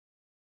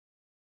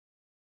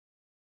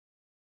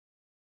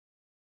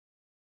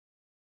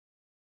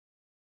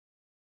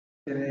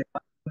एक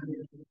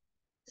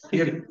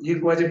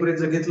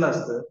वाजेपर्यंत घेतलं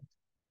असतं.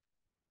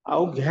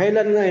 अहो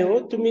घ्यायला नाही हो,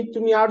 तुम्ही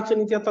तुम्ही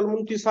अडचणीत येताल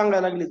म्हणून ती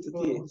सांगायला लागली तर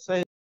ती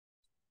साहेब.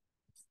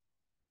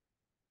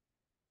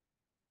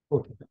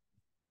 Okay.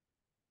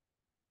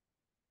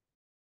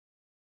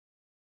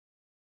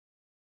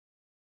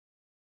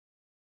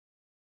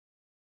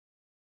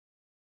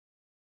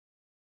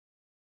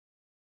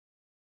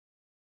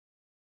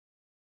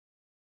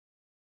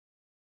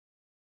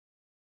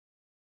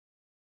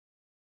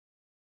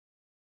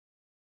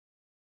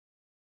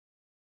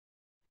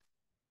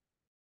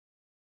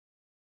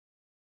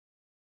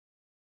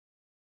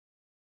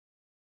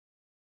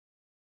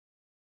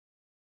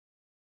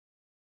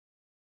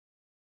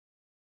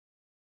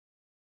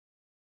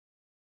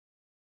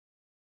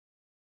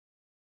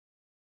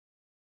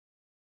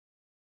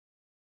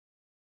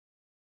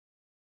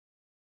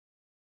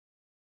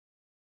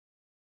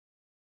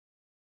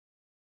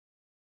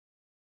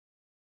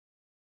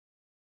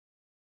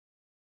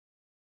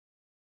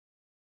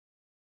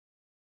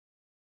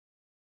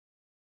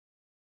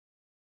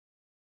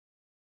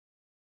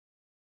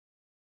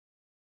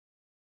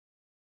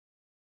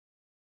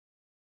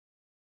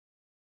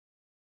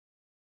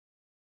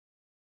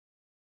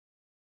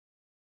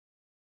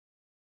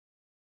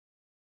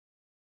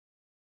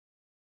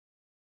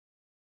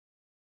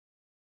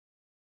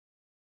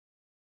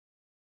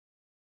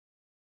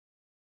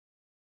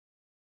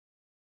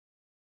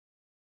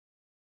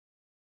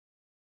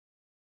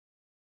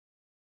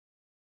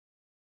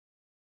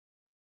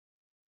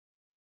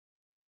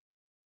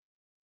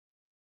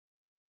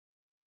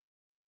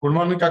 Good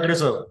morning Kakade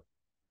sir.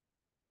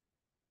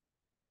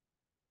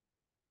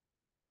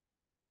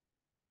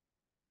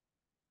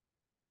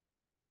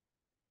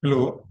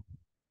 Hello.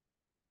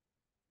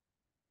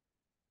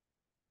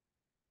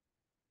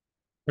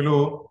 Hello.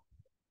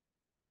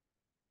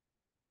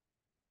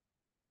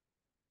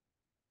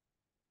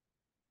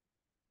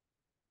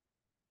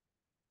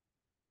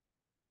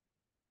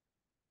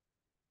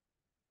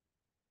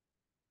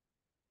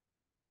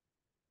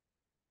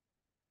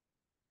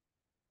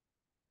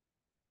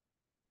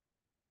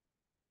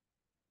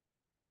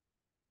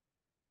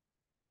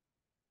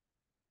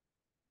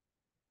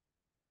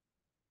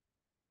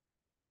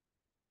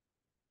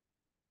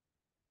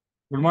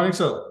 Good morning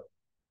sir.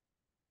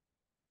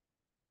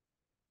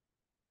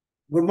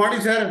 Good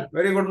morning sir.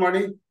 Very good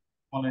morning.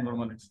 Morning. Good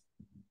morning.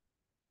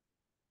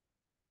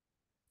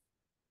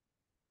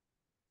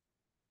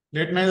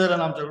 Late नाही झालं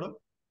ना आमच्याकडं.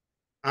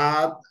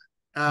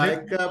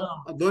 एक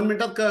 2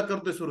 मिनिटात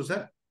करतोय सुरू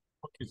सर.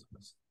 Okay sir.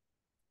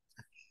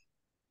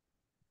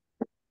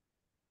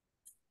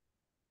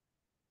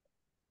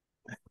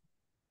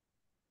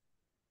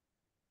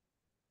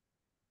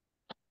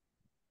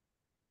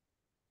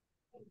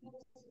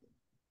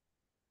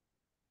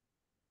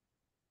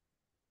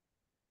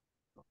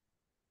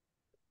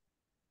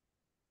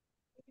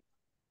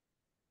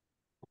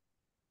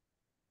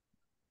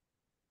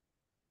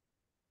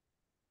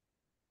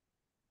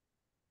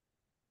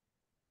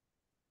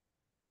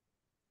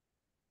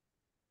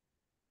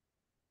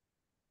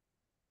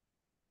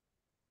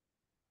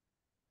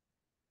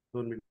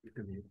 दोन मिनिट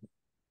कमी.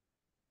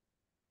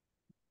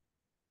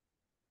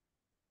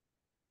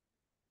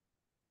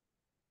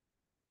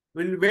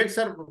 Will wait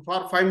sir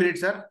for 5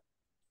 minutes sir.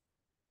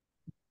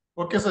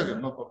 Okay sir.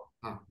 No problem.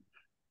 हा.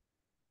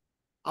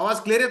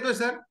 आवाज क्लिअर येतोय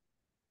सर?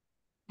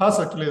 हा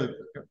sir clear.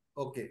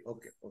 Okay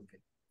okay okay.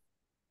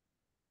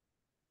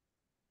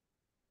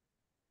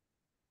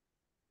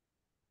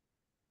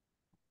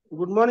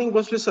 Good morning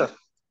Bhosle sir.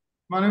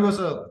 Morning हो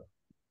सर.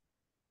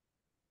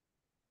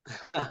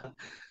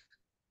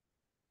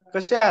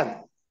 कसे आहात?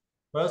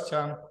 बस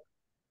छान.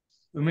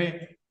 तुम्ही?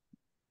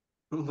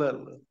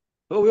 बरं बरं.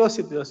 हो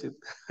व्यवस्थित व्यवस्थित.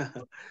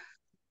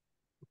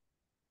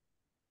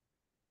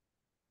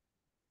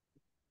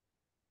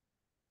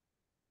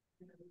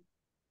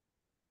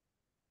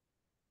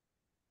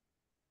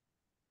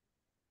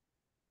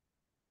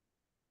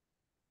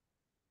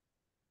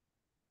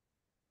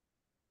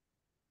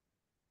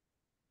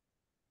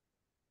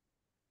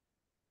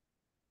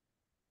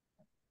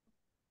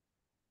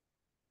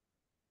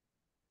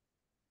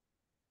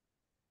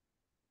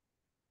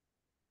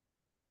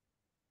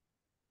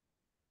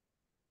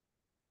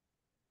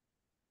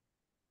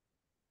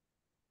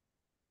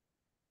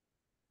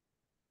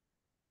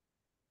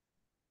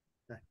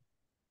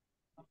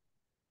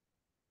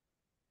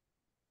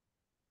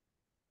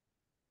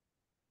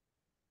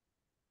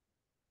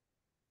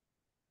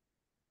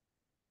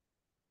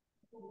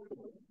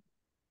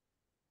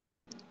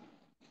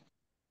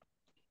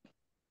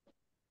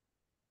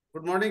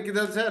 गुड मॉर्निंग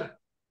किधर sir.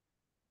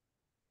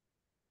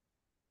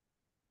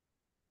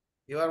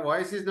 Your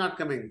voice is not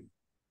coming.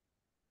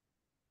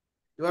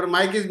 Your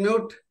mic is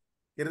mute.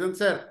 Kirtan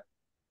sir.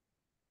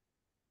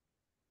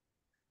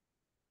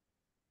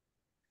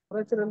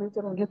 Kirtan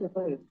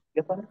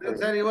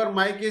sir, your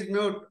mic is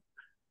mute.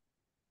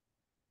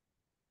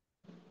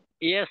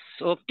 Yes,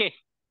 okay.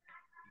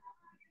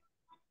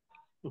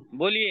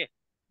 बोलिए.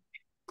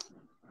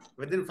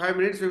 Within 5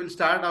 minutes we will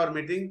start our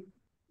meeting.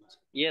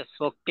 Yes,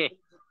 okay.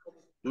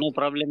 No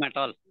problem at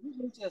all.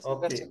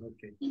 Okay,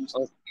 okay.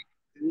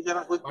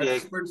 Okay.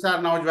 Participants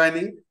are now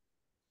joining.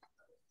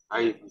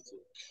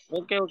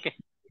 Okay, okay.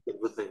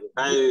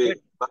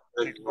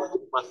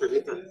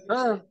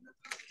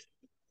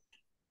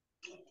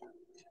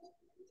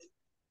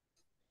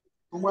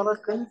 तुम्हाला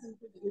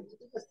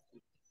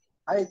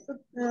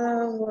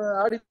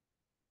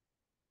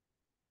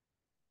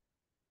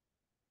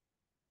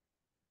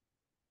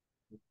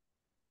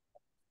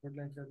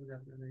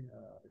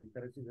अडीच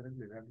करायची गरज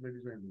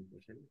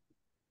नाही.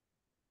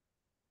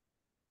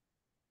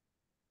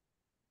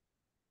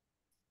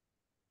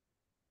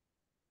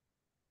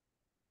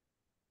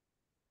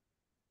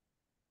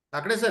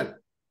 Thakre sir,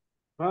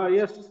 हा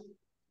yes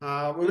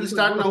we will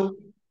start now.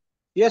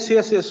 Yes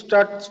yes yes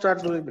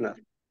start webinar.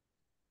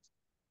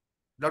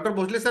 Dr.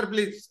 Bhosle sir,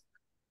 please.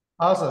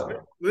 हाँ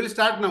sir. We will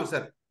start now,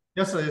 sir.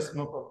 Yes sir, yes,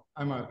 no problem.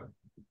 I'm available.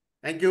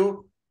 Thank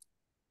you.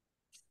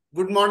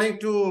 Good morning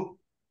to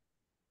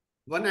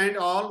one and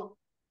all.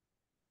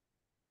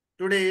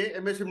 Today,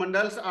 MSc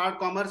Mandals Art,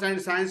 Commerce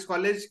and Science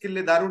College,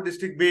 Kille Daru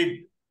District,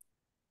 Bid.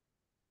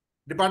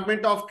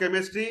 Department of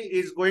Chemistry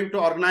is going to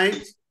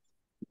organize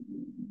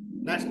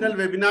National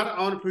Webinar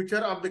on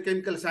Future of the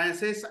Chemical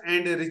Sciences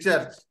and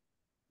Research.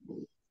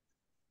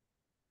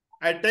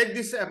 I take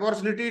this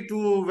opportunity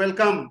to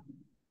welcome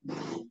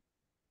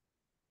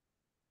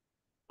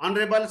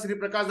Honorable Sri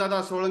Prakash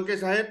Dada Solanke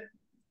Sahib,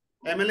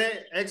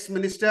 MLA,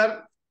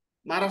 ex-Minister,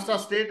 Maharashtra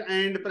State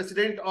and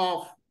President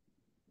of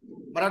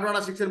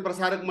Marathwada Shikshan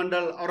Prasarak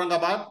Mandal,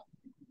 Aurangabad.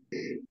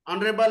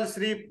 Honorable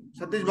Sri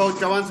Satish Bhau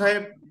Chavan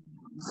Sahib,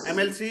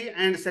 MLC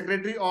and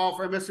Secretary of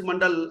MSc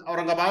Mandal,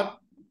 Aurangabad.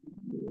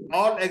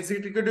 All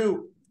executive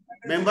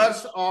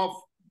members of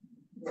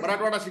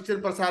Marathwada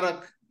Shikshan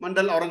Prasarak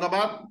Mandal,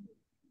 Aurangabad.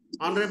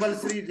 Honorable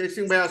Sri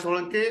Jaisingh Bhaiya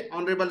Solanke,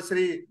 Honorable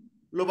Sri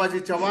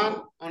Lobaji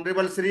Chavan,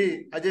 Honorable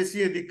Sri Ajay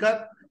Singh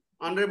Dikkat,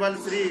 Honorable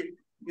Sri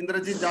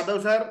Indrajit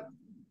Jadhav sir,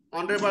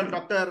 Honorable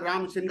Dr.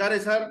 Ram Shingare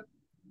sir.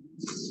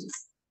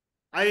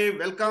 I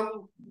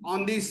welcome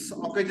on this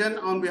occasion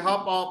on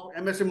behalf of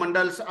MSc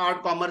Mandals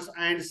Art, Commerce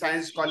and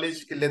Science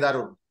College, Kille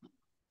Daru.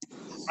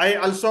 I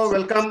also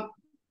welcome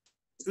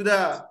to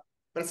the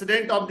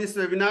president of this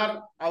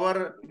webinar,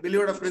 our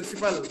beloved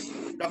principal,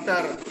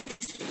 Dr.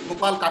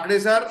 Gopal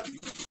Kakde sir.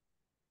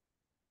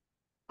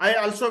 I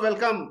also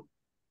welcome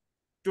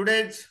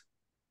today's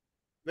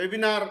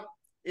webinar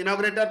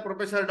inaugurator,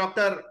 Professor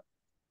Dr.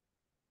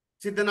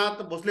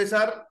 Siddhanath Bhosle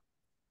sir,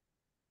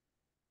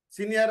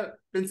 Senior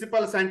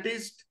Principal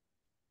Scientist,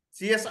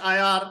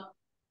 CSIR,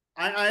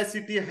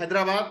 IICT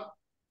Hyderabad.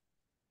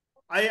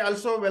 I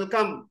also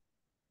welcome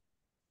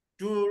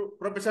to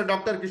Professor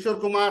Dr.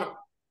 Kishore Kumar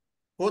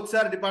Khoth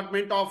sir,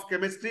 Department of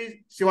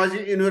Chemistry,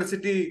 Shivaji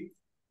University,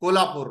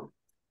 Kolhapur.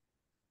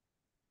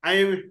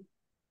 I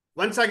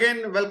once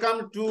again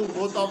welcome to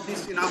both of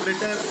these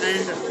inaugurator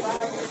and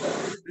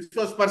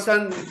resource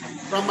person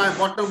from my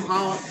bottom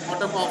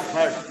of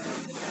heart.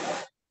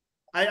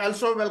 I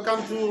also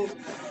welcome to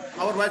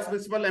our Vice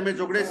Principal M.A.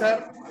 Jogde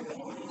sir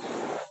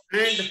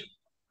and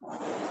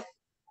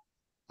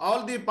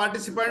all the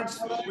participants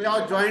who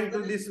have joined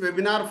to this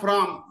webinar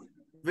from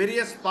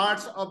various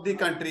parts of the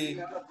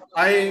country.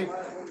 I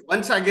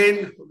once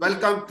again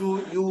welcome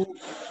to you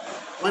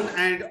one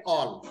and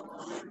all.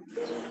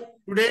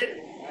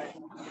 Today,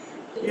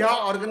 we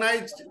have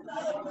organized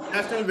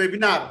national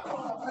webinar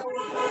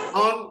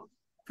on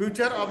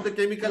future of the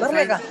chemical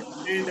sciences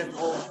and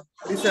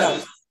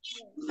research.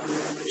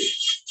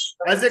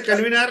 As a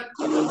convener,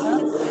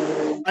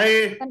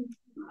 I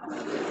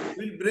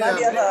will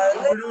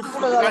introduce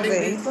regarding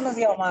this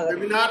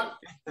webinar.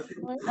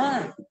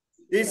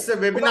 This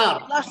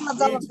webinar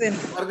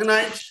is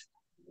organized.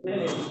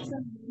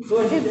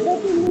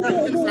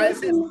 Chemical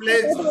sciences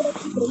plays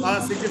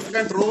a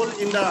significant role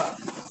in the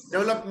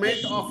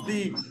development of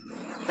the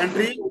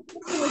country.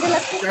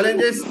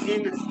 Challenges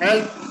in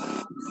health,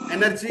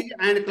 energy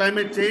and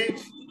climate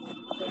change,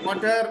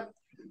 water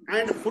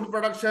and food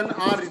production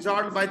are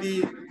resolved by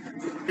the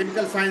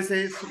chemical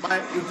sciences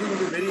by using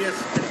the various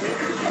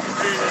techniques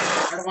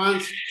and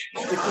advanced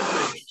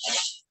equipment.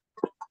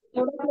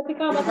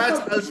 It has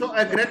also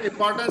a great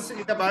importance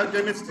in the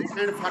biochemistry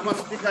and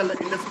pharmaceutical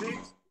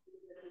industries.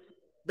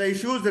 The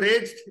issues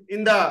raised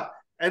in the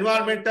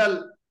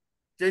environmental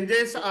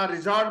changes are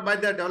resolved by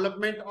the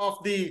development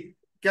of the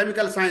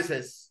chemical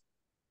sciences.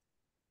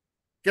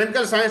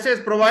 Chemical sciences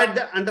provide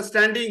the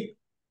understanding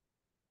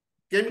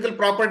chemical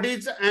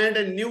properties and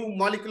a new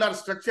molecular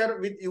structure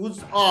with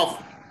use of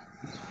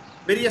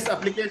various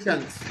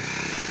applications.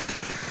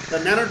 The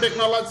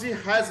nanotechnology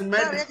has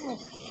made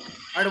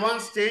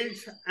advanced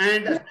change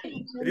and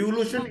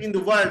revolution in the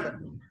world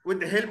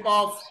with the help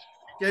of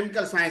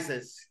chemical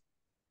sciences.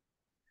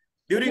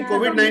 During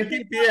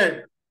COVID-19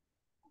 period,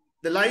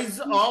 the lives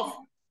of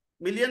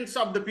millions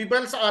of the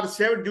people are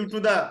saved due to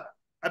the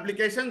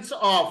applications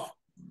of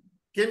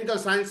chemical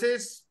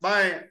sciences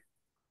by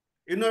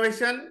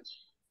innovation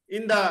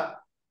in the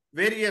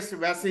various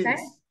vaccines.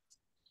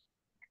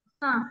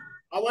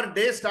 Our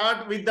day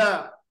starts with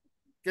the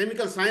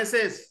chemical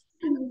sciences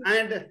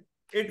and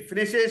it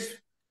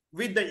finishes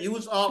with the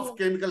use of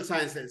chemical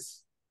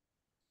sciences.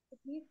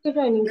 There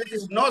There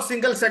is no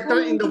single sector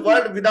in the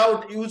world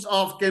without use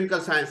of chemical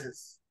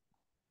sciences.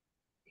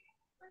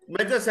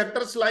 Major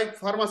sectors like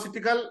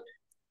pharmaceutical,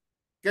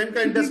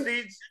 chemical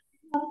industries,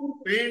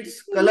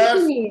 paints,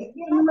 colors,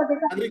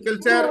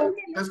 agriculture,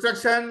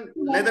 construction,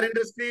 leather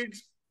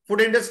industries,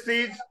 food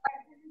industries.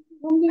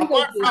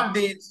 Apart from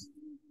these,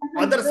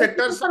 other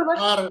sectors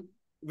are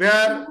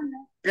where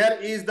there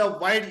is the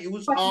wide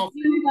use of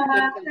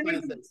chemical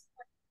sciences.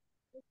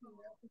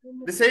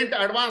 Recent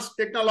advanced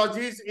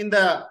technologies in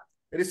the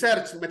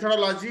research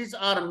methodologies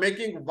are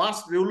making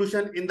vast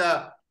revolution in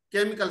the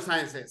chemical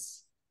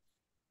sciences.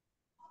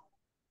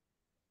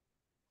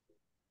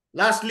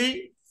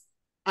 Lastly,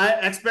 I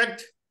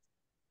expect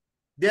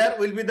there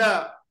will be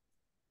the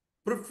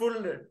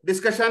fruitful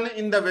discussion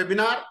in the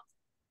webinar,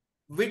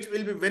 which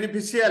will be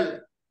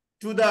beneficial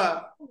to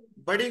the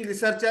budding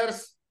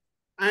researchers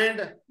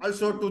and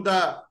also to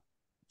the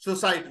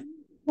society.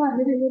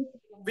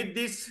 With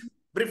this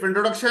brief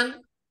introduction,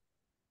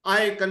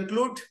 I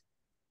conclude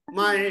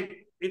my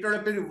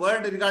introductory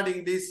word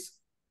regarding this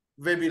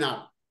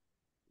webinar.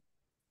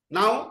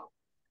 Now,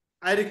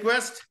 I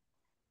request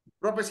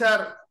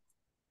Professor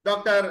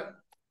Dr.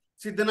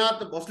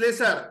 Siddhanath Bhosle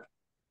sir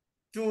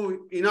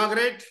to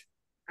inaugurate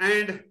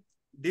and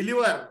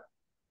deliver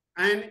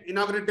an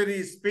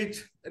inauguratory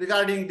speech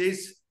regarding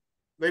this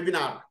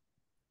webinar.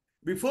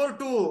 Before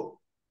to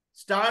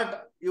start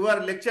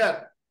your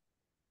lecture,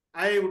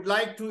 I would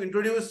like to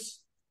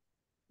introduce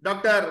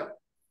Dr.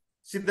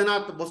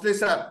 Siddhanath Bhosle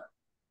sir.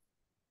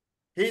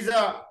 He is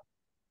a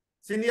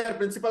senior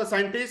principal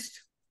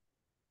scientist,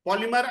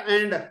 Polymer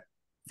and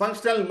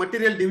Functional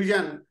Material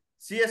Division,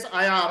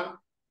 CSIR,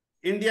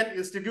 Indian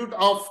Institute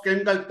of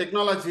Chemical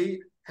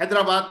Technology,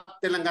 Hyderabad,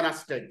 Telangana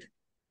State.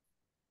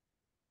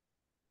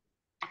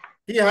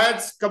 He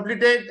has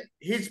completed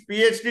his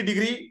PhD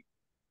degree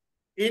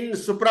in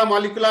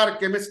supramolecular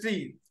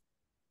chemistry,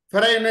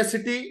 Freie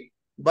University,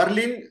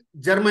 Berlin,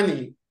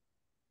 Germany,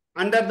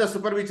 under the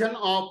supervision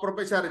of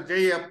Professor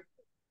J.F.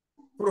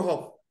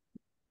 Fruhoff.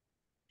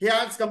 He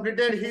has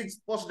completed his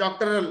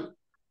postdoctoral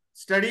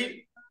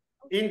study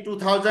in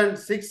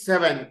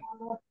 2006-07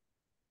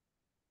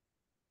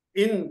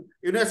 in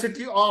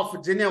University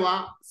of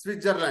Geneva,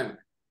 Switzerland.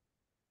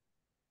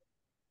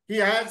 He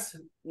has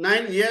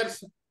 9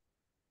 years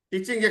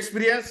teaching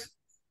experience.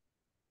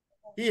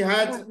 He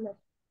has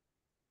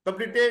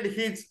completed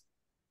his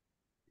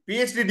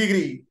PhD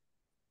degree.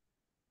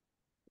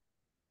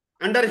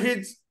 Under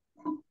his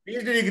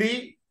PhD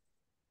degree,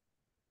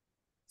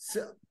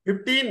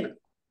 15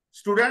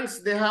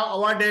 students, they have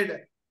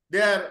awarded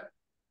their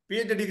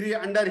PhD degree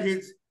under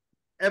his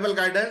able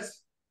guidance.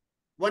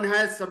 One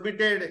has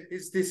submitted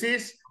his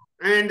thesis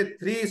and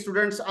 3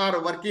 students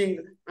are working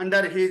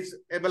under his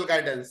able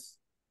guidance.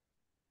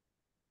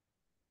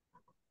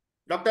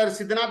 Dr.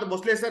 Siddhanath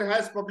Bhosle sir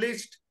has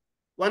published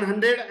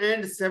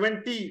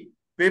 170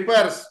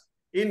 papers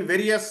in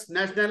various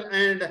national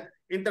and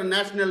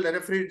international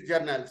refereed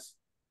journals.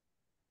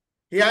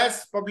 He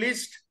has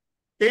published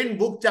 10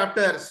 book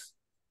chapters,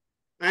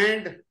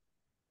 and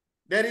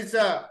there is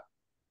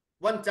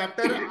one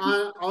chapter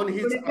on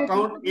his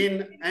account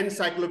in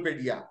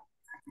Encyclopedia.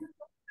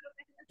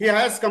 He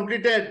has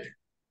completed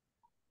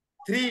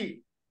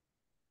 3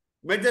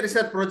 major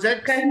research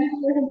projects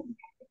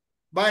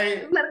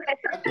by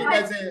acting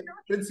as a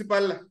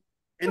principal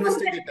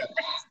investigator.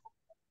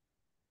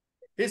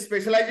 His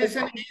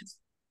specialization is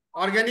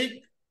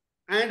organic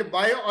and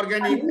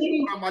bioorganic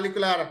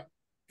molecular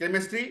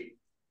chemistry,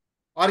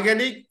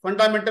 organic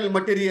fundamental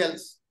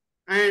materials,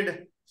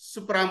 and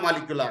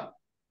supramolecular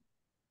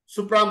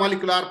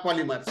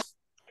polymers.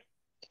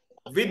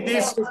 With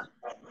this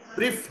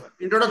brief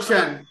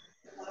introduction,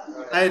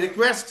 I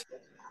request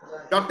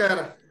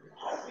Dr.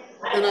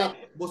 Siddhanath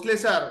Bhosle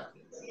sir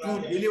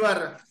to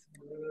deliver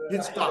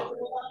his talk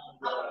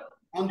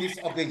on this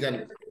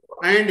occasion.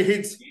 And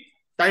his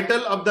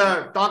title of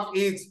the talk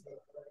is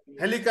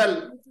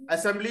Helical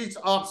Assemblies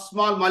of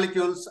Small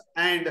Molecules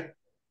and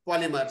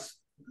Polymers.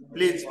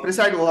 Please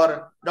preside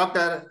over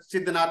Dr.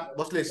 Siddhanath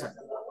Bhosle sir.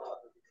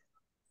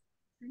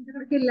 Thank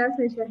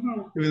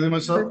you very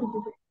much, sir.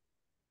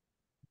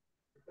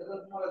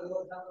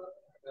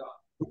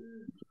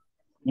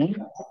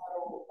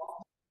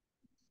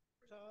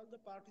 All the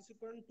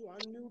participants to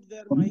unmute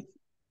their mic.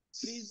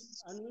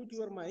 Please unmute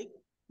your mic.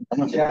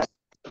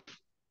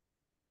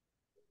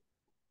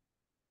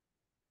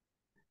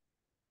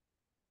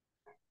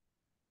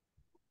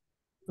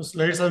 The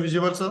slides are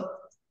visible, sir.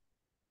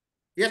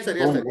 Yes, sir.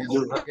 Yes, sir.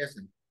 Yes,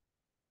 sir.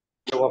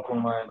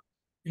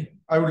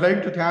 I would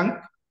like to thank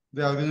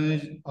the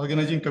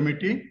organizing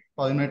committee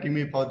for inviting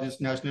me for this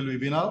national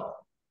webinar.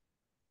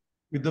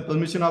 With the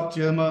permission of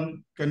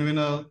chairman,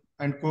 convener,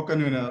 and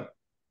co-convener,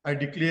 I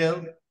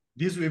declare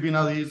this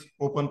webinar is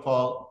open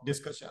for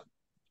discussion.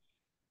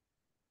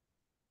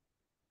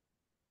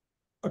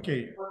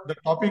 Okay, the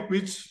topic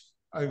which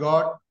I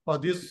got for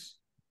this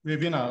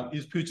webinar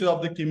is future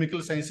of the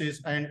chemical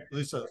sciences and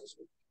research.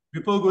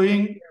 Before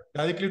going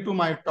directly to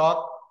my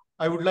talk,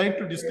 I would like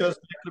to discuss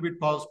a little bit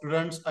for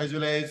students as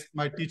well as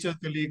my teacher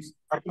colleagues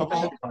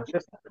about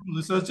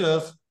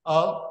researchers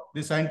or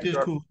the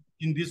scientists who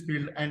in this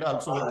field and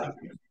also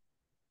working.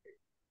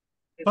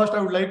 First,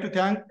 I would like to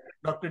thank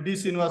Dr. D.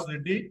 Srinivas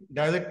Reddy,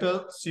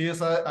 Director,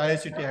 CSI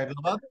IICT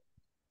Hyderabad,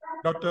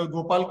 Dr.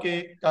 Gopal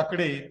K.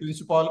 Kakade,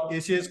 Principal,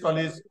 ACS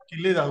College,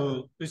 Kille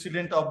Rahul,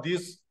 President of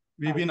this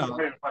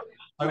webinar.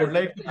 I would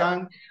like to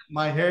thank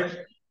my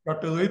head,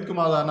 Dr. Rohit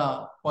Kumar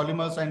Rana,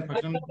 Polymers and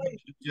Fertilizer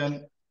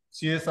Division,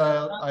 CSI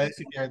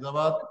IICT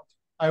Hyderabad.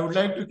 I would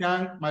like to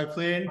thank my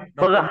friend,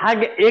 बघा हा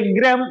 1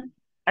 gram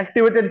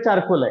activated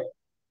charcoal आहे.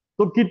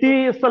 तो किती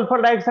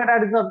sulphur dioxide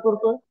absorb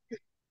करतो?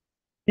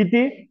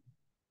 किती?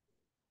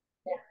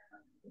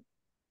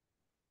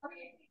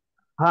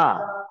 हा,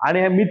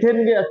 आणि methane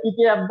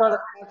किती ऍब्सॉर्ब?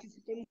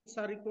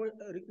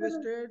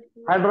 Requested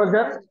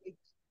hydrogen.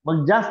 मग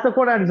जास्त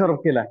कोण ऍब्सॉर्ब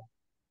केला?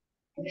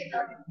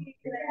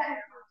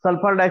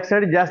 सल्फर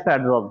डायऑक्साइड जास्त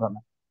ऍब्सॉर्ब झाला.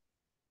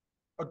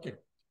 Okay.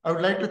 I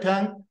would like to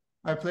thank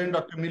my friend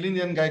Dr.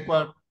 Milindan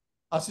Gaikwad,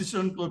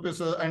 Assistant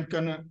Professor and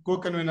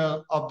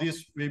co-convener of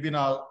this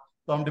webinar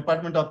from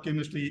Department of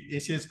Chemistry,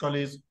 ACS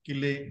College,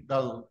 Kille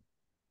Rahul.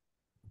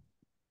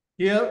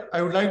 Here,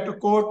 I would like to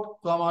quote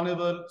from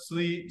Honorable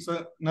Sri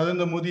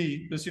Narendra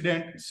Modi,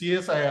 President,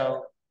 CSIR,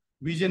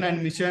 vision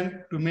and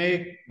mission to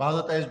make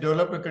Bharat as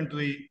developed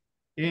country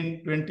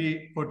in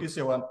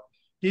 2047.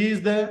 He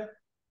is the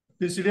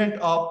President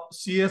of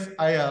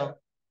CSIR,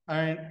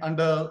 and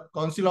under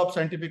Council of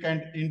Scientific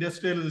and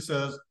Industrial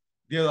Research,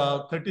 there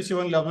are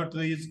 37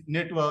 laboratories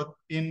network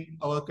in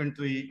our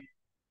country.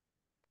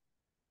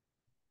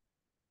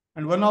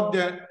 And one of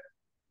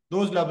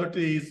those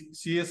laboratories,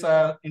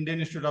 CSIR, Indian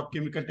Institute of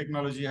Chemical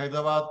Technology,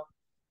 Hyderabad,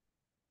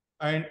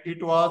 and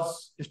it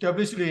was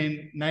established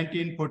in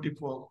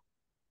 1944.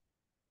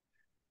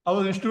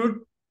 Our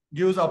institute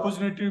gives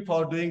opportunity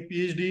for doing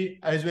PhD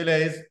as well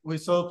as we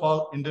serve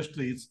for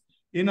industries.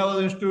 In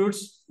our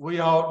institutes, we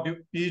have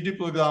PhD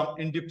program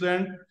in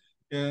different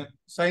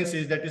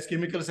sciences, that is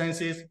chemical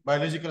sciences,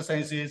 biological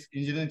sciences,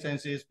 engineering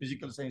sciences,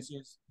 physical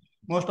sciences.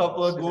 Most of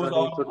our goes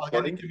on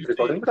organic chemistry,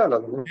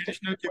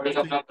 medicinal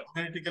chemistry,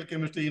 analytical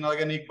chemistry,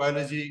 inorganic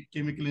biology,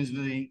 chemical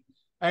engineering.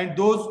 And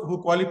those who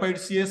qualified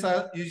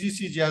CSR,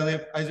 UGC,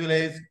 JRF, as well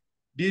as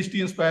DST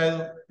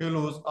Inspire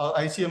Fellows or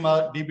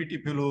ICMR,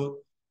 DBT Fellows,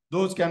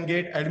 those can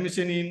get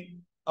admission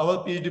in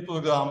our PhD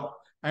program.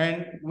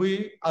 And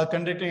we are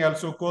conducting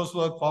also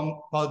coursework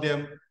for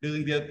them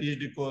during their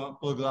PhD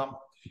program.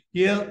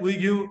 Here we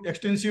give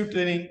extensive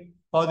training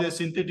for their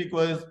synthetic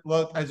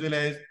work as well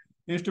as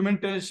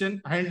instrumentation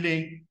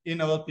handling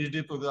in our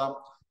PhD program.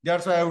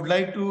 That's why I would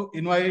like to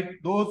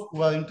invite those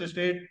who are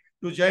interested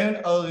to join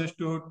our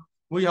institute.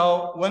 We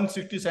have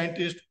 160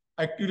 scientists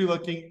actively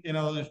working in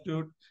our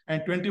institute,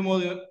 and 20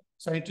 more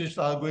scientists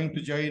are going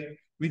to join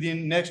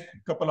within next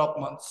couple of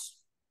months.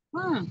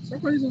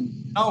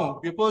 Now,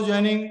 before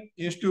joining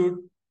institute,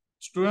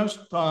 students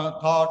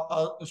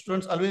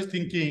students always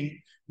thinking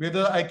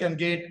whether I can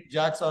get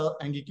JAX or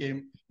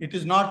Angichem. It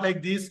is not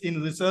like this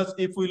in research.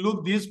 If we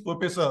look this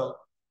Professor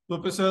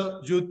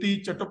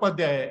Jyoti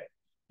Chattopadhyay,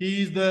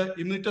 he is the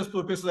Emeritus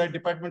Professor at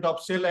Department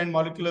of Cell and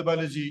Molecular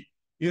Biology,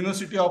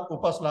 University of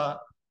Upasla.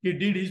 He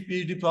did his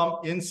PhD from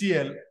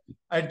NCL.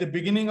 At the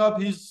beginning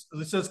of his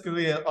research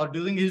career or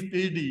during his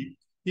PhD,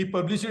 he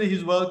published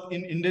his work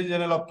in Indian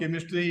Journal of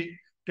Chemistry,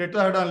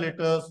 Tetrahedron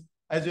Letters,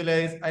 as well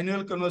as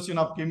Annual Conversion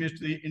of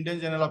Chemistry, Indian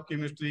Journal of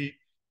Chemistry,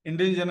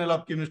 Indian Journal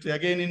of Chemistry,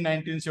 again in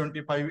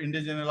 1975,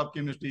 Indian Journal of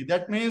Chemistry.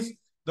 That means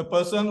the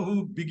person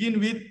who begin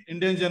with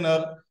Indian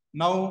Journal,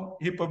 now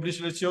he published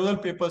several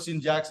papers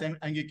in JAX and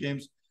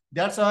Angichem.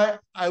 That's why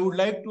I would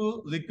like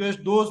to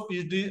request those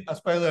PhD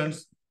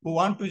aspirants who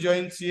want to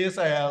join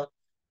CSIR,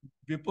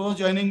 before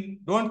joining,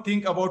 don't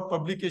think about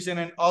publication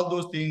and all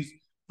those things.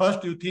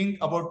 First, you think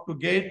about to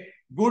get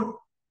good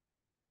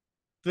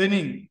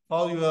training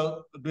for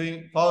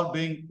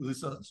doing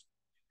research.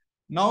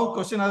 Now,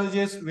 question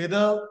arises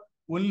whether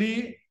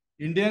only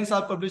Indians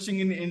are publishing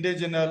in Indian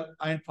Journal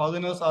and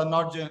foreigners are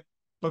not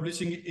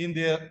publishing in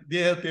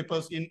their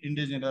papers in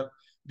Indian Journal.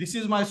 This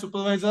is my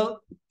supervisor,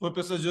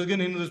 Professor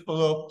Jürgen Hinrich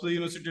of the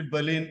University of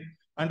Berlin,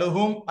 under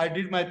whom I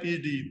did my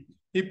PhD.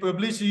 He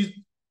published his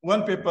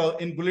one paper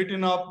in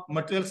Bulletin of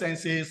Material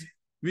Sciences,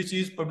 which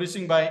is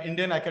publishing by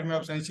Indian Academy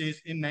of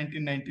Sciences in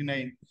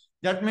 1999.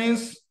 That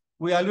means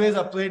we always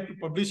afraid to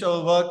publish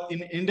our work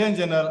in Indian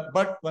Journal,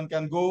 but one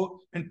can go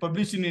and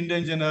publish in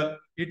Indian Journal.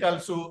 It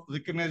also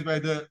recognized by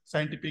the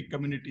scientific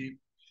community.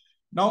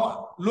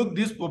 Now look,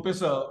 this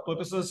Professor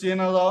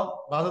Sienara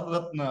Bharat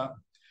Ratna,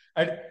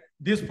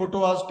 this photo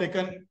was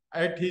taken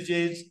at his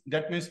age,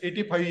 that means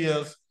 85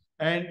 years,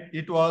 and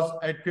it was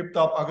at 5th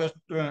of August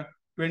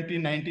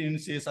 2019 in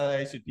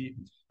CSIR ICT.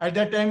 At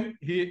that time,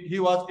 he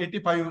was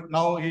 85,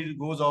 now he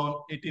goes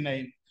on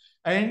 89.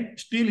 And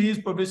still he is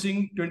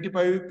publishing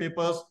 25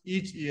 papers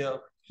each year.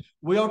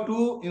 We have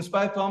to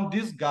inspire from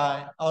this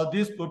guy or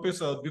this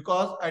professor,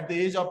 because at the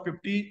age of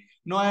 50,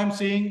 now I am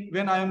saying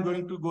when I am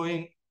going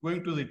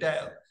to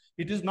retire.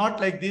 It is not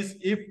like this.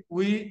 If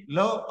we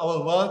love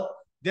our work,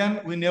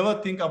 then we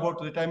never think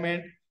about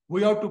retirement.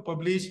 We have to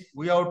publish,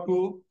 we have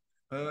to,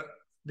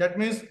 that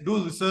means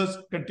do research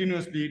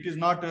continuously. It is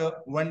not a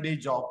one-day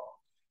job.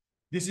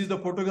 This is the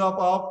photograph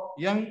of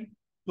young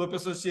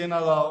Professor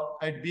C.N.R. Rao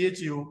at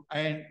BHU,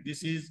 and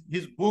this is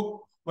his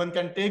book. One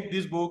can take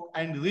this book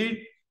and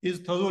read his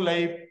thorough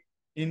life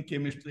in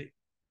chemistry.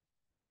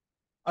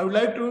 I would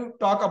like to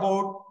talk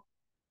about,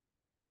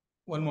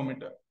 one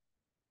moment.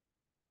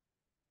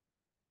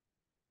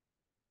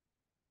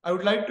 I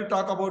would like to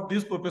talk about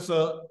this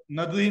Professor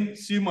Nadreen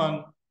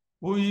Seaman,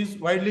 who is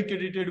widely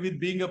credited with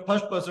being the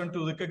first person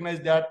to recognize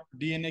that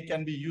DNA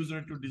can be used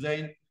to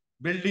design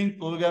building,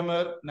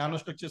 programmer,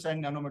 nanostructures,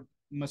 and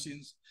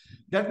nanomachines.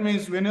 That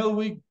means whenever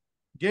we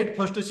get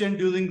frustration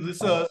during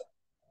research,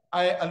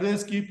 I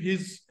always keep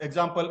his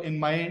example in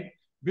mind,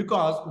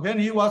 because when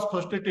he was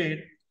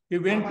frustrated, he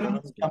went to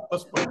his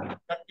campus pub.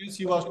 That means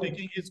he was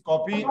taking his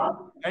coffee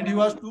and he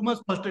was too much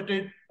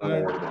frustrated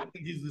in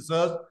his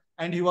research,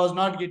 and he was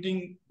not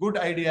getting good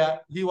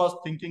idea. He was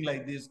thinking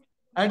like this.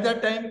 At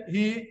that time,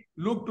 he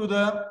looked to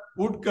the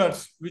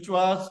woodcuts, which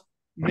was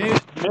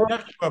made in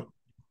that pub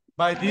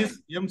by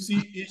this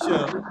M.C.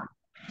 Escher,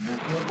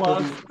 who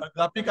was a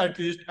graphic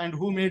artist and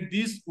who made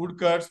these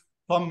woodcuts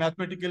from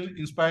mathematical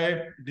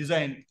inspired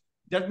design.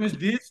 That means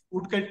this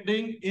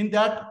woodcutting in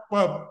that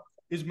pub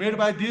is made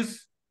by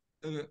this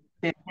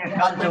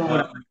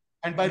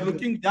and by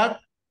looking that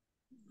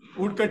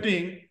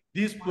woodcutting,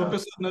 this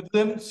Professor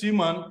Nathan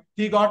Seaman,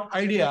 he got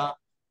idea,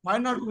 why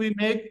not we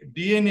make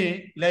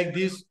DNA like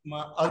this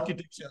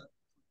architecture?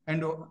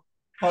 And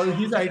for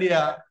his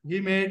idea, he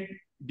made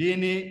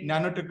DNA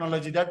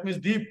nanotechnology. That means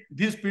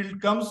this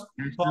field comes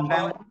from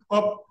a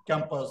pub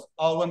campus,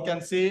 or one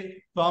can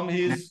say from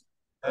his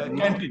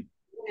canteen.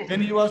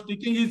 When he was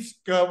taking his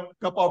cup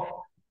of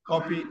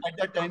coffee, at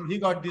that time he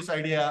got this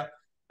idea.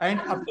 And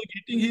after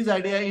getting his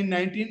idea in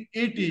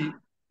 1980,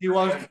 he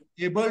was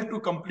able to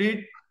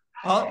complete,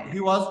 he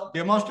was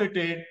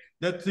demonstrated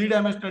the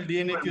three-dimensional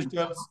DNA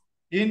crystals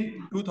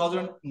in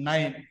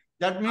 2009.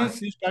 That means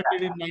he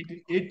started in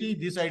 1980.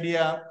 This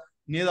idea,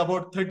 near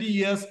about 30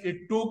 years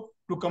it took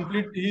to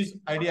complete his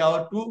idea,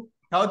 or to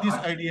have this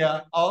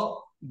idea of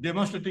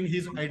demonstrating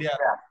his idea.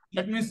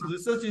 That means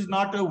research is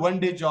not a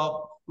one-day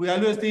job. We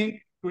always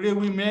think today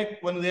we make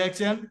one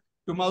reaction,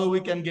 tomorrow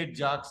we can get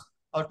JAKs.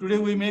 Or today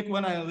we make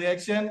one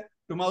reaction,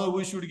 tomorrow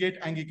we should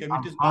get Angichem.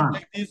 It is not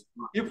like this.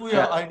 If we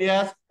have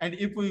ideas and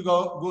if we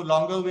go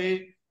longer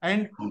way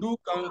and do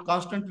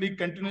constantly,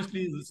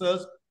 continuously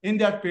research in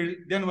that field,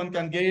 then one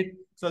can get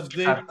such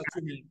great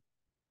achievement.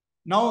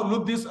 Now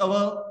look this,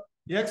 our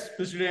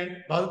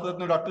ex-president, Bharat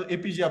Ratna Dr.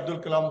 APJ Abdul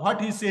Kalam, what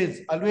he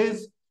says,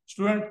 always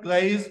student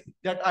cries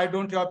that I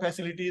don't have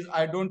facilities,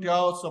 I don't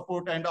have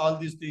support and all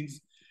these things.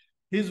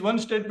 His one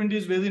statement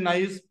is very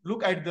nice.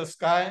 Look at the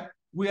sky.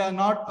 We are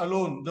not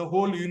alone. The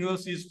whole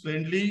universe is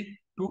friendly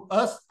to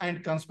us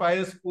and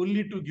conspires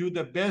only to give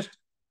the best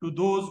to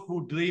those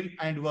who dream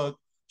and work.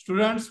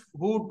 Students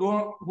who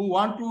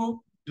want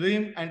to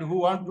dream and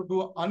who want to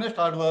do honest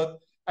hard work,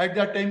 at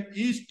that time,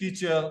 each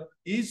teacher,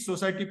 each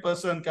society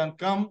person can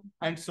come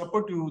and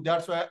support you.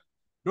 That's why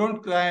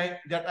don't cry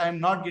that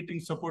I'm not getting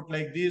support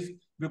like this,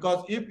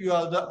 because if you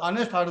are the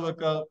honest hard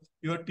worker,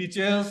 your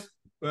teachers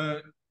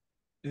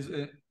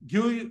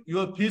give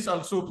your fees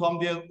also from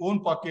their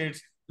own pockets.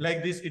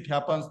 Like this, it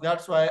happens.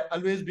 That's why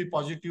always be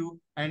positive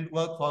and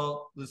work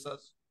for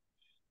research.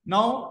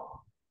 Now,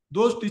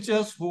 those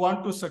teachers who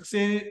want to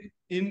succeed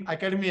in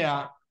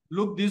academia,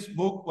 look this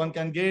book, one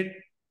can get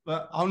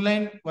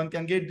online, one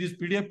can get this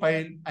PDF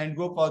file and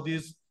go for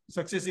this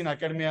success in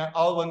academia,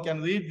 or one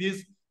can read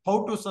this,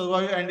 How to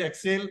Survive and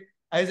Excel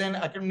as an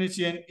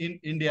Academician in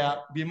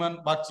India,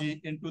 Biman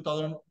Bakshi in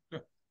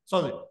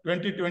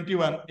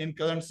 2021 in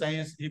Current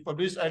Science. He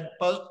published at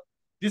first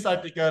this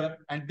article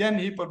and then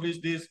he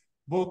published this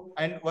book,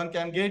 and one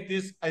can get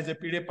this as a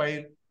PDF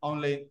file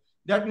online.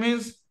 That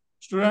means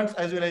students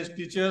as well as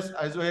teachers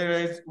as well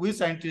as we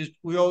scientists,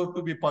 we have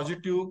to be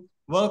positive,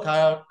 work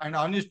hard and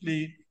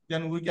honestly,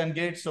 then we can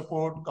get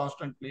support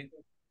constantly.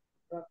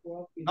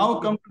 Now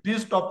come to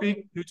this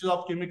topic, future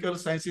of chemical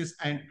sciences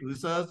and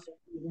research.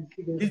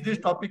 This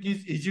topic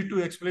is easy to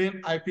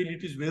explain. I feel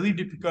it is very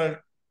difficult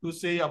to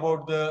say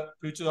about the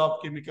future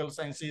of chemical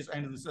sciences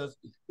and research,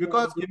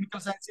 because chemical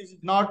sciences is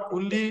not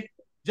only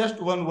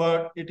just one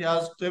word. It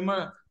has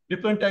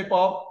different type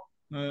of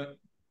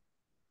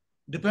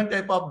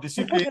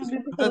disciplines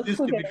under this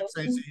chemical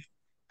sciences,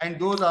 and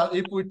those are,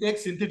 if we take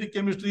synthetic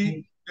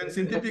chemistry, then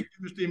synthetic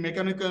chemistry,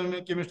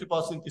 mechanical chemistry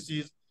for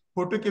synthesis,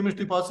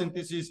 photochemistry for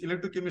synthesis,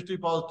 electrochemistry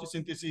for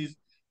synthesis,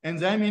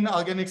 enzyme in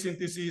organic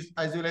synthesis,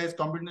 as well as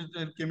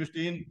combinatorial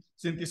chemistry in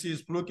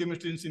synthesis, flow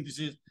chemistry in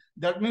synthesis.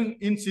 That means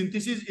in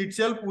synthesis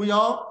itself, we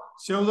have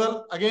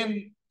several,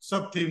 again,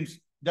 sub-themes.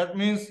 That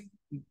means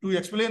to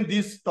explain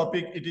this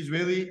topic, it is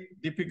very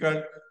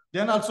difficult.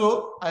 Then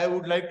also, I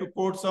would like to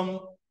quote some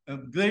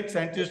great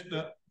scientist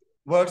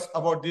words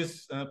about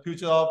this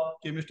future of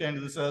chemistry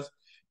and research.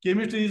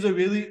 Chemistry is a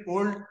very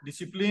old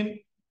discipline.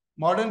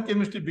 Modern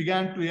chemistry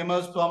began to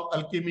emerge from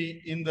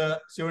alchemy in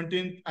the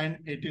 17th and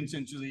 18th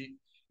century.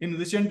 In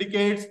recent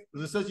decades,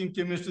 research in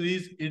chemistry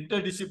is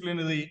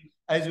interdisciplinary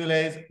as well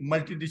as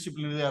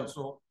multidisciplinary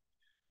also.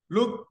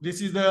 Look,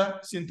 this is the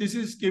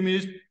synthesis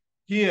chemist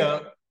here,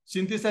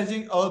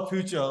 synthesizing our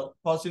future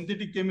for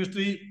synthetic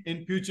chemistry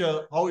in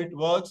future, how it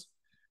works.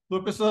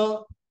 Professor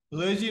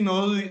Reiji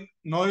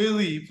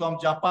Noiri from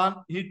Japan,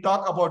 he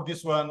talked about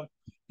this one.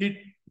 He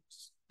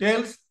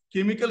tells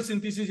chemical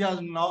synthesis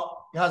has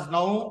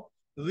now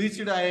reached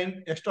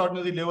an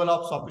extraordinary level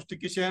of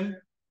sophistication,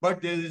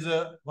 but there is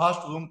a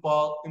vast room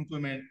for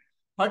improvement.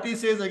 What he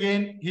says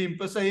again, he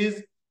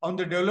emphasizes on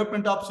the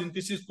development of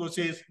synthesis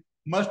process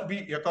must be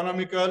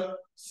economical,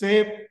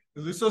 safe,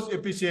 resource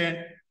efficient,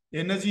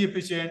 energy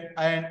efficient,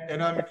 and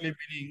environmentally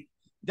benign.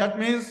 That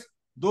means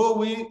though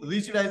we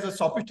reach it as a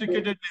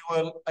sophisticated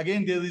level,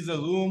 again, there is a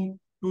room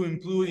to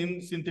improve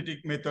in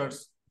synthetic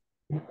methods.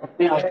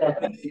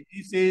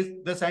 He says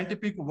the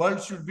scientific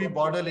world should be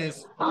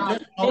borderless.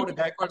 Just now the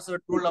Gaikwad sir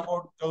told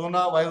about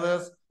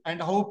coronavirus and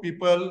how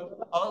people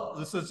or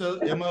researchers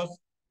emerge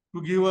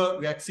to give a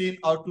vaccine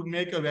or to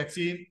make a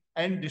vaccine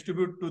and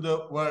distribute to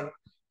the world.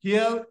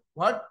 Here,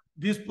 what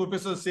this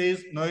professor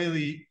says,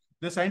 Noiri,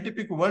 the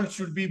scientific world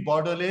should be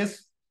borderless.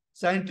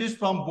 Scientists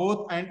from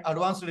both and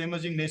advanced and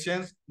emerging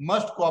nations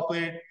must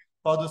cooperate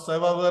for the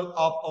survival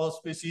of our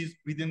species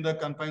within the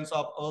confines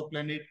of our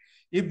planet.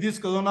 If this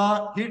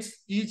corona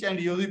hits each and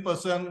every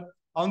person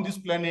on this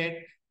planet,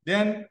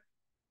 then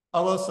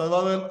our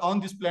survival on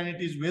this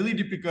planet is very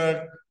difficult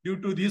due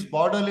to these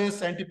borderless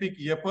scientific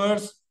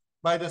efforts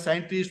by the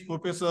scientists,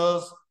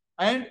 professors,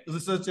 and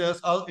researchers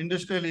or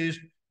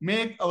industrialists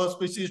make our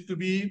species to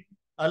be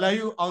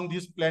alive on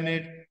this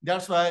planet.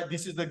 That's why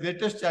this is the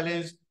greatest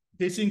challenge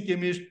facing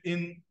chemists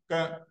in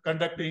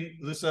conducting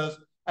research.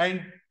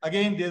 And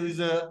again, there is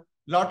a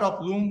lot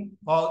of room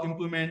for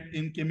improvement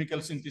in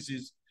chemical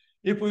synthesis.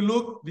 If we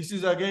look, this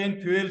is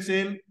again fuel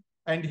cell,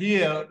 and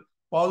here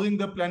powering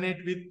the planet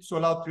with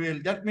solar fuel.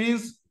 That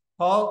means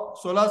for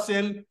solar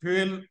cell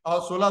fuel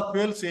or solar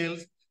fuel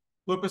cells,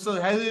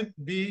 Professor Harry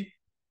B.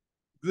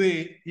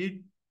 Gray,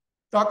 he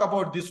talk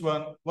about this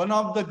one. One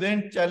of the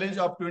grand challenge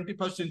of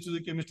 21st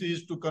century chemistry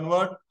is to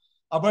convert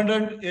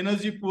abundant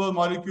energy poor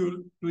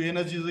molecule to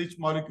energy rich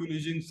molecule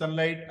using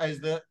sunlight as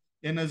the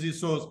energy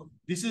source.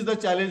 This is the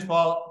challenge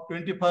for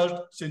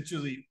 21st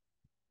century.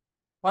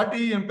 What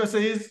he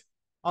emphasizes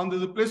on the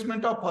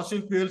replacement of fossil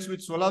fuels with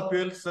solar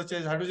fuels such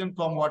as hydrogen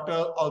from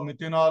water or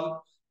methanol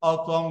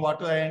or from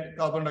water and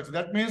carbon dioxide.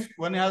 That means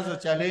one has a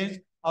challenge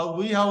or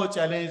we have a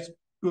challenge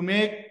to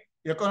make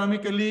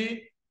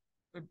economically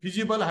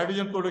feasible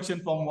hydrogen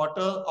production from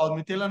water or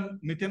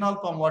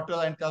methanol from water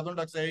and carbon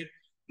dioxide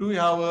to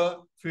have a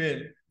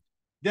fuel.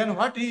 Then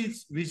what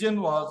his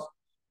vision was,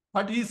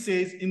 what he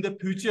says in the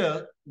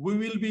future, we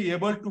will be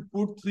able to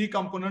put three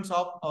components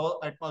of our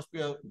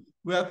atmosphere.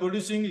 We are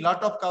producing a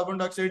lot of carbon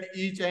dioxide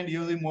each and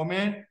every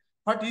moment.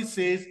 What he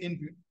says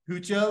in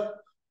future,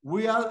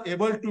 we are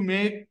able to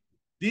make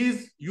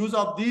use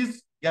of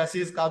these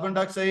gases, carbon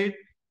dioxide,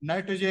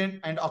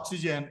 nitrogen, and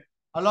oxygen,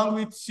 along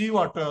with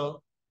seawater,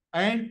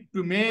 and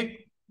to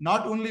make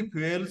not only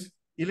fuels,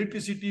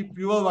 electricity,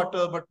 pure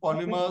water, but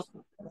polymers,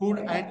 food,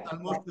 and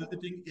almost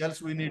everything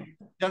else we need.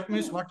 That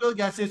means whatever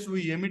gases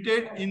we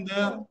emitted in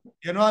the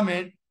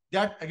environment,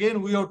 that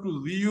again we have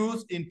to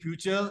reuse in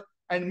future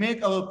and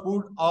make our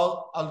food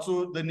or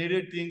also the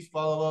needed things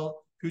for our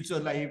future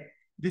life.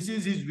 This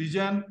is his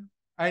vision,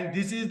 and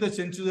this is the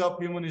century of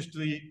human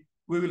history.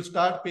 We will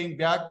start paying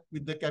back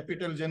with the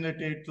capital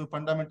generated through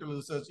fundamental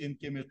research in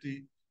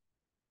chemistry.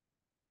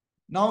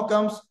 Now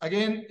comes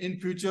again in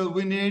future,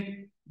 we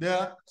need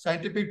the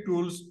scientific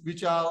tools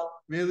which are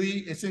very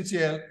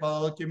essential for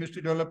our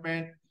chemistry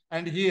development.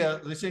 And here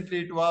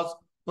recently it was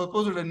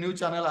proposed a new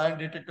channel ion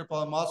detector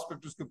for mass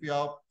spectroscopy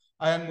of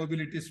ion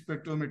mobility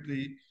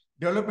spectrometry,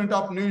 development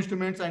of new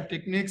instruments and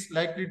techniques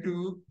likely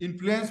to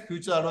influence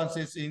future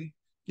advances in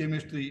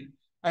chemistry.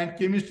 And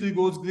chemistry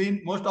goes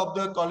green. Most of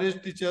the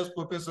college teachers,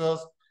 professors,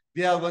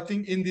 they are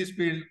working in this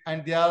field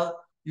and they are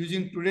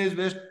using today's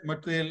waste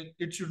material.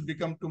 It should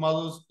become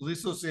tomorrow's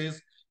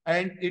resources.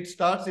 And it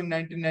starts in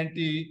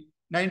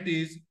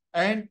 1990s,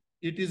 and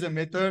it is a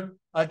method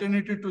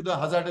alternative to the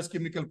hazardous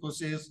chemical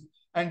process.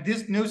 And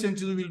this new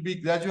century will be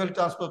gradual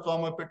transfer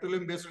from a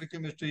petroleum-based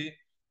chemistry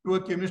to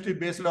a chemistry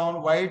based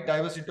on wide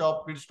diversity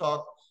of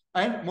feedstock.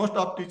 And most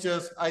of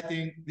teachers, I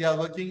think, they are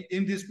working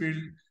in this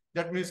field.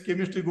 That means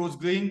chemistry goes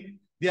green.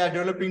 They are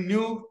developing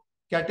new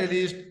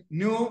catalysts,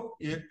 new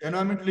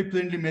environmentally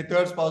friendly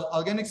methods for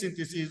organic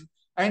synthesis,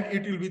 and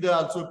it will be the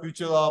also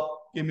future of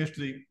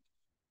chemistry.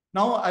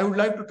 Now, I would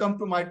like to come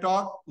to my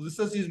talk.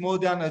 Research is more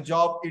than a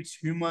job, it's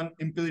human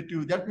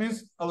imperative. That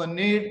means our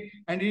need,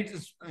 and it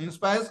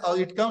inspires, or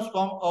it comes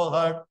from our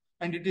heart,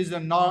 and it is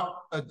not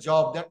a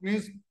job. That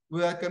means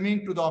we are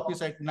coming to the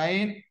office at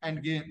 9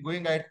 and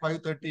going at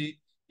 5:30.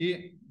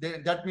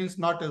 That means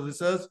not a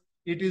research.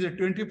 It is a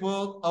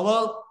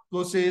 24-hour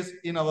process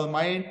in our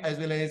mind as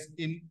well as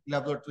in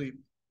laboratory.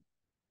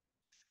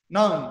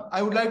 Now,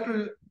 I would like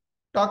to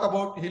talk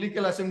about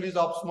helical assemblies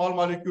of small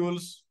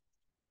molecules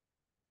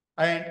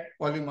and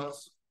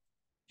polymers.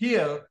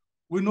 Here,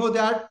 we know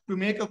that to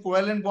make a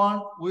covalent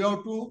bond, we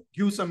have to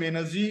give some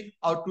energy,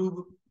 or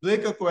to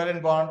break a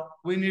covalent bond,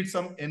 we need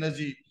some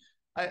energy.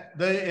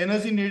 The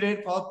energy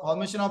needed for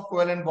formation of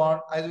covalent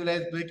bond as well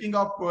as breaking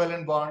of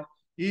covalent bond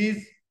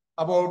is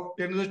about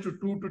 10⁻²to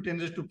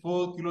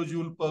 10⁻⁴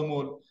 kilojoule per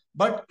mole.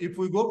 But if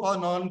we go for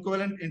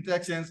non-covalent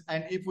interactions,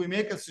 and if we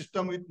make a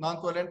system with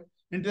non-covalent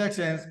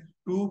interactions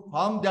to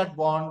form that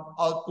bond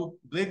or to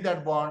break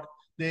that bond,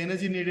 the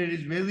energy needed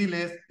is very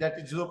less, that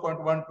is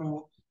 0.1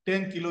 to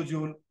 10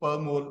 kilojoule per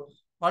mole.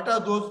 What are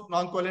those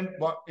non-covalent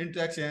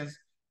interactions?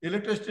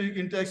 Electrostatic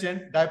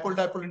interaction,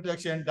 dipole-dipole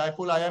interaction,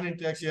 dipole-ion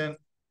interaction,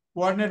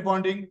 coordinate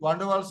bonding, van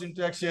der Waals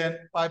interaction,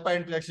 pi-pi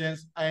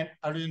interactions, and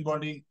hydrogen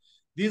bonding.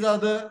 These are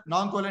the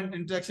non-covalent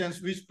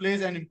interactions which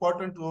plays an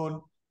important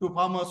role to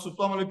form a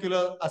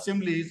supramolecular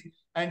assemblies.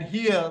 And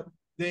here,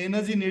 the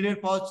energy needed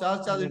for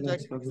charge-charge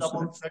interaction is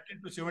about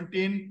 13 to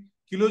 17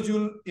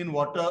 kilojoule in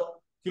water,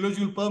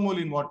 kilojoule per mole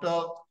in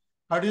water.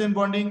 Hydrogen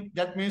bonding,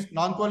 that means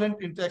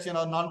non-covalent interaction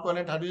or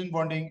non-covalent hydrogen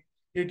bonding,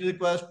 it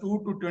requires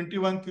 2 to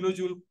 21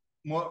 kilojoule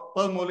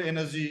per mole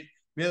energy,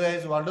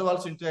 whereas van der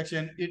Waals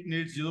interaction, it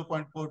needs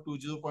 0.4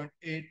 to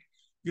 0.8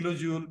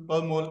 kilojoule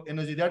per mole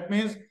energy. That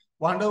means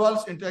van der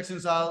Waals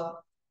interactions are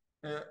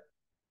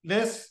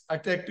less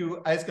attractive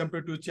as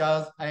compared to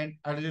charge and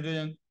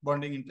hydrogen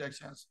bonding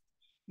interactions.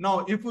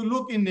 Now, if we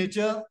look in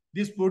nature,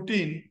 this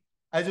protein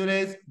as well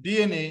as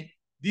DNA,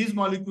 these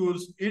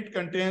molecules, it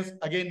contains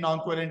again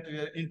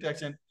non-covalent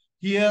interaction.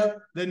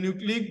 Here, the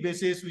nucleic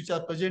bases which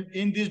are present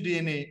in this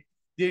DNA,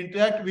 they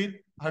interact with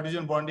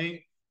hydrogen bonding,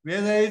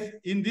 whereas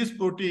in this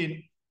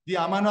protein, the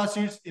amino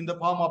acids in the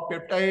form of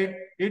peptide,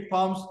 it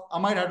forms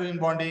amide hydrogen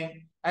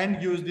bonding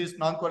and gives this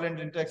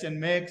non-covalent interaction,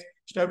 makes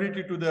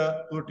stability to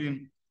the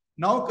protein.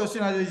 Now,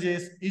 question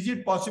arises, is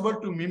it possible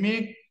to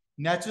mimic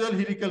natural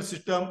helical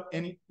system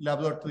in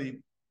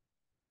laboratory?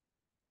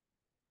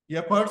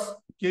 Efforts,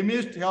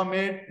 chemists have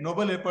made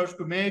noble efforts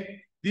to make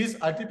this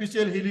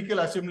artificial helical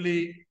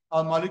assembly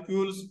or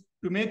molecules,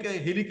 to make a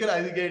helical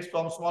aggregates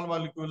from small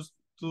molecules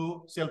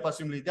to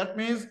self-assembly. That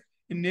means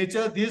in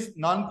nature, these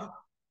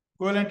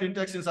non-covalent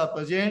interactions are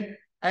present,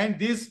 and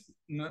these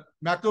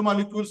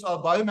macromolecules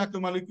or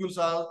biomacromolecules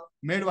are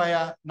made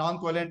via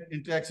non-covalent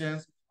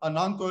interactions. A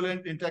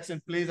non-covalent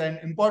interaction plays an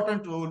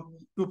important role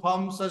to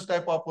form such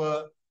type of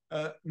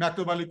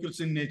macromolecules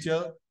in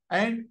nature.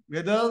 And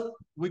whether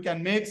we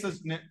can make such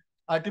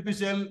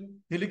artificial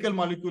helical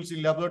molecules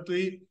in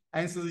laboratory,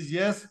 answer is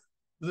yes.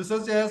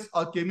 Researchers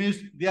or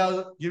chemists, they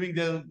are giving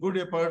their good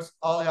efforts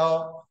or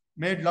have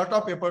made lot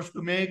of efforts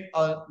to make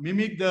or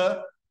mimic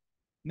the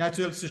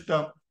natural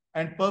system.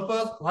 And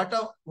purpose, what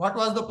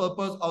was the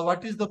purpose, or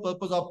what is the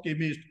purpose of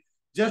chemists?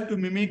 Just to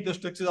mimic the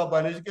structure of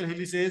biological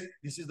helices.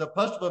 This is the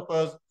first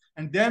purpose.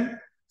 And then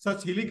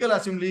such helical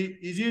assembly,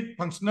 is it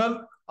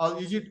functional or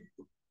is it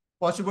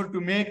possible to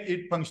make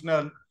it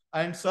functional,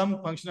 and some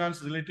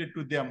functionals related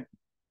to them.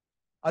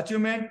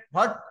 Achievement,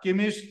 what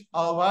chemists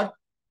or what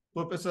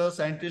professors,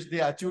 scientists, they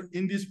achieved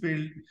in this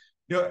field.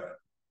 The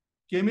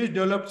chemists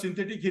developed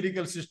synthetic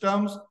helical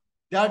systems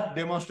that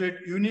demonstrate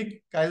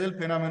unique chiral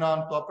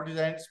phenomenon, properties,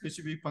 and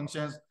specific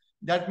functions.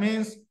 That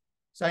means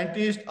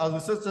scientists or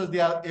researchers, they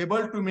are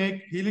able to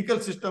make helical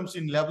systems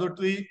in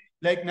laboratory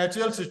like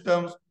natural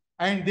systems,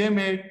 and they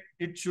made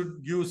it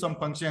should give some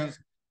functions.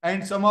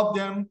 And some of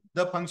them,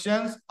 the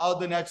functions are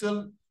the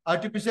natural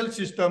artificial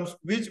systems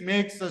which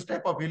make such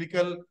type of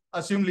helical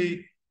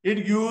assembly.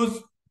 It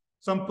gives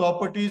some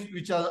properties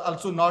which are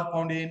also not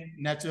found in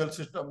natural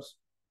systems.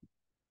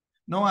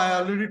 Now, I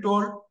already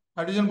told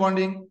hydrogen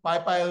bonding,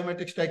 pi-pi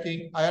aromatic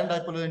stacking, ion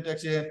dipolar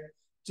interaction,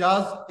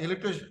 charge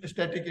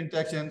electrostatic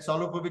interaction,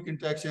 solophobic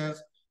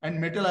interactions, and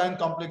metal ion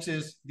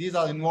complexes. These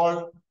are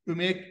involved to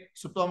make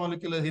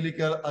supramolecular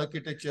helical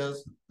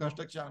architectures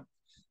construction.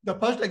 The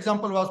first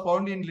example was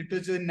found in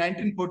literature in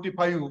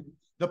 1945.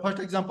 The first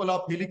example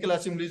of helical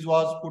assemblies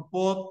was put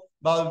forth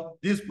by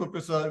this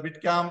Professor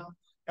Whitcomb,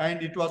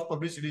 and it was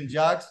published in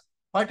JACS.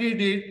 What he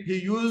did, he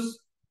used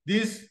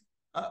this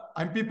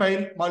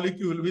amphiphile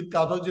molecule with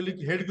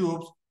carboxylic head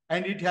groups,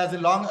 and it has a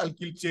long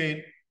alkyl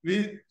chain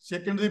with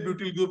secondary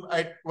butyl group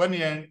at one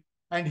end,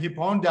 and he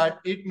found that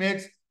it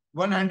makes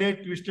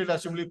 100 twisted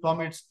assembly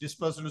from its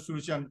dispersed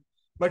solution.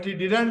 But he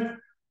didn't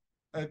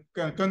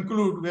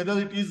conclude whether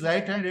it is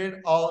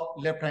right-handed or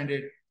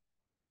left-handed.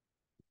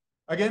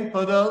 Again,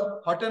 further,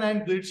 Houghton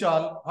and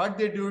Birdsall, what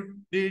they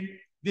did,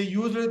 they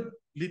used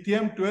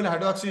lithium 12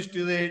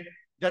 hydroxystearate.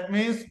 That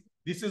means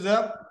this is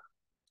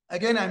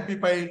again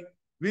amphiphile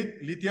with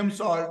lithium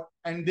salt,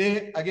 and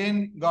they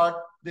again got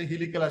the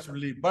helical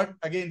assembly. But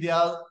again, they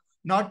are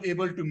not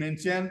able to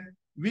mention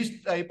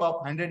which type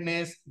of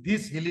handedness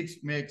this helix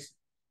makes.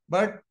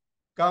 But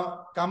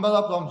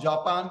Kambara from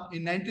Japan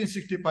in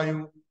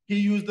 1965, he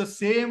used the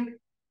same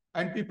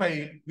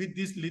amphiphile with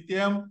this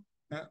lithium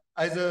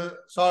as a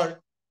salt.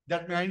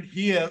 That means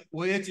here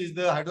OH is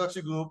the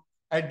hydroxy group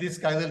at this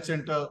chiral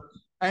center.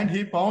 And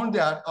he found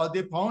that, or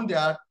they found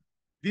that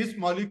this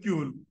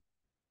molecule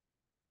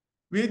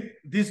with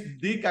this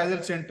D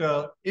chiral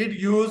center, it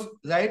used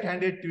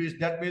right-handed twist.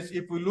 That means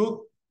if we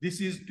look this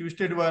is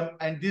twisted one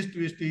and this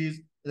twist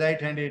is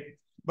right-handed.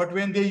 But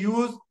when they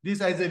use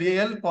this as a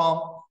real form,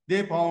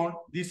 they found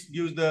this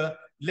gives the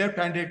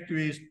left-handed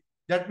twist.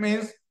 That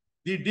means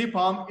the D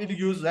form, it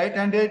gives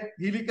right-handed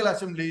helical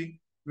assembly,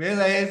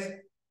 whereas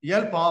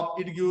L form,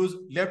 it gives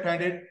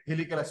left-handed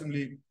helical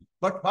assembly.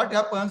 But what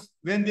happens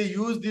when they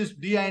use this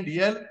D and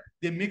L,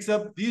 they mix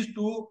up these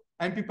two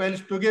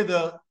amphipiles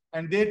together,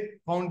 and they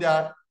found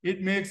that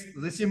it makes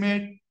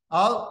racemate,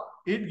 or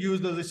it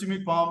gives the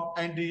racemic form,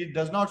 and it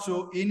does not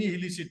show any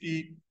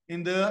helicity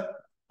in the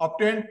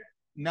obtained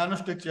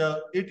nanostructure.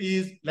 It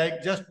is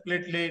like just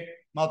platelet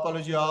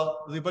morphology or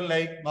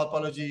ribbon-like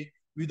morphology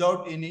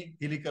without any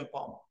helical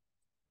form.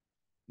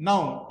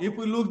 Now, if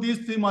we look these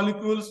three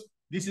molecules,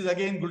 this is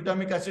again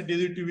glutamic acid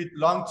derivative with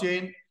long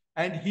chain,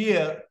 and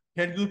here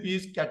head group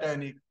is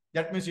cationic.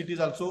 That means it is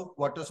also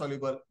water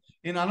soluble.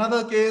 In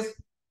another case,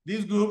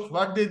 these groups,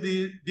 what they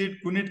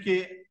did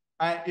Kunitke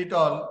and et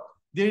al.,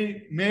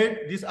 they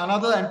made this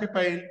another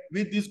amphiphile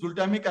with this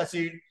glutamic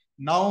acid.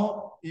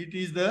 Now it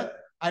is the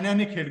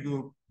anionic head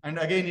group, and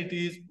again it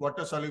is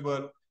water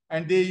soluble.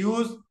 And they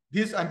use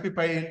this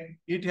amphiphile.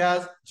 It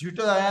has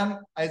deuterion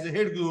as a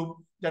head group,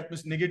 that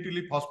means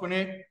negatively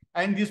phosphonate,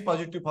 and this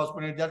positive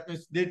phosphonate. That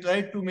means they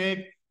tried to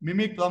make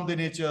mimic from the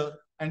nature,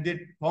 and they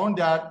found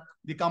that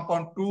the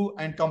compound 2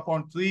 and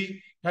compound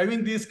 3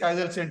 having this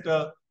chiral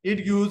center,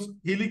 it gives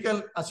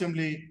helical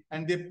assembly,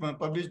 and they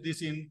published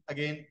this in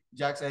again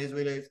JAXA as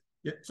well as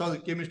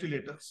chemistry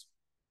letters.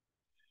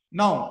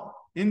 Now,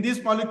 in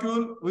this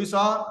molecule, we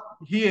saw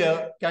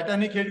here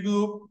cationic head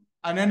group,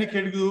 anionic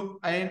head group,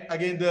 and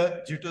again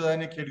the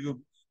deuterionic head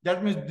group.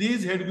 That means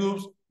these head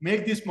groups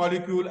make this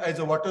molecule as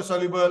a water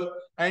soluble,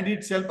 and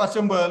it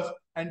self-assembles,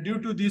 and due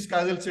to these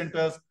chiral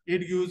centers,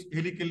 it gives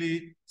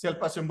helically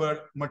self-assembled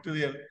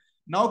material.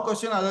 Now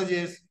question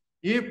arises,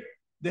 if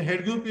the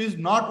head group is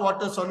not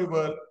water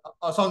soluble,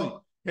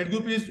 head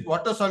group is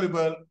water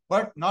soluble,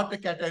 but not a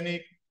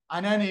cationic,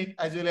 anionic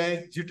as well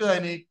as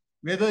deuterionic,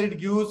 whether it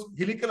gives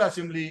helical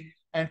assembly.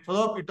 And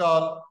Farooq et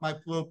al., my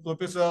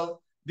professor,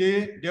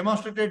 they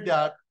demonstrated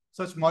that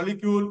such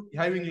molecule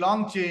having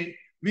long chain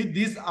with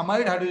this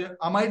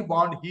amide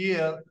bond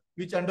here,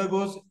 which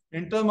undergoes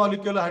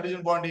intermolecular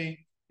hydrogen bonding,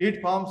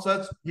 it forms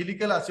such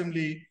helical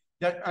assembly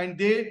that, and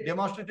they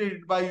demonstrated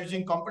it by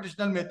using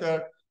computational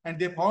method, and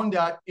they found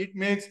that it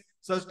makes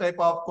such type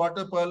of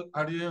quadruple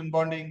hydrogen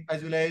bonding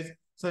as well as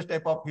such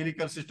type of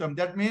helical system.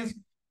 That means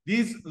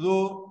this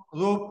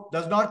rope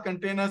does not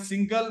contain a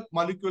single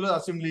molecular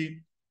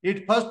assembly.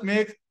 It first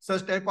makes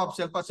such type of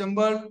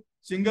self-assembled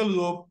single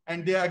rope,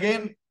 and they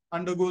again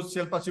undergoes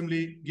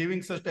self-assembly,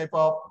 giving such type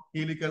of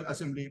helical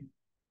assembly.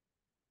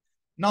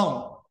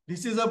 Now,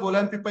 this is a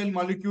bolampipile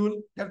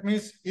molecule. That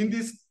means in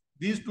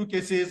these two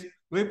cases,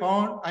 we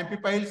found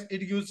amphipiles,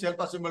 it gives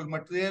self-assembled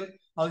material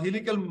or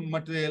helical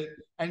material,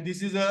 and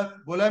this is a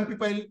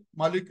bolampipile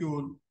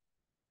molecule.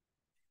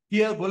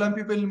 Here,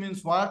 bolampipile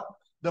means what?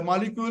 The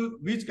molecule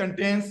which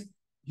contains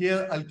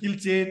here alkyl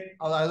chain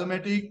or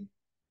aromatic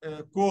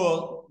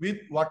core with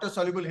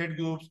water-soluble head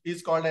groups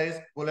is called as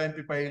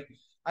bolampipile.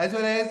 As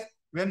well as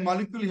when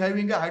molecule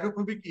having a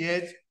hydrophobic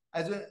edge,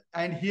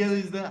 and here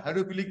is the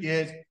hydrophilic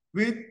edge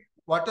with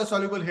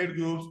water-soluble head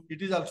groups,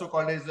 it is also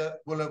called as a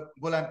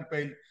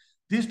bolampipile.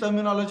 This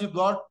terminology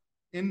brought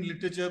in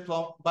literature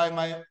by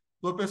my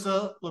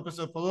Professor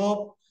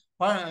Farooq.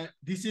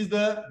 This is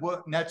the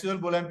natural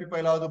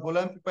bolampipile or the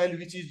bolampipile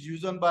which is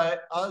used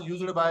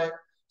by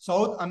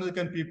South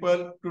American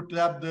people to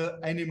trap the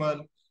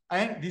animal.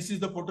 And this is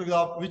the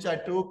photograph which I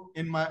took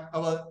in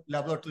our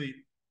laboratory.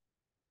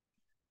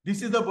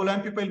 This is the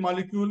bolampipile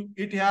molecule.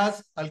 It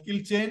has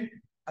alkyl chain.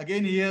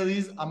 Again, here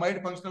is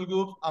amide functional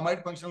group,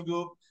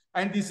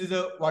 and this is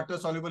a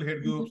water-soluble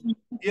head group.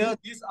 Here,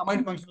 this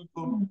amide functional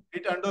group,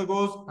 it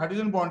undergoes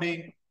hydrogen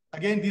bonding.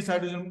 Again, this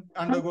hydrogen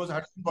undergoes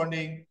hydrogen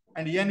bonding,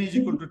 and N is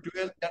equal to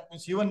 12. That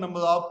means even number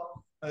of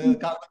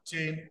carbon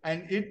chain,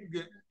 and it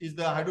is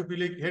the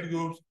hydrophilic head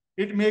groups.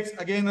 It makes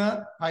again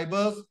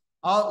fibers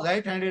or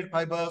right-handed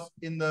fibers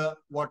in the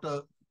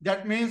water.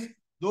 That means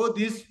though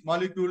this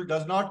molecule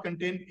does not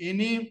contain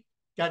any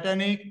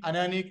cationic,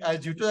 anionic, as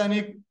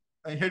deuterionic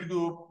head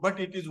group, but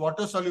it is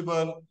water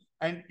soluble,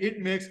 and it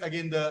makes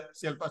again the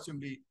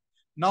self-assembly.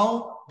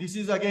 Now, this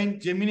is again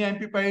Gemini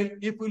amphiphile.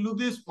 If we look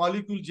this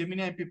molecule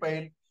Gemini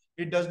amphiphile,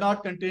 it does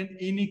not contain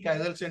any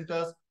chiral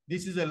centers.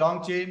 This is a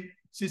long chain,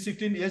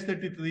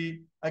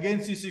 C16H33. Again,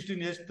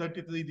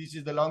 C16H33, this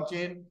is the long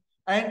chain.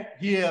 And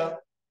here,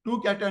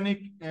 two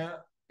cationic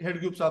head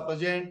groups are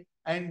present.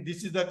 And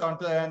this is the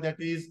counter ion,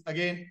 that is,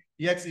 again,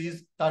 X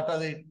is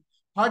tartarate.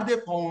 What they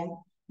found,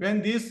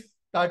 when this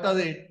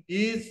tartarate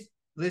is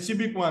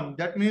racemic one,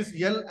 that means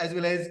L as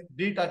well as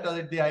D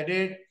tartarate they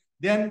added,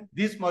 then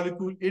this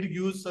molecule, it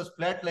gives such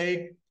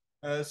flat-like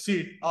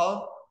seed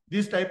or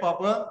this type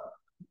of a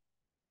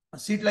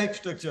seed-like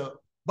structure.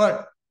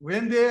 But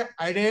when they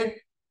added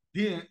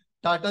the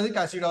tartaric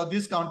acid, or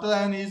this counter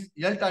ion is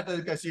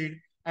L-tartaric acid,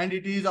 and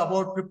it is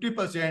about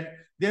 50%,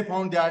 they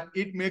found that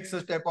it makes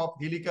such type of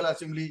helical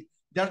assembly.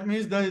 That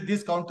means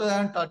this counter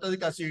ion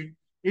tartaric acid,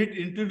 it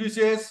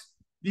introduces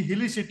the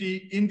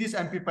helicity in this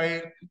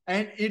amplifier,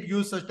 and it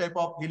gives such type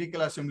of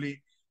helical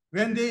assembly.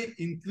 When they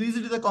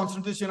increased the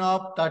concentration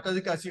of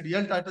tartaric acid,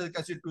 L-tartaric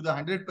acid to the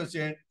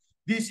 100%,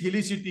 this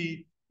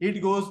helicity,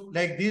 it goes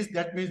like this.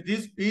 That means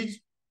this pitch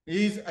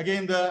is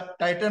again the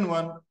Titan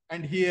one,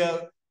 and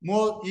here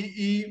more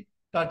EE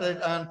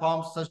tartaric ion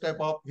forms such type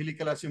of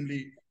helical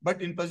assembly.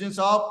 But in presence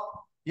of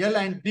L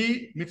and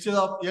D, mixture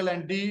of L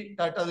and D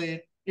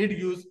tartarate, it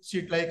gives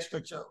sheet-like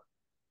structure.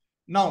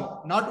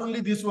 Now, not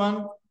only this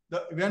one,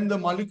 when the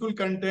molecule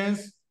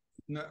contains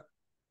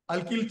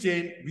alkyl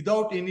chain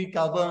without any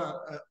carbon,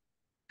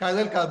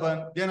 chiral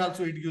carbon, then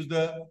also it gives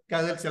the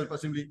chiral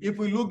self-assembly. If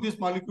we look this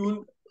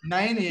molecule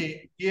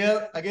 9A,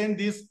 here again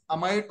this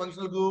amide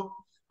functional group,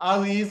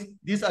 R is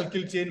this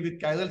alkyl chain with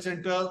chiral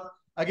center.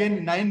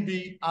 Again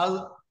 9B,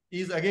 R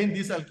is again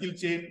this alkyl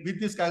chain with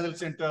this chiral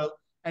center.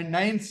 And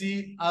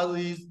 9C, R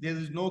is, there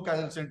is no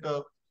chiral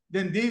center.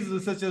 Then these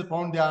researchers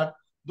found that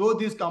though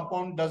this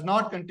compound does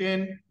not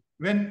contain,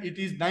 when it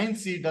is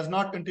 9C, does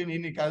not contain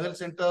any chiral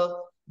center,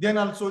 then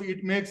also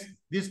it makes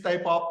this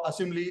type of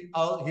assembly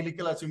or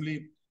helical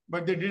assembly.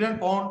 But they didn't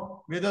found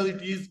whether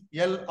it is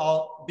L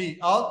or D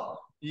or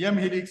M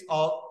helix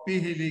or P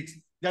helix.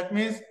 That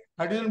means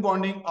hydrogen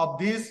bonding of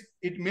this,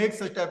 it makes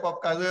such type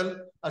of chiral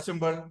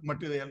assembled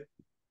material.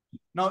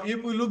 Now,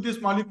 if we look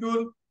this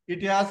molecule,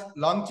 it has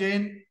long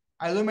chain,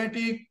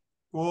 aromatic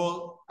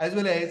core, as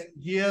well as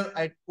here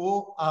at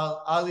O,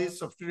 R is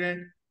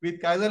substituent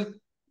with chiral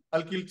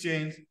alkyl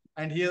chains,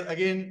 and here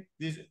again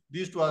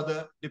these two are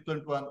the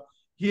different one.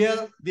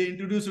 Here they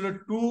introduced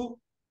two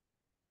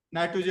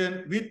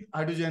nitrogen with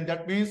hydrogen.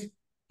 That means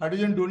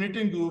hydrogen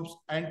donating groups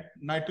and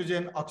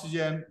nitrogen,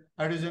 oxygen,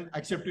 hydrogen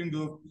accepting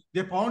group.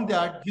 They found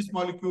that this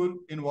molecule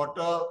in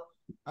water,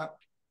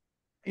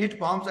 it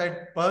forms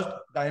at first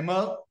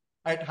dimer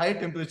at high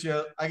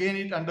temperature. Again,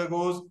 it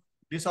undergoes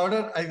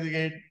disordered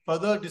aggregate,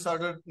 further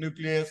disordered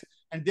nucleus,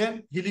 and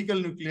then helical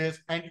nucleus,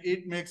 and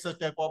it makes such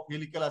type of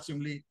helical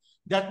assembly.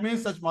 That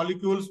means such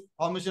molecules,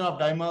 formation of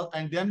dimer,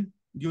 and then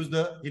gives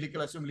the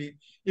helical assembly.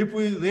 If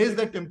we raise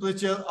the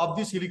temperature of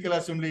this helical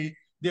assembly,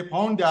 they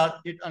found that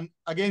it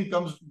again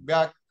comes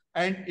back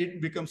and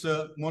it becomes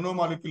a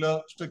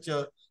monomolecular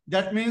structure.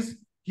 That means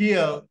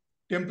here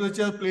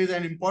temperature plays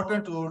an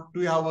important role to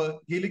have a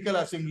helical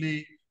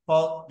assembly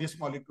for this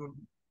molecule.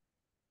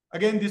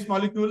 Again, this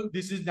molecule,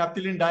 this is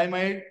naphthalene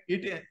diamide.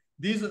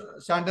 These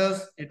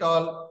Sanders et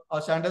al.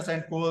 Or Sanders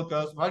and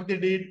co-workers, what they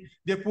did,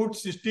 they put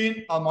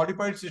cysteine or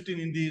modified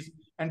cysteine in this,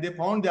 and they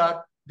found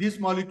that this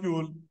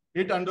molecule,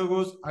 it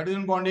undergoes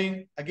hydrogen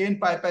bonding, again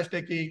pi-pi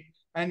stacking,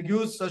 and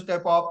gives such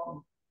type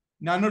of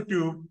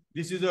nanotube.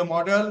 This is a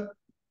model.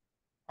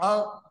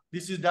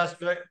 This is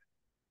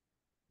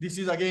this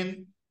is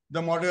again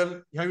the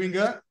model having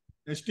a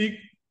stick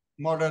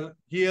model.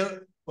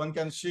 Here one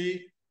can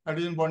see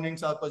hydrogen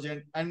bondings are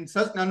present, and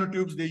such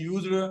nanotubes they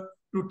used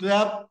to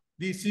trap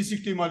the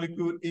C60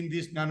 molecule in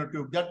this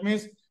nanotube. That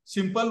means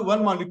simple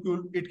one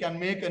molecule, it can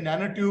make a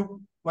nanotube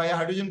via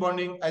hydrogen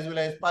bonding as well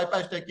as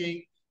pi-pi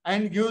stacking,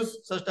 and gives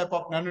such type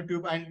of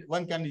nanotube, and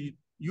one can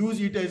use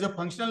it as a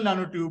functional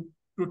nanotube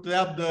to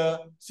trap the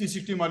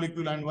C60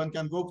 molecule, and one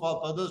can go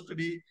for further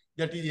study,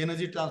 that is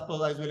energy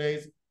transfer as well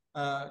as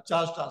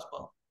charge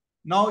transfer.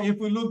 Now, if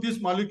we look this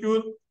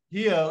molecule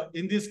here,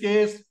 in this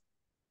case,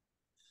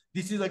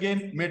 this is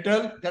again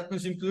metal. That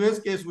means in previous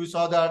case, we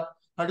saw that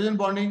hydrogen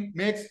bonding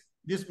makes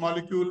this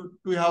molecule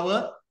to have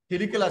a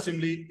helical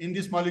assembly. In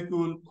this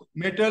molecule,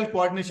 metal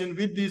coordination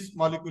with this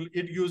molecule,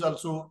 it gives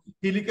also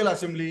helical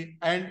assembly,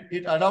 and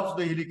it adopts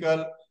the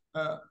helical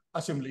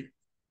assembly.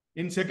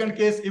 In second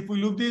case, if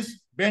we look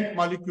this bent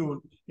molecule,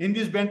 in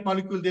this bent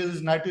molecule, there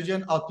is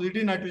nitrogen or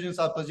 3D nitrogens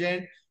are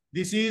present.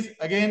 This is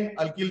again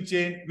alkyl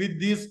chain with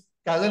these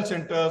chiral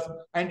centers,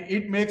 and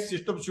it makes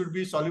system should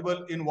be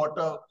soluble in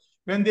water.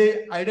 When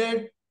they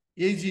added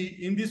Ag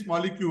in this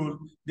molecule,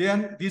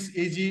 then this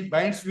Ag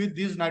binds with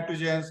these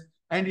nitrogens,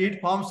 and it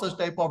forms such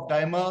type of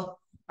dimer,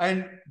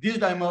 and this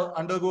dimer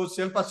undergoes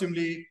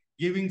self-assembly,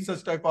 giving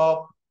such type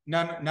of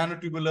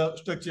nanotubular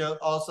structure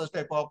or such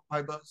type of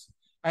fibers.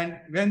 And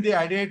when they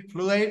added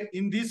fluoride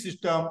in this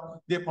system,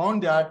 they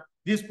found that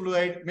this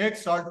fluoride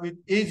makes salt with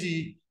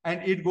Ag,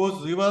 and it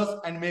goes reverse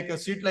and make a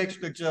sheet-like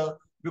structure,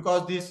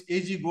 because this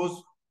Ag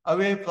goes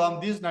away from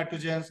these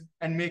nitrogens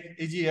and make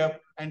AgF,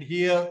 and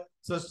here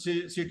such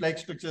sheet-like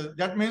structure.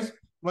 That means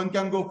one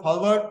can go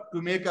forward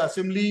to make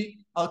assembly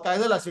or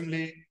chiral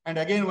assembly, and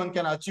again one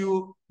can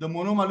achieve the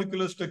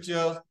monomolecular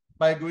structures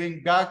by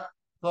going back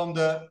from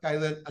the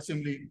chiral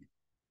assembly.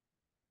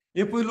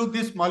 If we look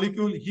this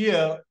molecule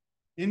here,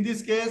 in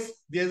this case,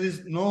 there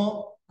is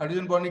no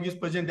hydrogen bonding is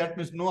present. That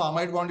means no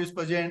amide bond is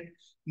present,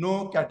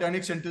 no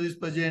cationic center is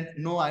present,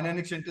 no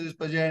anionic center is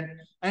present,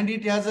 and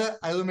it has a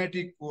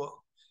aromatic core.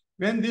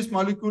 When this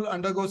molecule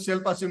undergoes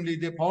self-assembly,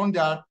 they found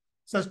that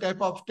such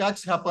type of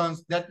stacks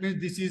happens. That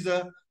means this is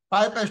a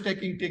pi-pi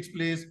stacking takes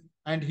place,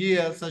 and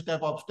here such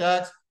type of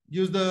stacks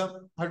use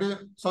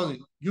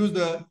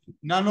the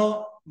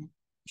nano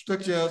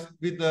structures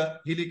with the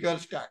helical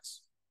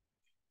stacks.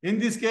 In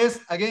this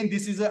case, again,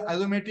 this is a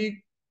aromatic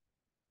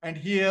And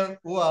here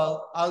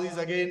OR, R is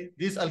again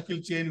this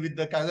alkyl chain with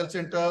the chiral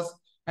centers,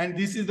 and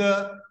this is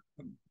the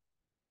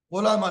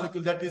polar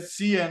molecule, that is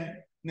CN,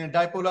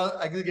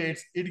 dipolar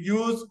aggregates. It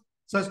gives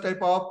such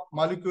type of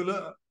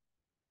molecular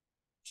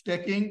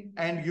stacking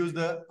and gives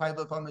the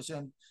fiber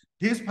formation.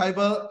 This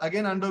fiber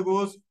again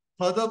undergoes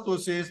further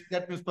process,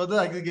 that means further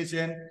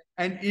aggregation,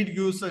 and it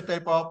gives such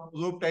type of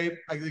rope type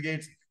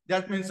aggregates.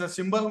 That means a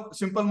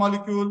simple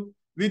molecule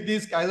with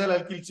these chiral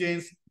alkyl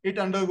chains, it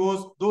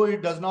undergoes, though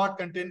it does not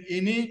contain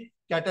any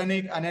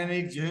cationic,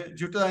 anionic,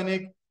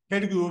 deuterionic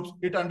head groups,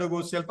 it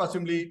undergoes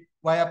self-assembly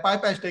via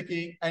pi-pi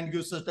stacking and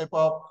gives such type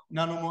of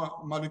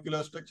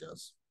nanomolecular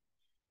structures.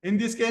 In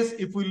this case,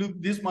 if we look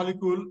this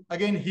molecule,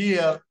 again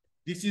here,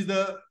 this is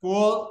the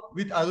core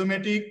with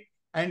aromatic,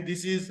 and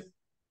this is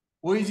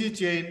OEG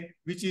chain,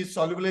 which is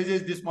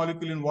solubilizes this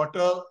molecule in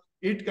water.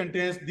 It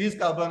contains these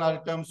carbon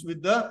atoms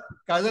with the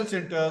chiral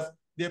centers.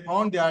 They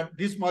found that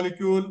this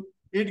molecule,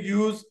 it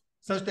gives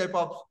such type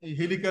of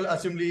helical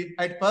assembly.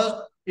 At first,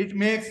 it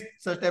makes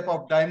such type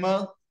of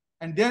dimer,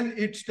 and then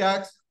it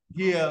stacks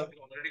here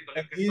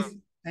like this,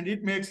 and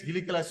it makes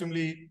helical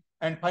assembly.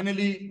 And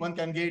finally, one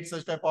can get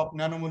such type of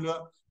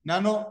helical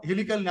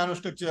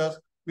nanostructures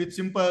with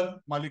simple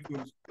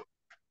molecules.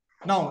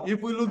 Now,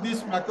 if we look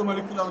this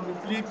macromolecular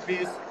nucleic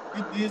base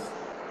with this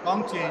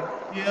long chain,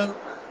 here,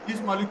 this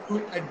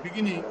molecule at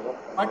beginning,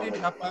 what it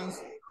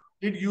happens,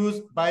 it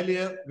uses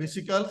bilayer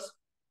vesicles,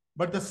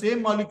 but the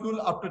same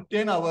molecule after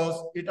 10 hours,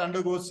 it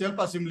undergoes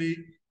self-assembly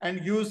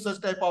and gives such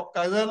type of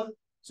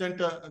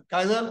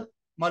chiral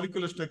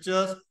molecular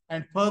structures.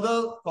 And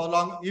further,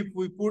 if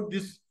we put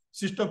this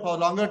system for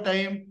longer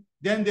time,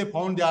 then they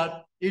found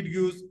that it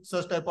gives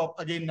such type of,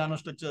 again,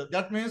 nanostructure.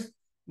 That means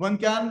one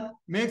can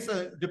make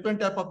a different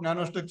type of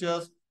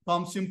nanostructures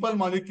from simple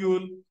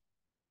molecule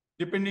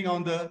depending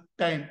on the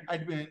time.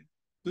 In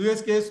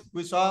previous case,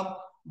 we saw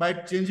by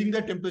changing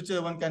the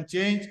temperature, one can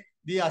change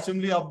the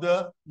assembly of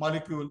the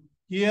molecule.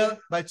 Here,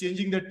 by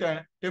changing the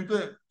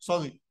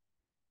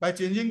by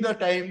changing the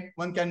time,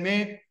 one can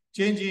make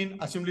change in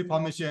assembly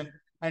formation.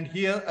 And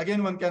here,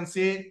 again, one can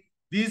say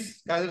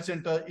this chiral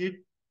center, it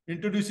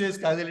introduces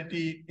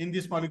chirality in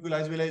this molecule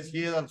as well as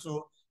here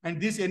also. And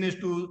this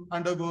NH2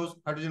 undergoes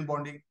hydrogen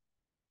bonding.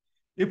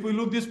 If we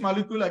look this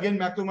molecule, again,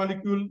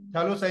 macromolecule,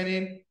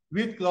 phthalocyanine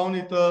with clown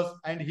ethers,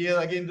 and here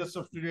again the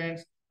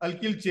substituents,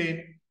 alkyl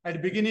chain.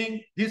 At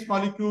beginning, this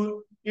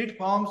molecule, it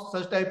forms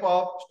such type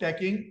of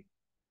stacking,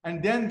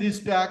 and then this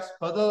stacks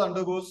further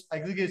undergoes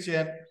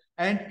aggregation,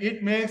 and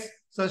it makes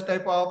such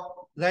type of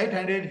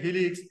right-handed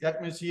helix.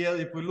 That means here,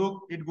 if we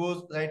look, it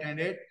goes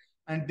right-handed,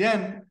 and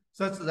then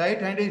such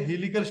right-handed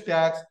helical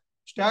stacks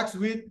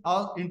with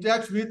or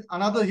interacts with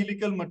another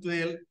helical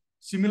material,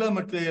 similar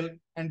material,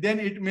 and then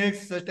it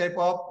makes such type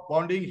of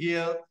bonding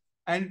here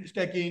and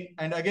stacking,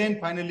 and again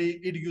finally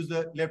it gives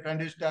the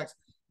left-handed stacks.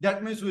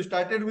 That means we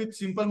started with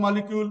simple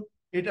molecule,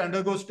 it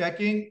undergoes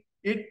stacking,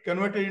 it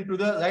converted into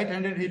the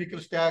right-handed helical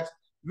stacks,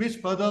 which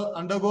further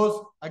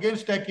undergoes again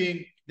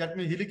stacking, that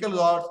means helical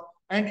rods,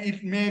 and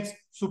it makes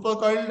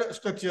supercoiled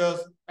structures,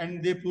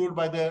 and they proved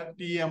by the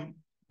TEM.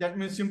 That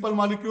means simple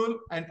molecule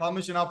and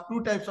formation of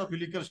two types of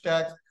helical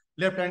stacks,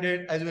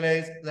 left-handed as well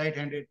as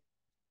right-handed.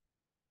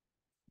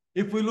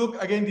 If we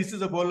look again, this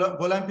is a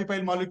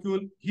bolampipyl molecule.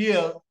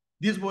 Here,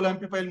 this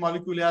bolampipyl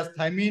molecule has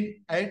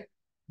thymine at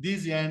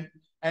this end.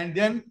 And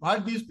then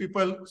what these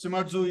people,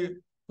 Shimadzu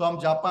from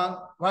Japan,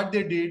 what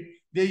they did,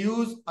 they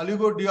use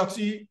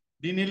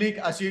oligodeoxydenilic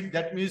acid,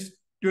 that means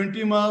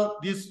 20 mol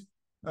this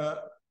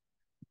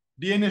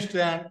DNA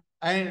strand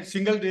and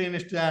single DNA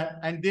strand,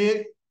 and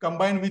they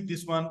combined with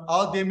this one,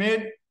 or they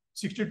made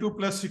 62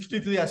 plus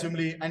 63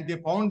 assembly, and they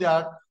found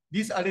that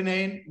this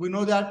adenine, we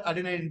know that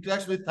adenine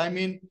interacts with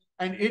thymine,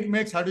 and it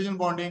makes hydrogen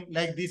bonding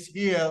like this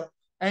here,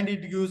 and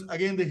it gives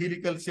again the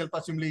helical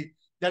self-assembly.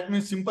 That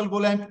means simple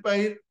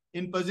bolampipyl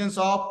in presence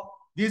of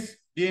this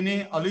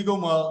DNA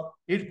oligomer,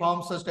 it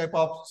forms such type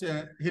of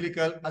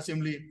helical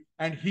assembly.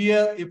 And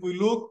here, if we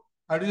look,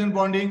 hydrogen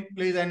bonding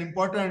plays an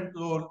important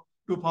role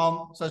to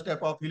form such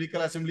type of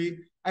helical assembly,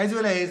 as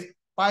well as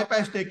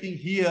pi-pi stacking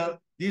here,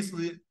 this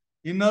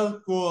inner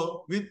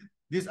core with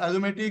this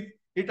aromatic,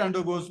 it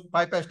undergoes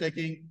pi-pi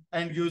stacking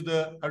and gives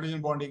the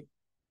hydrogen bonding.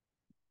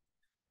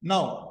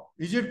 Now,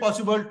 is it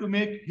possible to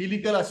make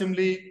helical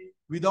assembly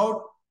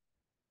without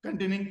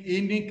containing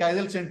any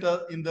chiral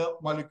center in the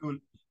molecule?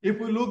 If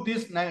we look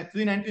this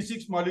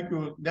 396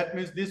 molecule, that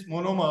means this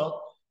monomer,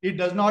 it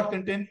does not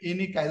contain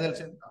any chiral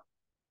center.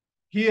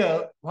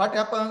 Here, what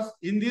happens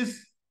in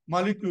this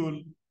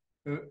molecule,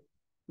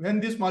 when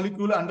this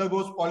molecule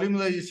undergoes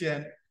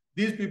polymerization,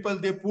 these people,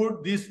 they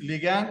put this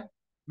ligand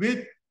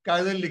with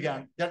chiral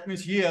ligand. That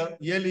means here,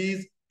 L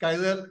is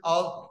chiral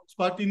or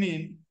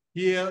spartanine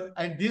here,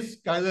 and this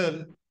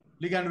chiral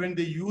ligand, when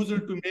they use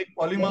it to make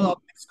polymer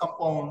of this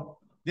compound,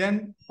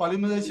 then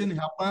polymerization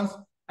happens,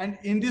 and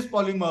in this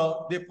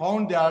polymer, they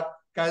found that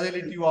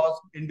chirality was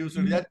induced.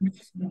 That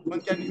means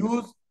one can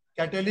use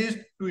catalyst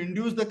to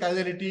induce the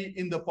chirality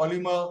in the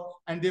polymer,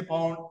 and they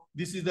found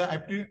this is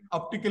the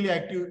optically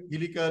active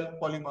helical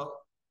polymer.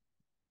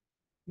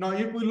 Now,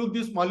 if we look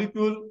this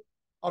molecule,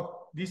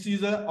 this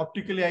is a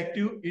optically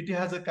active. It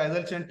has a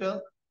chiral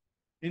center.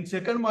 In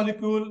second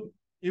molecule,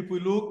 if we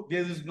look,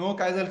 there is no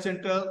chiral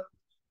center.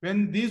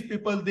 When these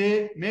people,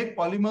 they make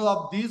polymer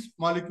of this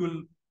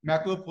molecule,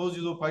 macro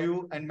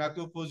 405 and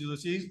macro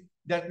 406,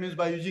 that means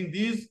by using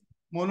these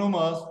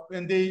monomers,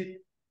 when they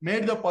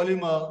made the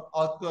polymer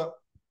or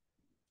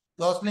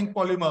cross-linked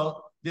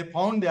polymer, they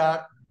found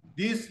that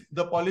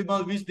the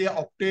polymer which they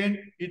obtained,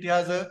 it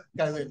has a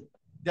chiral.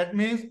 That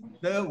means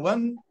the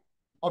one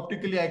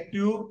optically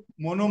active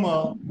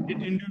monomer,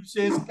 it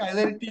induces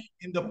chirality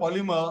in the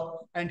polymer,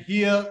 and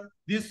here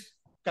this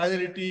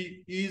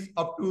chirality is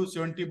up to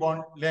 70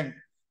 bond length.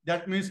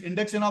 That means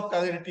induction of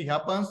chirality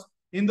happens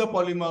in the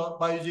polymer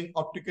by using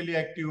optically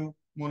active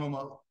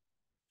monomer.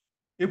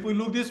 If we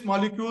look this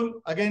molecule,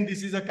 again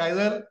this is a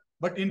chiral,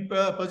 but in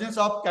presence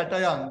of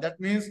cation, that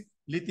means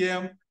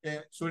lithium,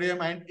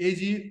 sodium and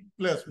Ag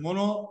plus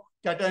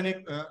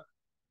monocationic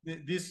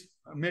these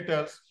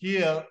metals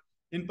here,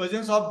 in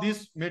presence of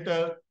this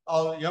metal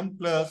or M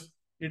plus,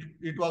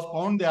 it was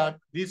found that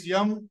this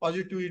M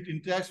positive, it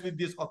interacts with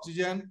this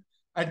oxygen.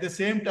 At the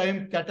same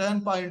time,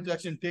 cation-pi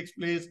interaction takes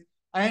place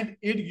and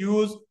it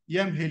gives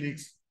M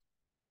helix.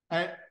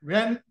 And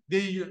when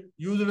they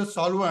used a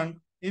solvent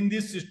in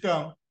this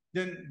system,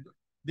 then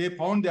they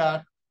found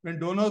that when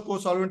donor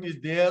co-solvent is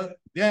there,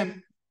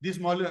 then this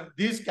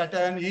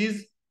cation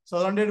is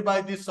surrounded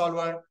by this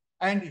solvent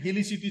and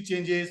helicity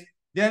changes.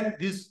 Then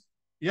this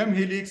M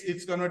helix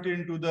is converted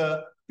into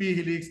the P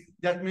helix.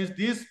 That means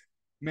this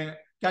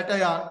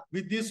cation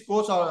with this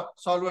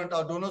co-solvent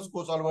or donor's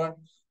co-solvent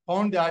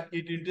found that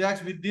it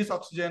interacts with this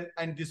oxygen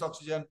and this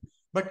oxygen.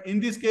 But in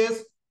this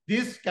case,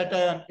 this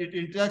cation, it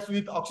interacts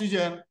with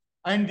oxygen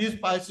and this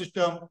pi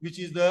system, which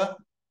is the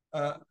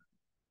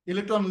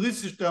electron-rich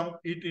system,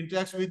 it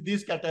interacts with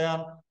this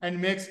cation and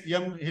makes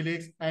M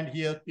helix and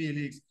here P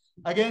helix.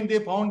 Again, they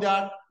found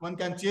that one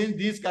can change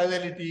this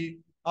chirality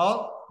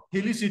or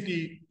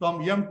helicity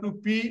from M to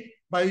P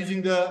by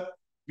using the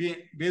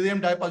barium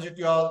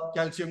dipositive or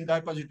calcium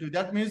dipositive.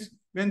 That means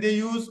when they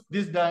use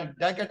this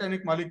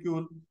dicatonic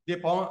molecule, they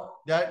found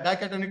that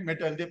dicatonic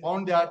metal, they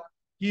found that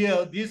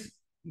here this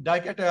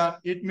dication,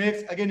 it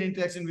makes again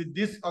interaction with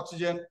this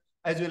oxygen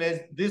as well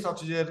as this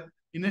oxygen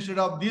instead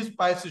of this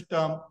pi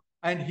system,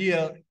 and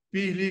here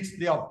P helix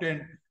they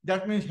obtained.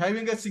 That means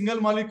having a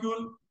single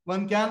molecule,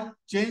 one can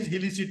change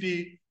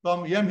helicity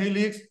from M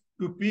helix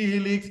to P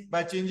helix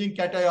by changing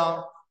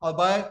cation, or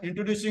by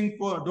introducing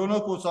donor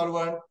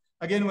co-solvent,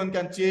 again one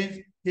can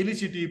change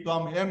helicity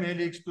from M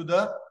helix to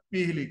the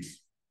P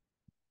helix.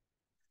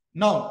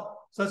 Now,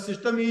 such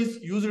system is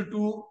used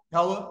to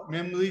have a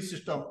memory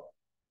system.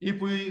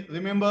 If we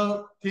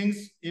remember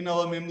things in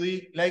our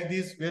memory like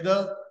this,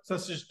 whether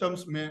such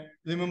systems may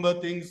remember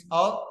things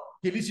or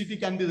helicity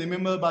can be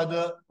remembered by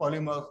the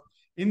polymers.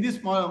 In this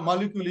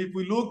molecule, if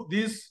we look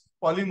this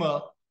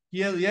polymer,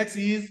 here X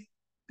is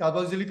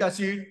carboxylic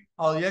acid,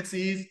 or X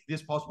is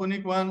this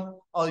phosphonic one,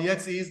 or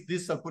X is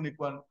this sulfonic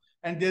one,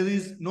 and there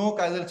is no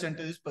chiral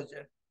center is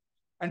present.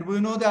 And we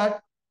know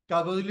that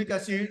carboxylic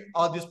acid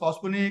or this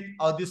phosphonic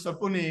or this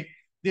sulfonic,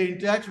 they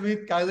interact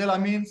with chiral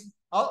amines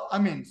or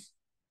amines.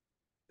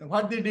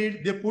 What they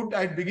did, they put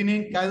at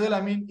beginning chiral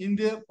amine in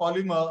the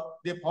polymer.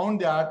 They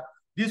found that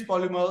this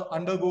polymer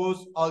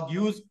undergoes or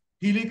gives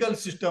helical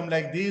system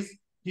like this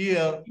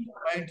here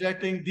by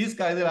interacting this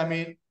chiral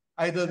amine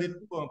either with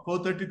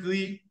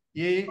 433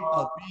 A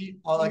or B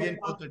or again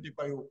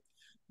 435.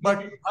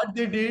 But what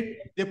they did,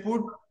 they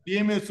put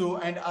DMSO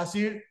and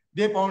acid.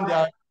 They found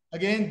that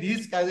again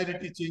these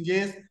chirality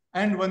changes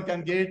and one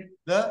can get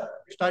the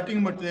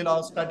starting material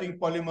or starting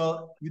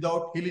polymer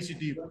without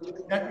helicity.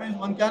 That means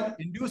one can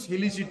induce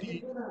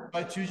helicity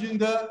by choosing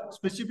the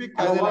specific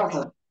chiral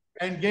amine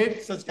and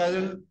get such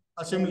chiral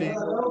assembly.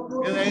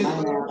 Whereas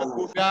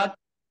go back,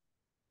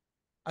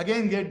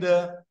 again get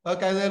the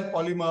chiral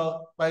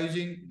polymer by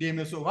using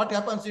DMSO. What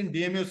happens in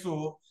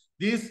DMSO?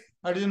 This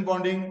hydrogen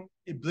bonding,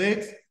 it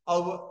breaks.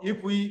 Or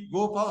if we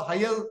go for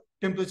higher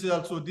temperatures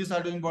also, this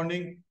hydrogen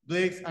bonding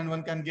breaks and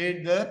one can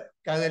get the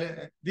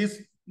chiral,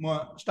 this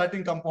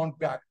starting compound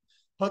back.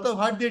 Further,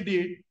 what they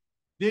did,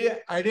 they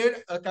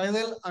added a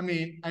chiral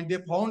amine and they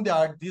found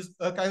that this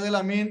chiral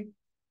amine,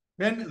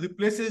 when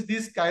replaces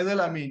this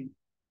chiral amine,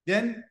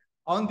 then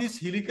on this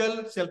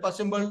helical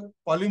self-assembled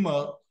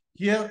polymer,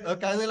 here a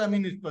chiral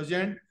amine is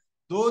present.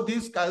 Though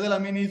this chiral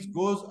amine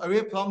goes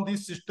away from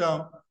this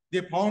system,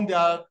 they found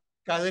that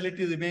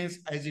chirality remains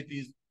as it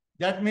is.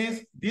 That means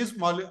this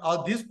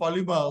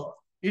polymer,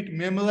 it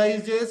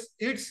memorizes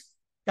its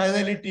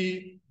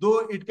chirality,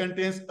 though it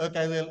contains a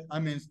chiral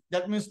amines.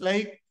 That means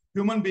like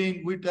human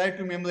being, we try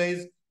to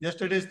memorize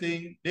yesterday's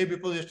thing, day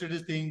before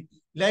yesterday's thing.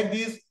 Like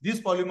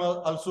this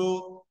polymer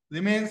also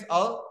remains,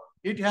 or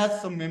it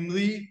has some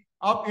memory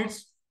of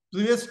its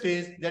previous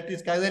stage, that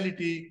is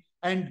chirality.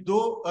 And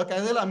though a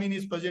chiral amine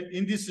is present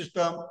in this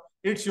system,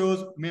 it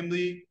shows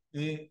memory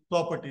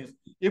properties.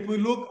 If we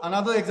look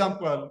another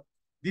example,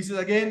 this is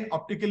again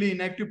optically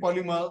inactive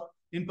polymer.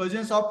 In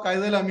presence of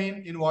chiral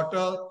amine in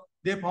water,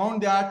 they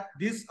found that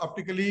this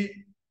optically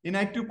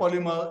inactive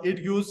polymer,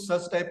 it gives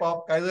such type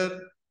of chiral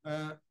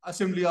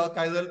assembly or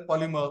chiral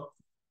polymer.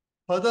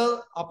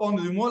 Further, upon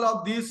removal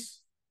of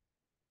this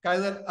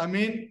chiral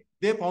amine,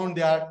 they found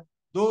that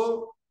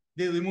though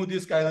they remove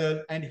this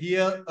chiral and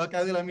here a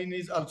chiral amine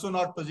is also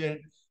not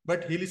present,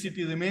 but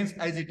helicity remains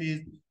as it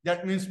is.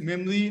 That means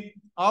memory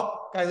of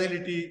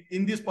chirality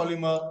in this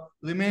polymer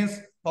remains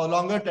for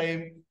longer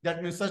time.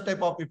 That means such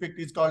type of effect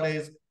is called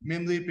as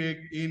memory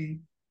effect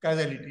in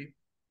chirality.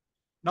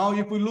 Now,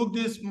 if we look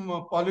this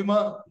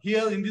polymer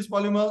here in this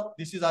polymer,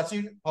 this is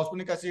acid,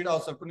 phosphonic acid or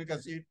sulfonic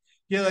acid.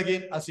 Here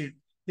again acid.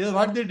 Here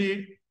what they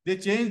did, they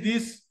changed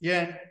this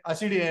end,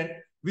 acid end,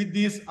 with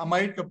this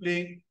amide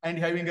coupling and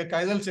having a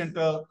chiral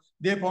center.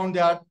 They found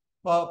that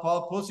for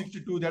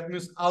 462, that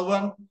means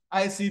R1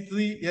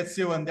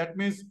 IC3H7, that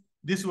means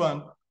this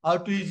one.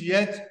 R2 is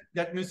H,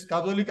 that means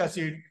carbolic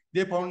acid.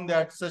 They found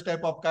that such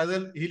type of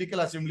chiral helical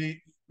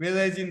assembly,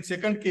 whereas in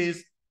second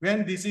case,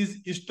 when this is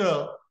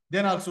ester,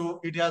 then also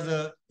it has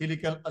a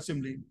helical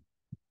assembly.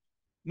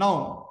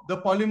 Now, the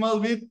polymer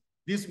with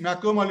this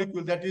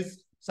macromolecule, that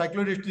is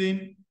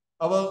cyclodextrin,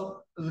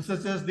 our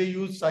researchers, they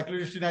use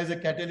cyclodextrin as a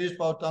catalyst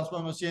for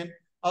transformation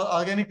or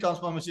organic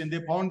transformation.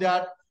 They found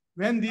that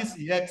when this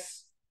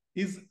X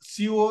is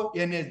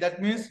CONH,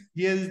 that means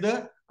here is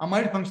the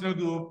amide functional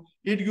group,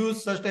 it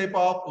gives such type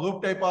of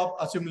rope type of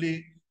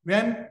assembly.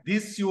 When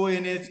this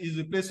CONH is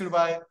replaced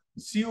by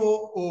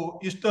COO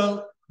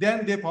ester,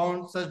 then they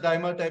found such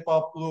dimer type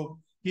of group.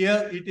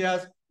 Here it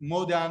has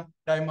more than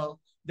dimer.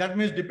 That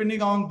means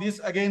depending on this,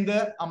 again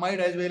the amide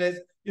as well as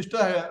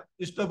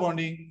ester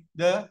bonding,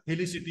 the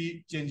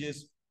helicity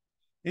changes.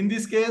 In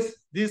this case,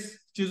 this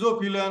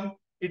schizophyllan,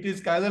 it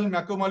is chiral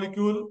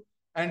macromolecule,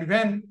 and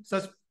when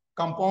such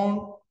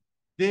compound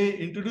they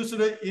introduced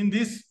in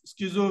this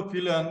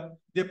schizophyllan,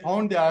 they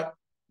found that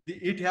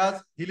it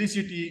has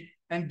helicity,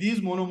 and these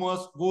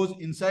monomers goes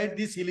inside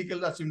this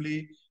helical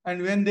assembly.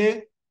 And when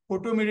they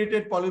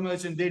photomediated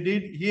polymerization, they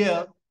did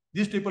here,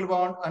 this triple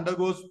bond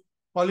undergoes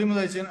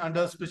polymerization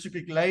under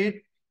specific light.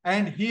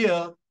 And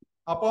here,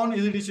 upon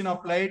irradiation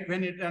of light,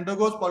 when it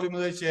undergoes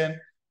polymerization,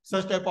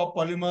 such type of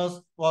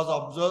polymers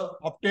was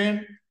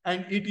obtained,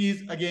 and it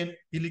is again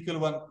helical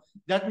one.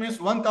 That means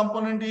one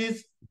component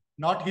is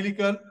not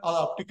helical or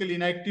optically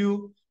inactive,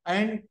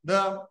 and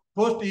the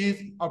host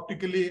is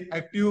optically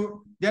active.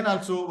 Then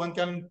also one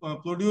can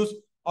produce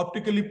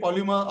optically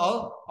polymer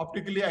or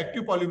optically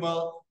active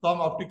polymer from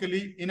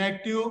optically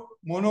inactive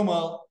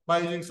monomer by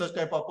using such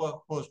type of a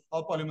host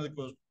or polymeric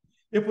host.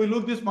 If we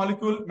look this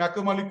molecule,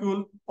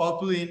 macromolecule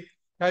porphyrin,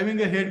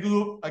 having a head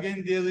group,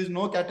 again there is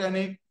no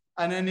cationic,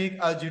 anionic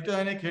or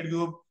deuterionic head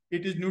group.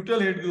 It is neutral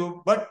head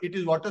group, but it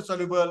is water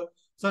soluble.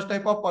 Such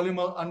type of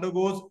polymer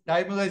undergoes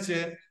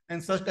dimerization,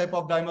 and such type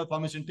of dimer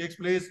formation takes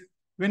place.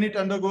 When it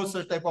undergoes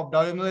such type of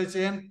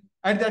dimerization,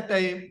 at that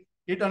time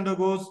it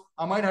undergoes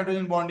amide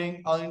hydrogen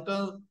bonding or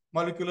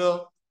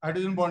intermolecular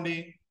hydrogen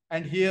bonding,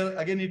 and here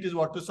again it is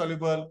water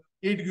soluble.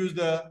 It gives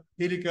the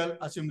helical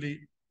assembly.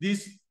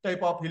 This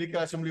type of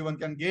helical assembly one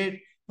can get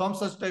from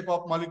such type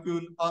of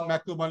molecule or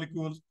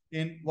macromolecules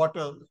in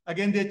water.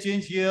 Again they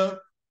change here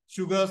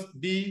sugars,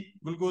 D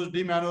glucose,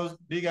 D mannose,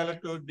 D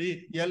galactose,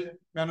 D L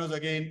mannose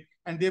again,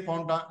 and they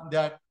found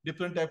that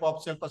different type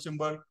of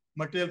self-assembled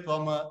material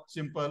from a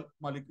simple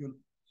molecule.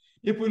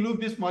 If we look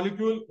this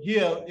molecule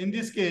here, in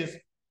this case,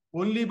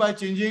 only by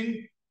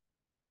changing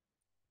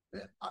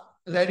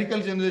radical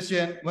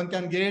generation, one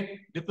can get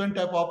different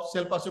type of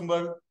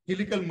self-assembled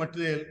helical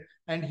material.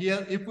 And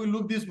here, if we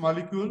look this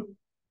molecule,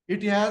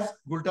 it has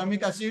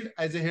glutamic acid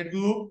as a head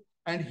group,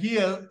 and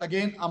here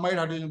again amide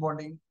hydrogen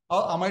bonding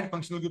or amide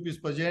functional group is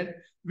present,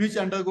 which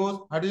undergoes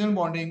hydrogen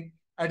bonding.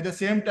 At the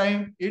same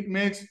time, it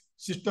makes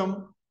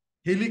system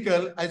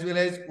helical as well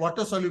as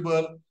water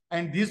soluble,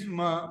 and this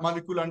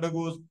molecule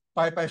undergoes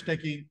pi-pi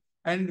stacking.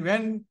 And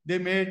when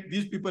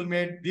these people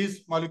made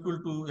this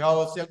molecule to have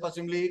a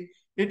self-assembly,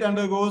 it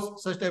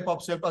undergoes such type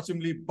of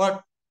self-assembly.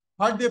 But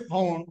what they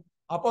found,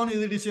 upon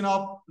irradiation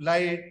of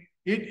light,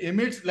 it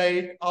emits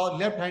light or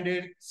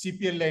left-handed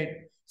CPL light,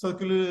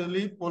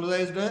 circularly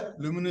polarized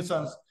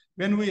luminescence.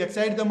 When we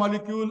excite the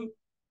molecule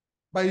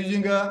by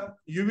using a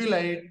UV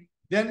light,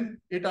 then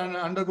it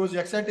undergoes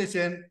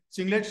excitation,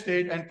 singlet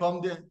state, and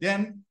from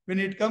then when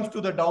it comes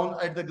to the down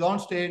at the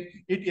ground state,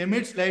 it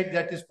emits light,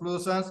 that is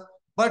fluorescence.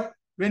 But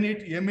when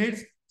it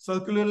emits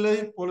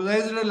circularly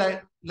polarized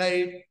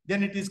light,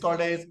 then it is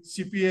called as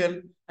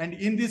CPL. And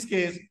in this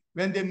case,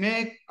 when they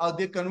make or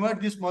they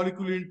convert this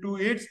molecule into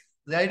its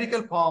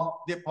radical form,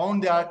 they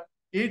found that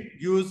it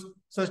gives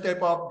such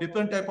type of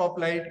different type of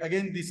light.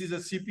 Again, this is a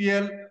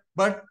CPL,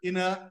 but in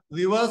a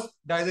reverse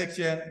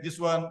direction, this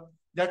one.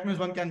 That means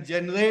one can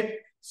generate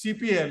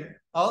CPL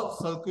or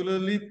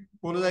circularly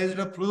polarized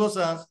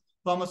fluorescence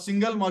from a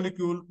single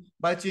molecule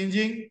by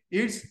changing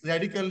its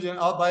radical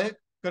or by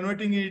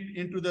converting it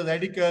into the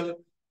radical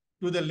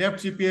to the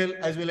left CPL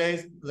as well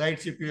as right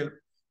CPL.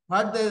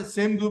 What the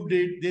same group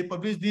did, they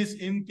published this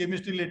in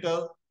Chemistry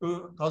Letter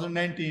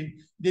 2019.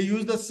 They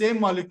used the same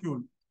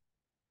molecule.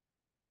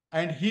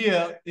 And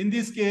here, in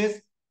this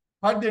case,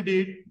 what they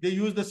did, they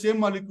used the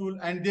same molecule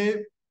and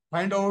they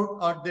find out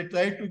or they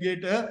try to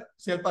get a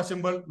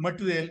self-assembled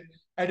material.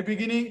 At the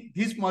beginning,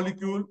 this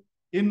molecule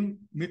in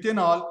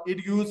methanol,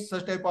 it gives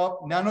such type of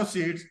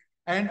nanoseeds,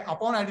 and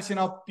upon addition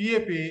of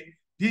TAP,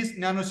 this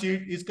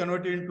nanoseed is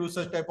converted into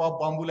such type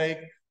of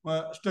bamboo-like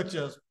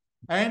structures.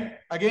 And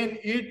again,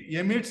 it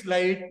emits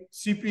light,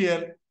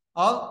 CPL,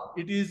 or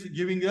it is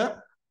giving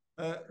a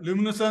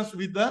luminescence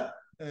with the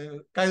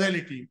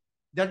chirality.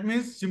 That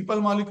means simple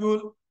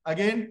molecule,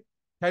 again,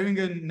 having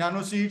a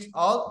nanoseeds,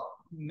 or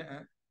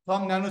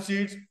from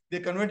nanoseeds, they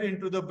convert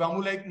into the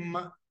bamboo-like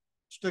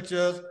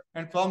structures,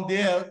 and from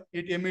there,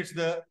 it emits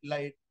the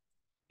light.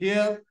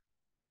 Here,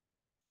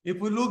 if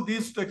we look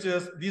these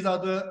structures, these are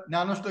the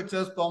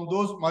nanostructures from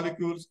those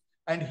molecules,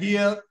 and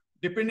here,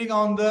 depending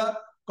on the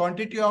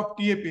quantity of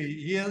TAP,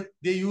 here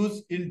they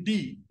use in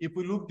D. If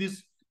we look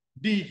this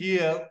D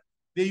here,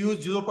 they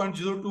use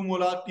 0.02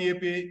 molar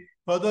TAP.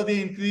 Further,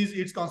 they increase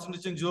its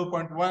concentration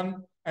 0.1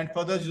 and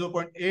further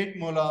 0.8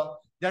 molar.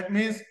 That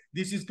means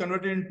this is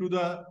converted into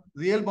the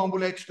real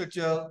bamboo-like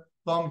structure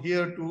from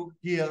here to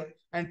here.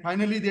 And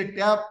finally, they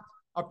tap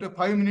after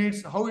 5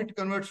 minutes how it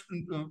converts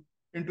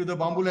into the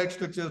bamboo-like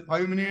structure.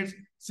 5 minutes,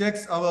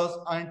 6 hours,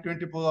 and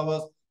 24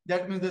 hours.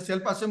 That means the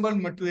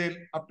self-assembled material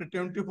after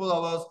 24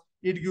 hours,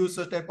 it gives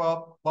such type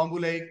of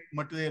bamboo-like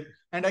material.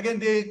 And again,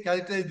 they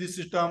characterize this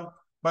system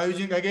by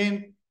using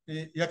again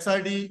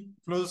XRD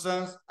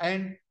fluorescence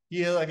and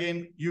here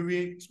again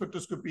UV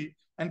spectroscopy.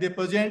 And they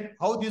present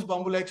how this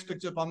bamboo-like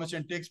structure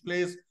formation takes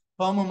place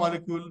from a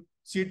molecule,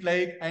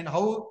 sheet-like, and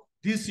how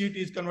this sheet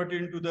is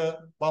converted into the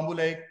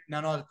bamboo-like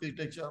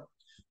nanoarchitecture.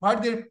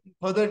 What they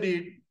further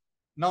did,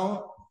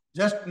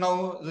 just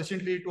now,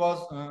 recently it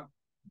was,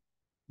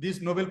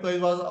 this Nobel Prize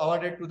was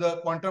awarded to the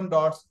quantum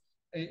dots.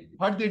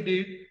 What they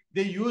did,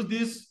 they used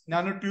this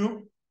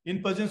nanotube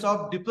in presence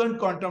of different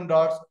quantum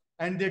dots,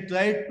 and they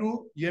tried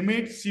to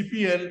emit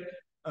CPL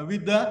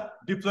with the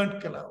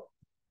different color.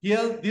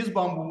 Here, this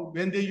bamboo,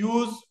 when they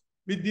use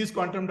with this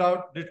quantum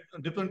dot,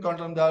 different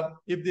quantum dot,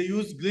 if they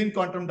use green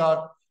quantum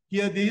dot,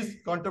 here this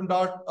quantum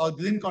dot or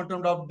green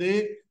quantum dot,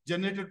 they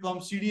generated from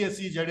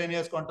CDSE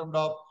ZNAS quantum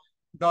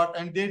dot,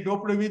 and they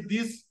doped with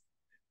this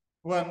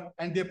one,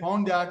 and they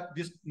found that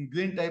this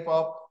green type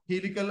of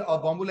helical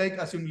or bamboo-like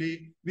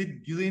assembly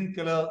with green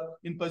color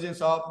in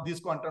presence of this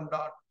quantum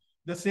dot.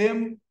 The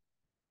same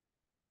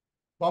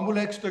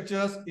bamboo-like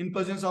structures in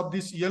presence of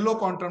this yellow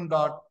quantum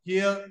dot.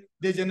 Here,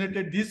 they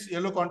generated this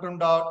yellow quantum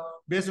dot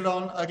based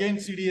on, again,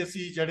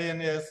 CDSE,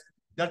 ZNAS.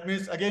 That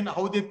means, again,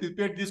 how they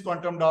prepared this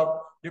quantum dot,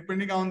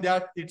 depending on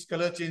that, its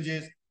color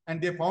changes.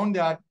 And they found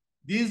that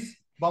this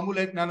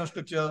bamboo-like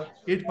nanostructure,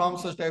 it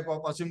forms such type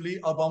of assembly,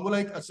 or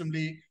bamboo-like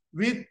assembly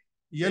with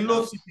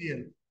yellow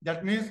CPL.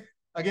 That means,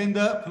 again,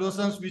 the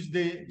fluorescence which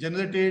they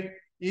generated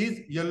is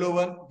yellow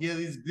one, here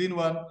is green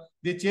one.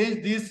 They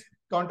changed this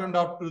quantum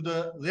dot to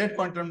the red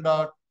quantum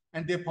dot,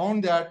 and they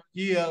found that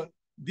here,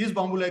 this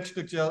bamboo-like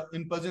structure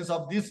in presence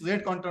of this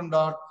red quantum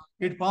dot,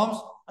 it forms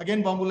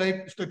again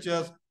bamboo-like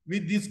structures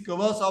with these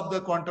covers of the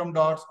quantum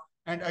dots,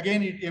 and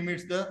again it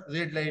emits the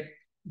red light.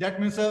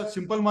 That means a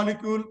simple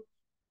molecule,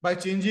 by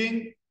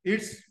changing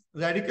its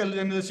radical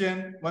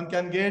generation, one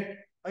can get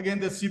again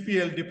the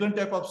CPL, different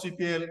type of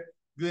CPL,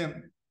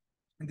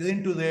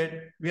 green to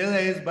red,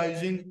 whereas by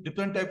using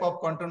different type of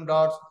quantum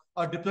dots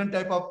or different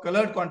type of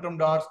colored quantum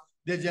dots,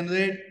 they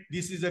generate,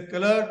 this is a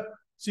colored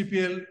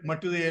CPL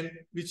material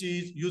which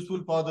is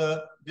useful for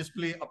the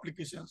display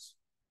applications.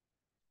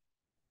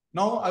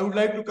 Now I would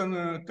like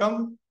to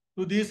come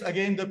to this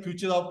again, the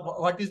future of,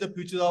 what is the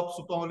future of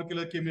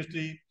supramolecular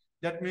chemistry?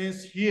 That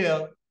means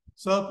here,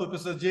 Sir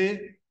Professor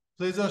J.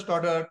 Fraser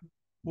Stoddart,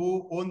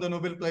 who won the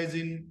Nobel Prize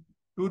in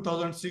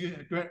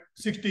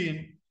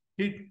 2016,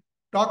 he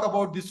talked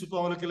about this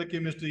supramolecular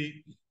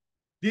chemistry.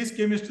 This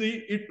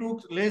chemistry, it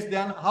took less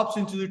than half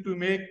century to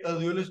make a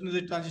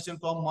revolutionary transition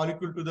from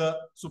molecule to the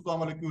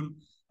supramolecule.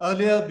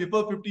 Earlier,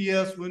 before 50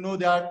 years, we know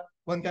that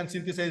one can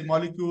synthesize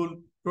molecule,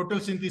 total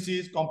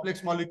synthesis,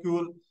 complex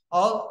molecule,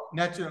 or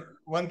natural.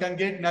 One can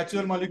get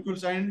natural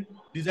molecules and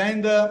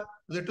design the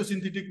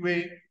retrosynthetic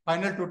way,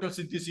 final total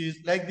synthesis.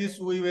 Like this,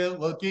 we were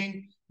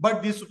working,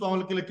 but this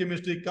supramolecular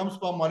chemistry comes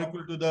from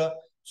molecule to the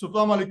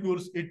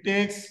supramolecules. It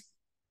takes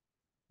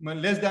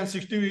less than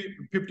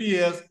 50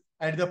 years.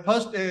 And the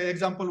first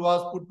example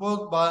was put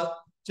forth by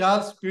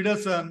Charles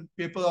Pedersen,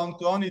 paper on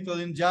chlorine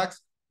ethylene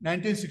JACS,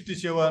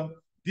 1967.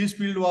 This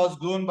field was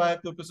grown by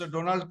Professor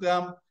Donald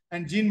Graham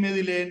and Jean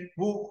Marie Lane,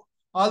 who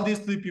all these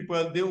three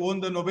people, they won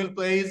the Nobel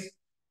Prize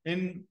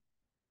in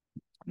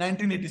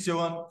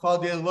 1987 for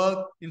their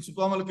work in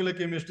supramolecular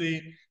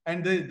chemistry.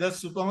 And the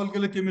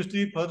supramolecular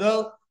chemistry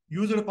further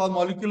used for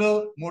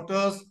molecular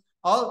motors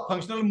or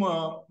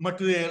functional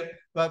material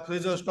by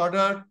Fraser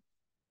Stoddart.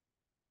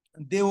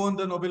 They won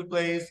the Nobel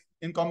Prize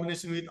in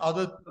combination with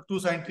other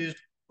two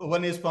scientists.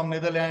 One is from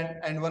Netherlands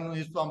and one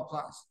is from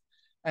France.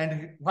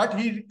 And what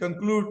he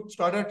concludes,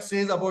 Stoddart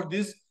says about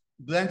this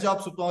branch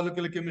of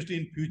supramolecular chemistry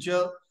in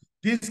future,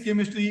 this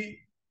chemistry,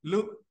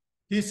 look,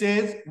 he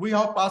says, we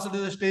have passed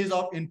the stage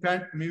of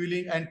infant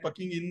mewling and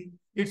pucking in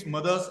its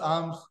mother's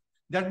arms.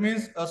 That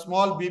means a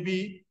small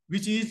baby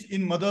which is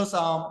in mother's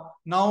arm.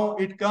 Now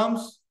it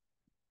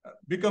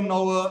become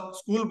now a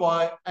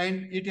schoolboy,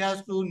 and it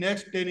has to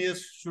next 10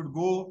 years should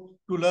go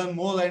to learn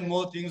more and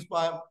more things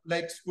by,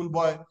 like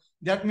schoolboy.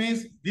 That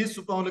means this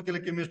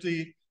supramolecular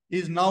chemistry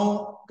is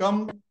now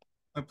come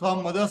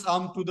from mother's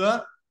arm to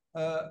the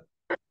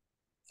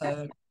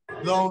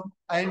ground,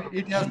 and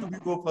it has to be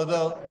go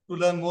further to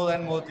learn more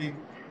and more things.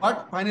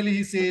 But finally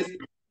he says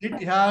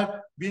it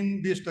had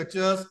been the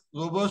structures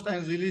robust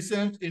and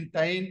resilient in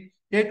time,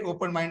 yet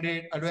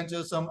open-minded,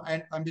 adventuresome,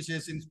 and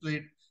ambitious in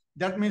spirit.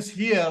 That means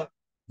here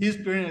his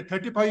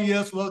 35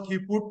 years work he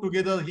put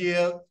together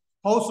here,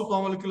 how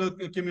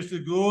supramolecular chemistry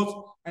grows,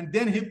 and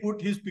then he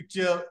put his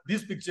picture,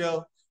 this picture.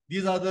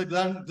 These are the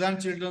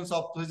grandchildren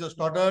of Professor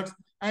Stoddard,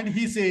 and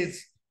he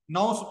says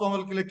now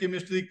supramolecular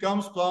chemistry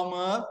comes from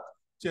a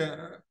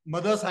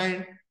mother's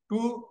hand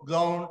to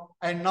ground,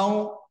 and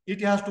now it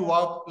has to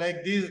walk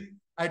like this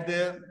at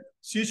the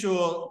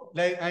seashore,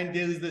 like, and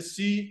there is the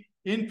sea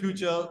in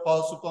future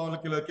for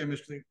supramolecular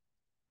chemistry.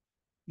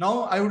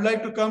 Now I would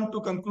like to come to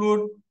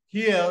conclude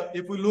here.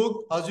 If we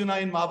look Arjuna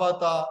in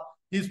Mahabharata,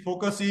 his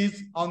focus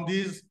is on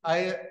this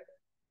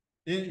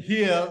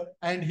here,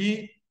 and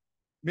he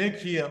make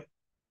here,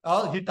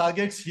 he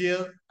targets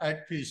here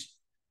at fish.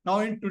 Now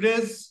in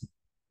today's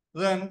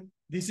run,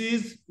 this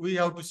is, we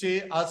have to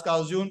say, ask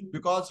Arjun,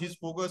 because his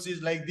focus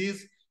is like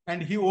this,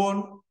 and he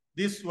won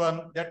this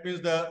one. That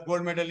means the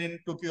gold medal in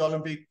Tokyo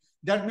Olympic.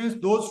 That means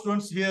those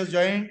students here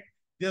joined,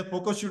 their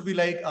focus should be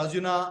like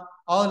Arjuna,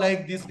 or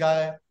like this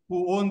guy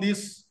who won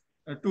this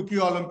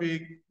Tokyo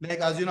Olympic,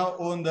 like Arjuna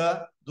won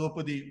the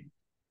Draupadi.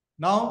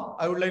 Now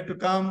I would like to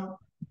come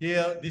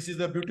here. This is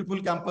the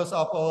beautiful campus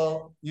of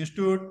our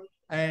institute,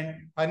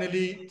 and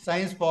finally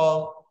science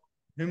for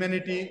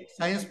humanity,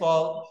 science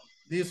for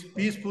this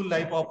peaceful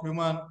life of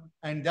human,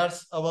 and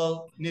that's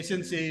our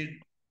nation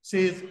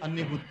says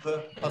Anni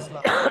Buddha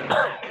Asla.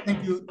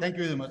 Thank you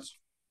very much.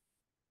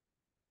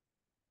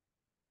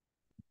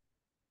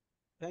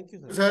 Thank you,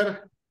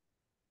 sir.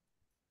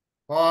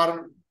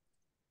 Sir,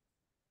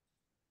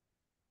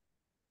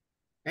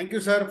 thank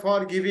you, sir,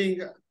 for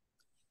giving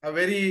a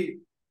very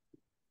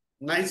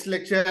nice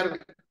lecture,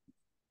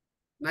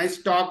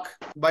 nice talk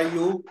by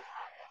you.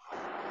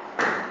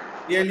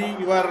 Really,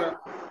 your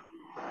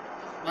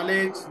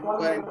knowledge,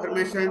 your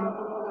information,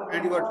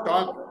 and your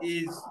talk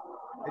is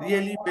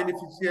really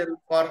beneficial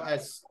for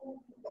us.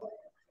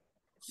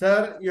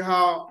 Sir, you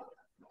have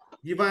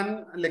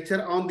given a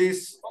lecture on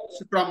this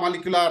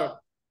supramolecular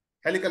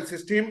helical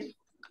system.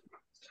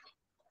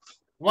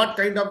 What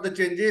kind of the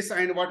changes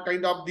and what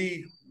kind of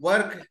the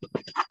work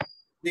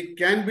it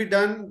can be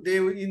done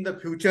in the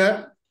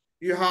future.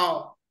 You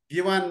have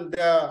given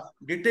the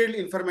detailed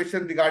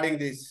information regarding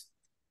this.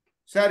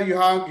 Sir, you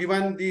have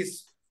given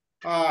these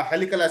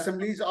helical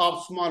assemblies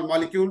of small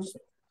molecules,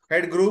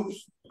 head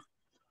groups,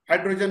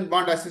 hydrogen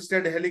bond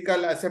assisted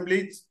helical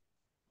assemblies.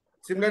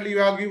 Similarly, you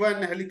have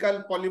given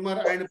helical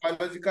polymer and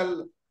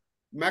biological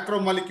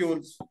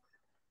macromolecules,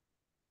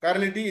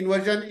 chirality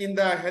inversion in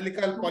the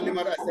helical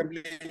polymer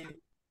assembly.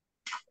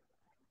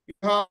 You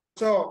have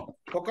also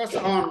focused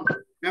on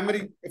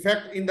memory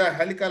effect in the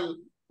helical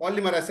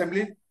polymer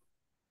assembly,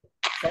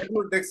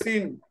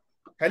 cyclodextrin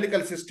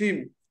helical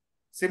system.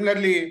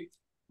 Similarly,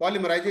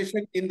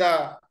 polymerization in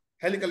the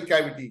helical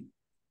cavity.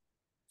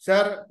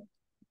 Sir,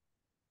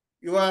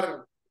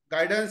 your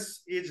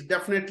guidance is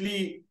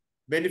definitely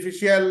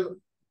beneficial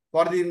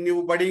for the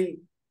new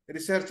budding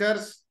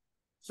researchers.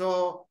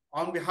 So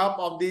on behalf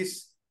of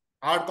this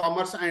Art,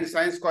 Commerce and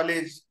Science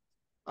College,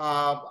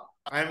 I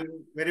am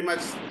very much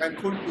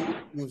thankful to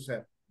you,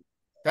 sir.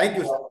 Thank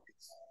you, sir.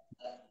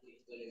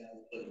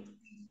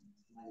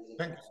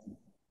 Thank you.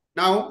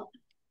 Now,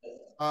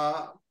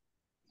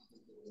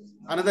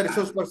 another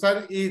resource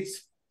person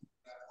is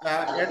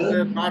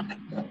not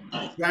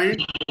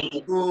joined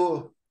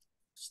to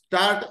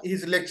start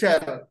his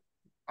lecture.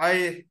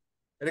 I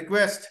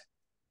request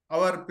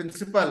our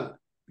principal,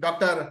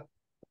 Dr.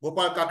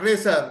 Gopal Kakre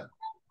sir,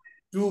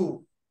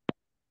 to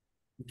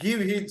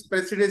give his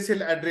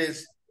presidential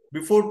address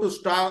before to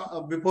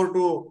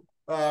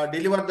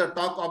deliver the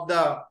talk of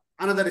the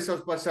another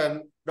resource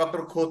person,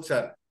 Dr. Khoth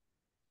sir.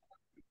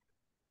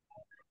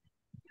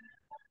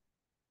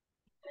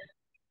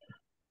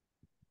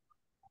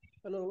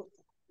 Hello,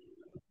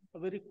 a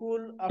very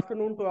cool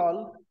afternoon to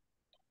all.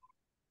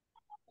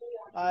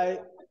 I,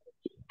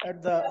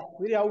 at the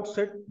very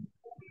outset,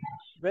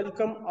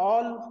 welcome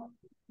all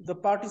the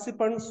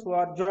participants who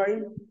are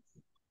joined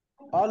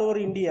all over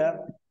India,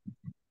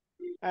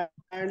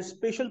 and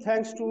special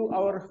thanks to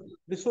our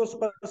resource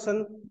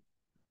person,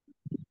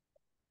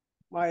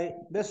 my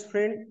best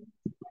friend,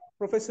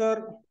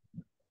 Professor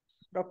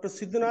Dr.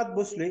 Siddhanath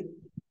Bhosle,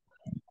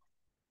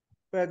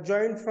 who has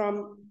joined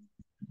from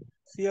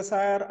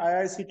CSIR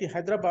IICT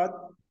Hyderabad,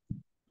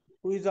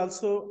 who is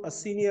also a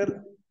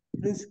senior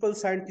principal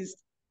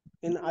scientist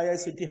in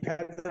IICT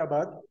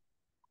Hyderabad.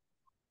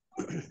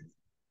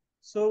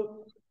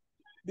 So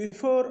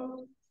before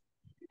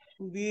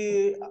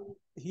we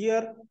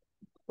hear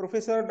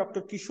Professor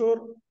Dr.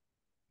 Kishore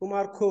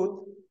Kumar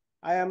Khoth,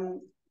 I am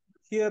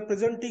here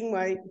presenting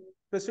my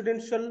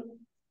presidential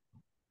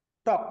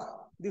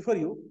talk before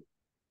you.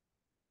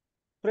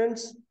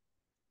 Friends,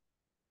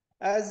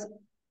 as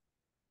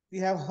we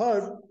have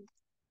heard,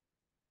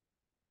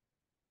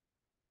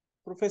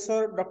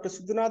 Professor Dr.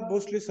 Siddhanath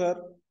Bhosle sir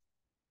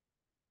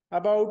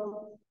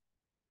about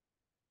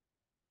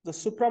the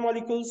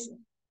supramolecules,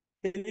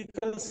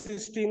 helical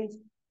systems,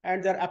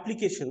 and their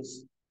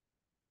applications.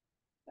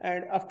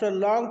 And after a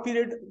long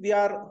period, we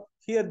are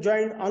here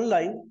joined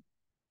online,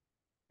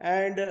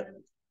 and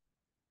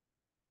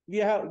we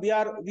have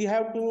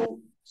to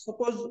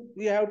suppose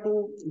we have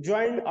to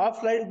join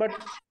offline, but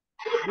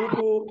due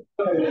to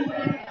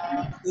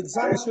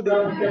exam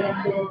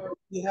schedule,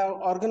 we have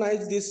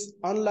organized this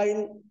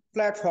online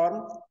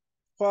platform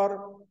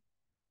for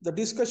the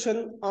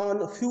discussion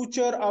on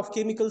future of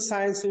chemical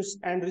sciences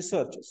and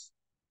researches.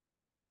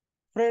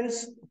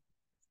 Friends,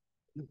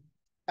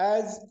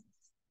 as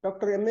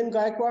Dr. M.N.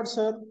 Gaikwad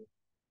sir,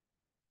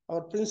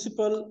 our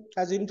principal,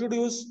 has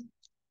introduced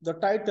the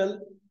title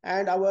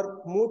and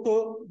our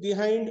motto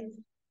behind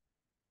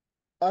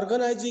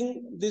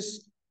organizing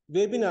this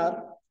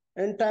webinar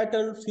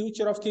entitled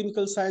Future of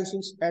Chemical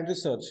Sciences and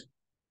Research.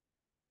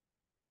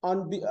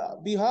 On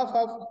behalf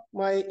of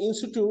my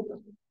institute,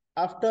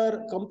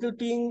 after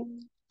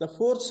completing the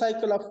 4th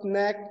cycle of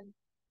NAC,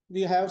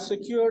 we have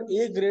secured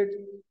A grade.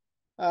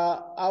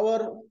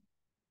 Our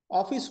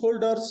office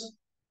holders,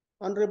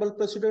 Honorable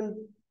President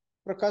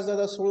Prakash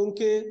Dada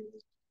Solanke,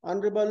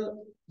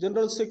 Honorable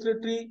General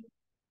Secretary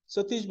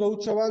Satish Bhau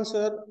Chavan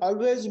sir,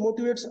 always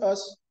motivates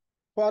us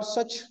for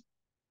such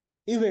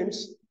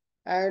events,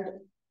 and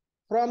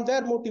from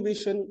their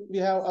motivation, we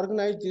have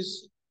organized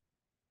this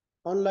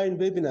online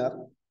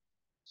webinar.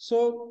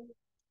 So,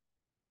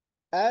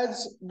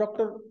 as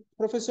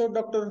Professor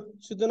Dr.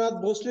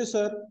 Siddhanath Bhosle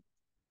sir,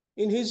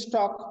 in his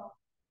talk,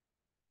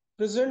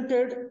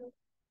 presented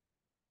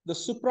the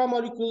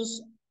supramolecules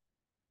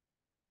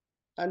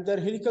and their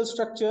helical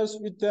structures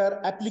with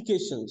their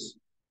applications.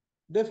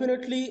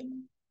 Definitely,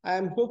 I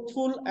am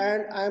hopeful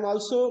and I am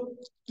also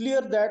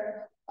clear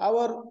that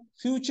our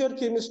future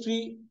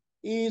chemistry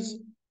is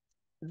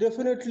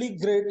definitely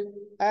great,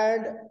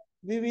 and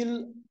we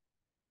will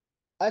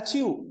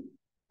achieve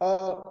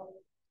a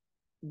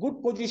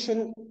good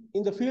position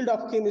in the field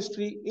of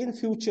chemistry in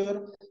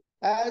future,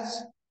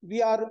 as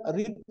we are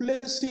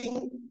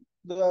replacing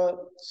the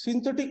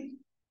synthetic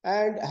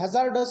and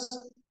hazardous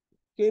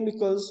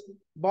chemicals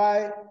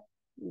by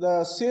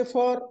the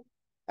safer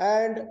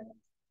and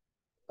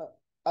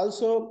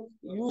also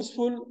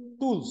useful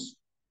tools.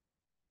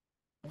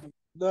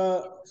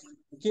 The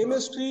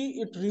chemistry,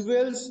 it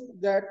reveals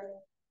that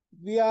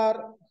we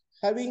are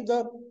having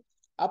the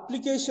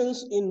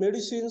applications in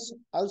medicines,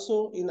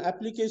 also in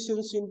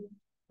applications in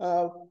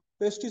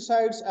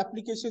pesticides,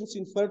 applications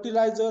in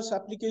fertilizers,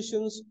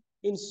 applications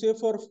in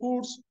safer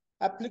foods,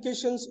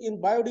 applications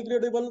in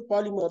biodegradable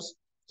polymers.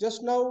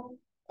 Just now,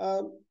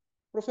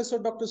 Professor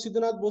Dr.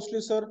 Siddhanath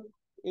Bhosle sir,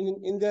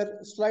 in their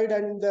slide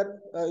and in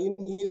their in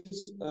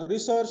his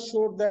research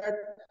showed that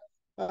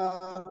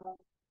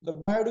the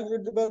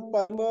biodegradable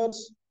polymers,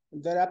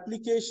 their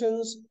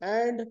applications,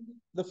 and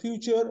the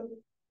future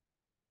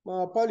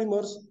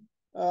polymers,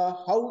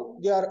 how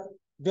they are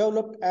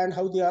developed and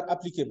how they are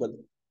applicable.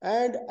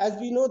 And as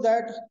we know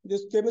that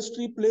this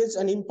chemistry plays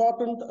an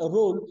important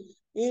role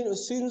in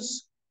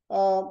since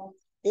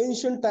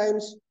ancient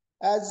times,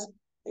 as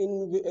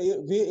in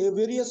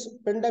various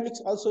pandemics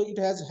also it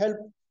has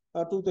helped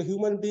to the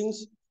human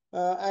beings,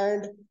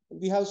 and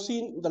we have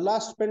seen the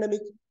last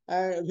pandemic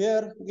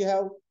where we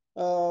have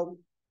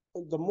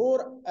the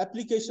more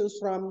applications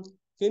from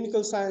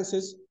chemical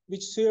sciences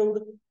which saved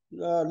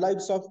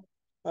lives of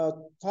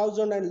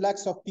thousands and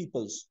lakhs of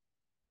peoples.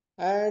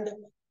 And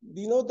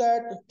we know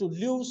that to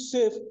live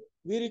safe,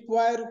 we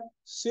require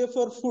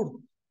safer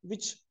food,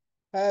 which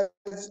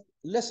has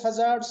less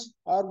hazards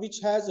or which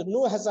has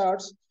no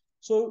hazards.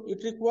 So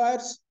it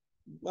requires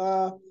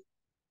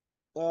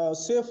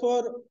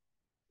safer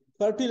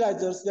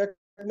fertilizers, that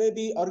may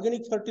be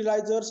organic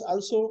fertilizers,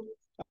 also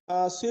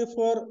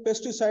safer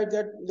pesticides,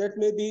 that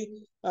may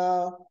be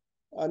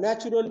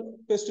natural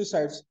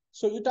pesticides.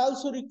 So it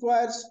also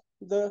requires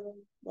the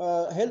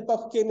help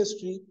of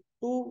chemistry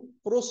to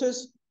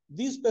process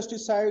these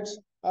pesticides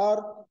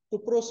or to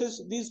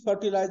process these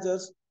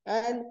fertilizers,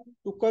 and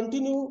to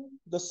continue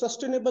the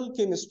sustainable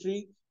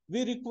chemistry,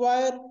 we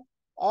require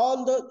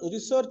all the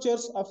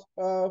researchers of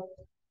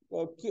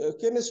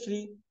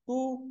chemistry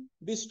to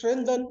be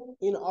strengthened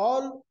in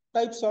all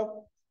types of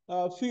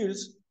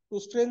fields, to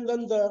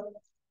strengthen the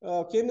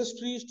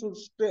chemistry, to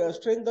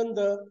strengthen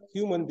the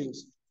human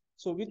beings.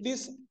 So with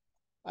this,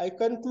 I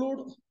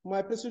conclude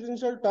my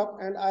presidential talk,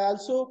 and I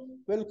also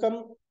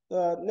welcome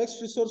the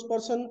next resource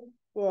person,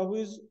 who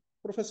is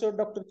Professor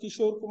Dr.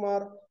 Kishore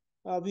Kumar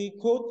V.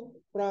 Khoth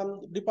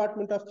from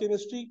Department of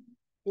Chemistry,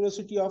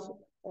 University of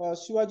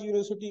Shivaji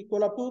University,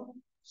 Kolhapur.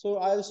 So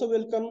I also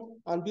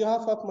welcome on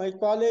behalf of my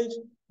college,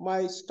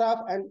 my staff,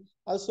 and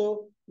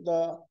also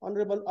the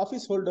honorable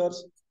office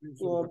holders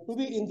to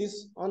be in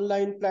this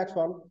online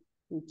platform.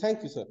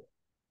 Thank you, sir.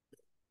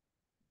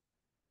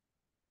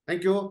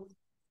 Thank you.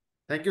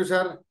 Thank you,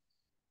 sir.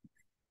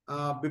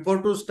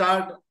 Before to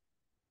start,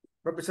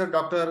 Professor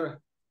Dr.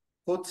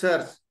 Khoth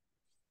sir,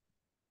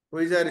 who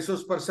is a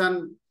resource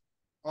person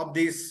of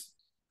this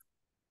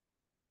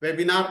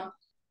webinar.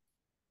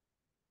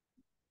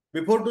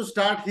 Before to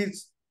start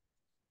his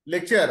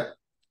lecture,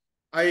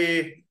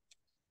 I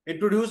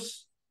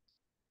introduce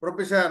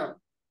Professor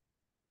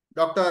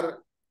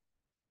Dr.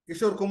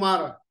 Kishore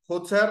Kumar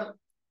Khoth sir,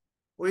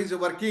 who is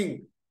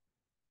working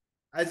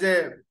as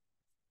a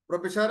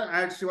professor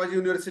at Shivaji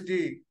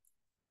University,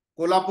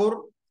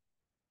 Kolhapur.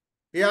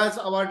 He has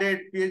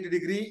awarded PhD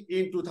degree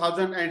in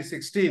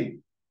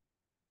 2016.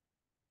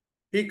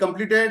 He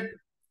completed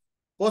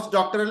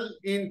postdoctoral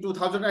in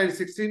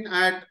 2016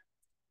 at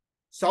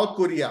South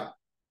Korea.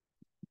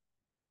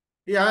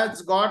 He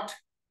has got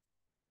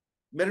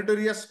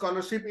meritorious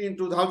scholarship in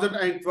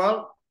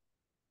 2012.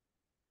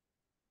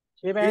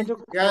 He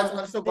has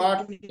also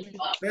got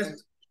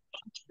Best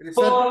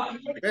Research,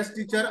 Best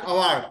Teacher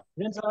Award.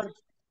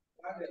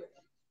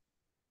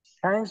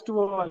 Thanks to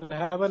all.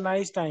 Have a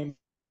nice time.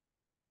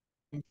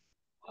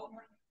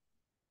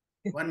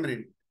 1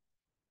 minute.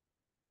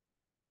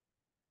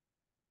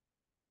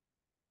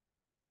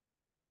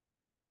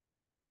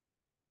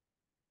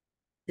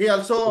 He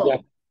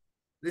also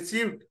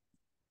received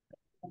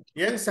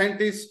Young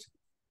Scientist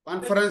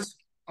Conference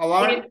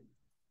Award.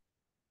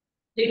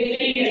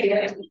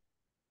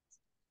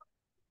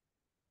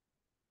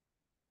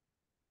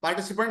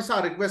 Participants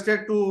are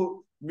requested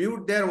to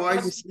mute their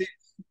voice.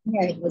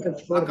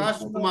 Akash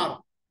Kumar.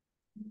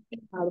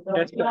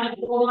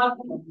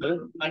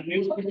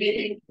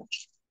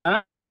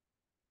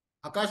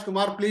 Akash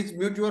Kumar, please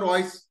mute your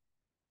voice.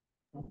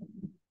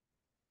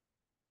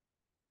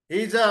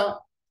 He is a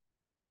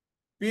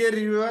peer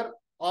reviewer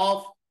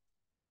of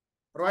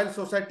Royal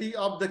Society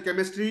of the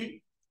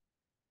Chemistry,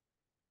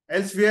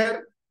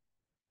 Elsevier,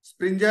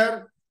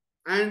 Springer,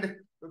 and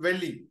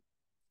Valley.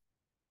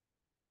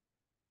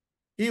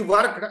 He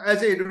worked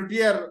as a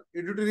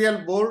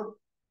editorial board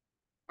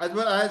as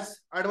well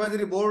as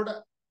advisory board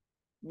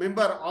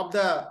member of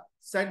the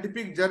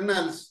scientific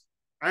journals,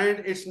 and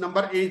its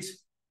number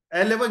is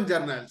 11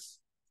 journals.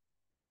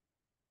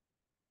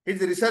 His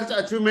research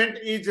achievement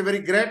is very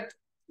great.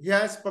 He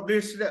has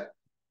published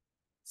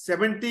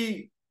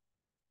 70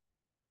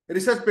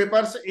 research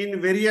papers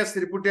in various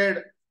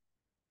reputed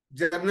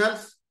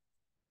journals.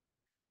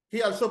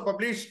 He also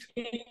published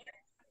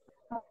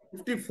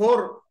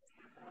 54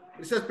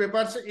 research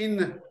papers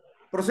in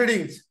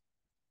Proceedings,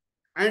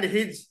 and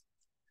his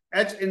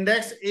H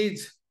index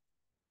is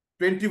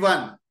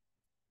 21.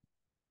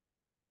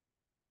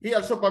 He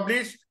also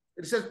published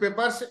research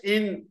papers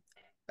in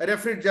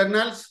referred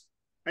journals,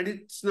 and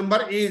its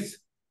number is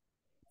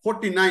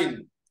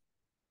 49.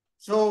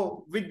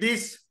 So with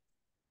this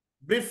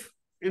brief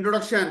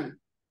introduction,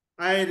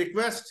 I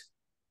request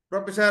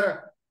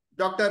Professor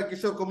Dr.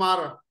 Kishore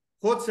Kumar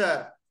Khoth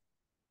sir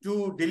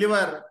to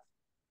deliver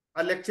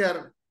a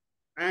lecture,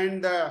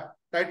 and the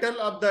title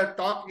of the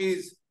talk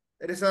is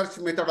Research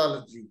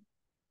Methodology.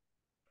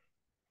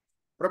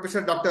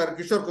 Professor Dr.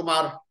 Kishore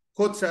Kumar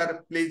Khoth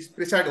sir, please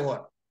preside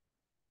over.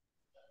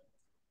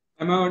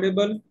 Am I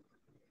audible?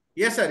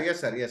 Yes, sir. Yes,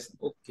 sir. Yes.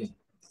 Okay.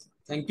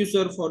 Thank you,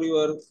 sir, for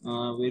your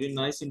very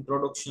nice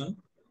introduction.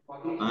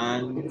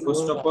 And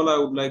first of all, I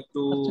would like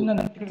to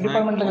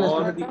thank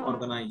all the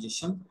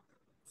organization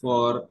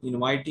for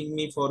inviting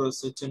me for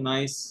such a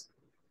nice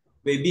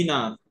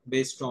webinar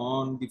based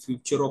on the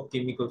future of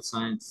chemical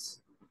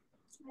science.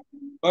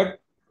 But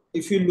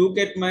if you look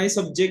at my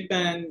subject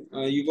and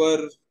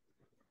your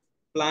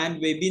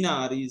planned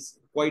webinar is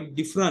quite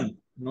different,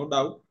 no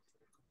doubt,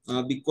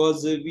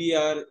 because we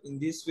are in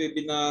this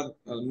webinar,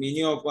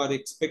 many of are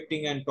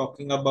expecting and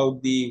talking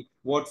about the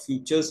what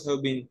futures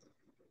have been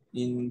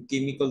in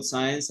chemical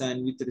science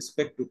and with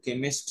respect to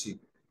chemistry.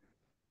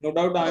 No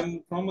doubt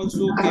I'm from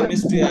also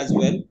chemistry as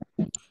well.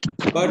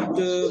 But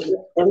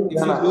if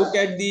you look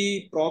at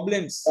the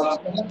problems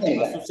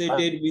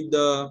associated with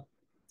the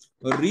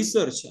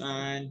research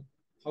and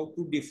how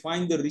to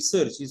define the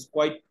research is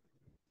quite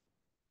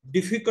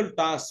difficult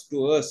task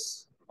to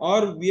us,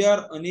 or we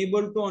are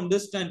unable to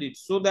understand it.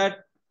 So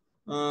that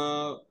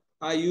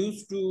I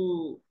used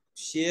to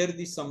share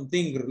the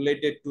something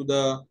related to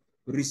the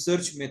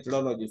research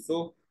methodology.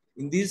 So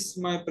in this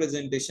my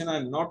presentation,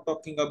 I'm not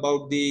talking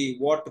about the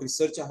what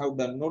research I have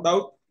done. No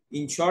doubt,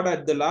 in short,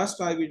 at the last,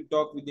 I will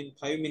talk within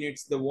 5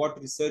 minutes the what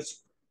research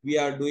we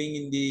are doing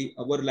in the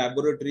our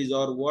laboratories,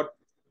 or what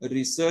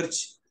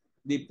research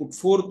they put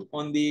forth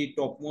on the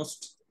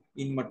topmost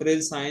in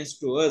material science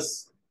to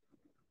us.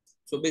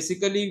 So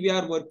basically, we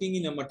are working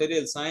in a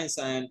material science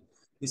and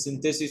the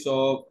synthesis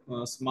of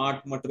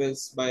smart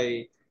materials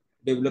by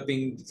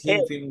developing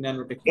thin film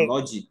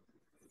nanotechnology.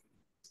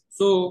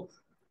 So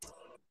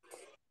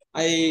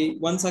I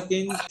once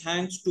again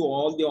thanks to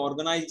all the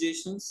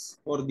organizations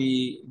for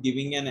the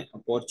giving an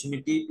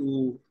opportunity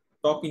to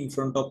talk in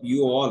front of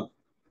you all.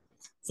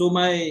 So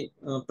my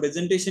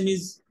presentation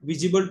is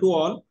visible to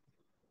all.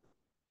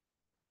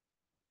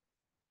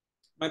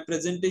 My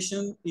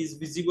presentation is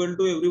visible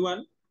to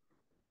everyone.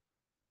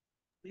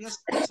 Yes,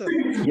 sir.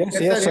 Yes,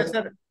 Yes,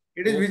 sir.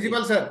 It is Okay.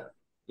 visible, sir.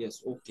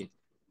 Yes, okay.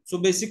 So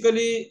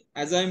basically,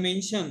 as I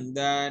mentioned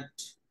that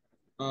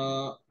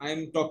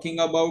I'm talking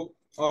about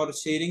or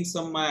sharing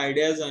some my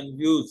ideas and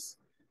views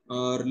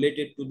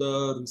related to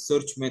the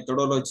research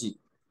methodology,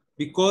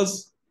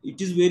 because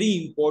it is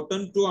very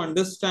important to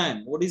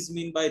understand what is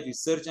meant by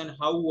research and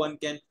how one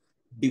can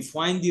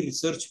define the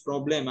research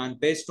problem, and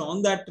based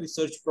on that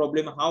research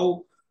problem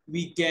how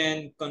we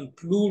can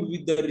conclude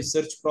with the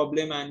research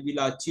problem and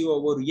will achieve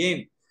our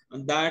aim,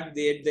 and that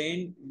they, at the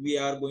end we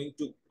are going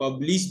to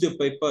publish the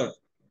paper.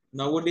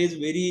 Nowadays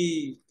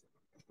very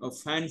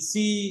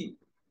fancy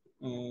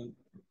uh,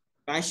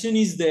 passion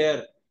is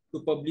there to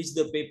publish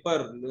the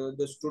paper.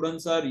 The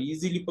students are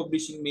easily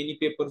publishing many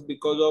papers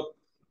because of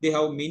they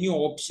have many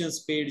options: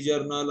 paid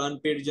journal,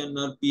 unpaid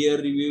journal, peer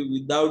review,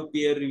 without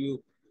peer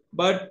review.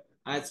 But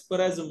as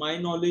per as my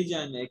knowledge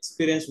and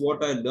experience,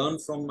 what I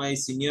learned from my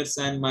seniors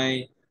and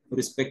my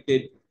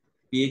respected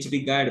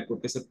PhD guide,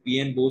 Professor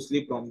P.N.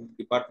 Bosley from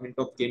Department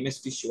of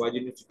Chemistry, Shivaji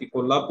University,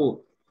 Kolhapur,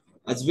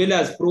 as well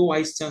as Pro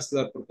Vice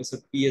Chancellor Professor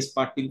P.S.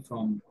 Patil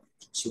from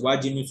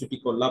Shivaji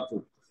University,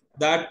 Kolhapur,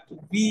 that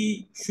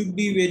we should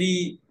be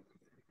very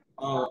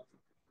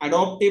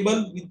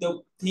adaptable with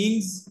the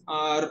things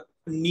are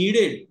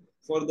needed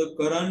for the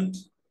current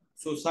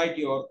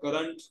society or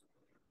current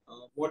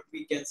what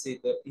we can say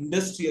the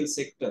industrial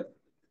sector.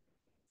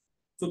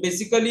 So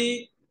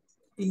basically,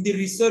 in the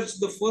research,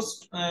 the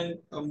first and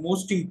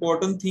most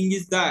important thing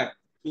is that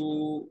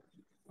to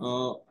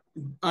uh,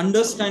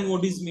 understand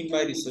what is meant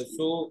by research.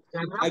 So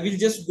I will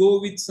just go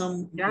with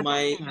some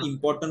my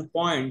important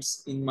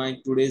points in my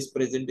today's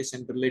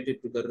presentation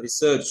related to the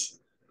research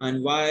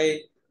and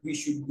why we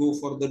should go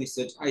for the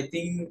research. I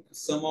think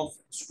some of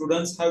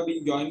students have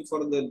been joined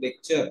for the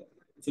lecture,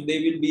 so they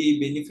will be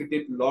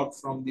benefited a lot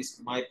from this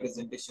my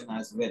presentation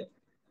as well,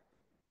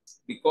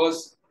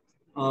 because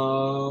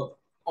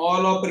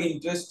all are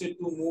interested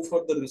to move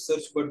for the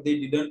research, but they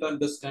didn't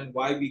understand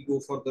why we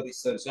go for the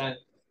research, and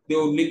they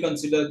only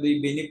consider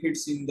the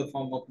benefits in the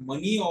form of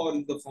money or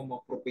in the form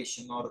of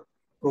profession or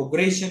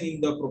progression in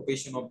the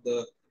profession of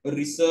the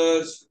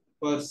research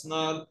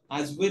personal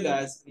as well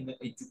as in the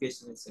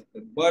educational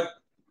sector. But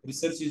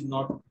research is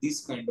not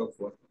this kind of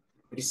work.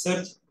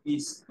 Research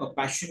is a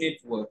passionate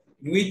work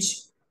in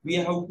which we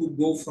have to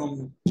go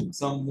from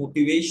some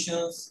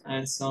motivations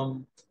and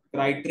some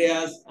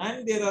criteria,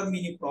 and there are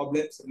many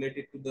problems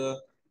related to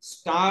the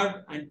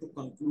start and to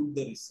conclude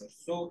the research.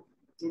 So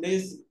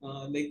today's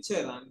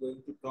lecture I'm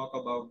going to talk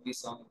about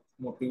this on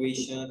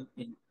motivation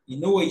in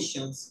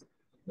innovations,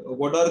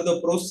 what are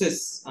the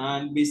process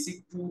and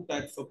basic two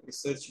types of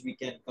research we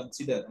can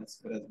consider as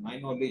per as my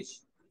knowledge,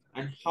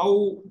 and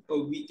how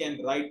we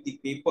can write the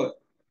paper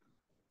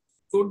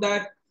so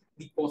that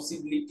the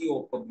possibility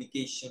of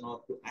publication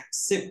or to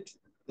accept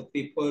the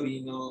paper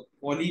in a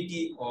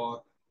quality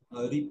or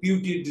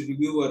reputed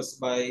reviewers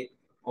by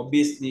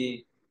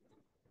obviously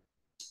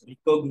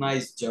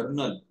recognized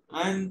journal.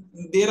 And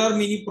there are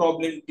many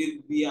problems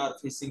we are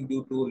facing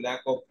due to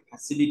lack of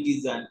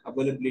facilities and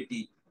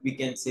availability, we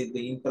can say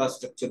the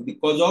infrastructure,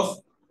 because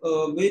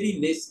of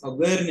very less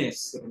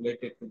awareness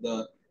related to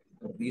the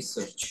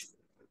research.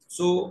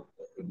 So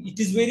it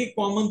is very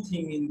common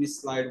thing in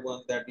this slide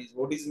one, that is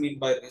what is meant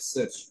by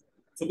research.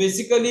 So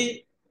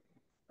basically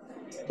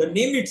the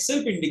name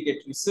itself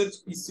indicates research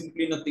is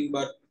simply nothing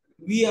but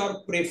we are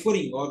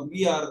preferring or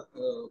we are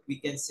we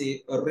can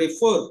say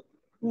refer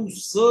to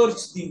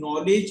search the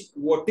knowledge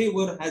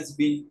whatever has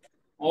been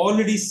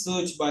already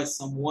searched by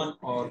someone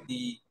or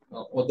the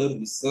other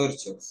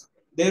researchers.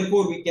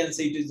 Therefore we can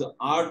say it is the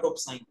art of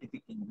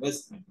scientific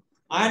investment,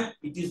 and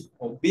it is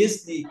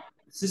obviously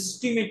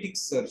systematic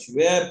search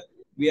where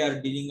we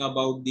are dealing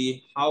about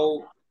the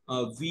how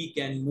we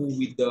can move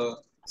with the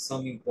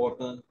some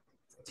important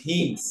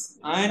things,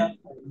 and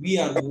we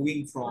are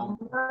moving from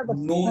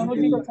known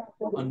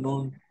to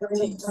unknown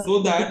things so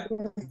that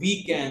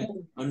we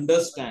can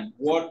understand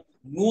what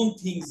known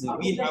things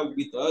we have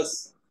with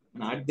us,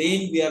 and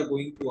then we are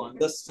going to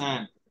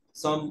understand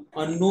some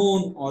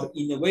unknown or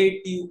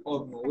innovative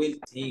or novel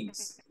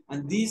things,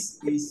 and this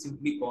is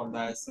simply called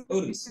as a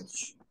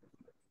research.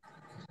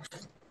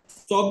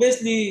 So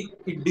obviously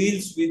it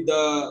deals with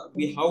the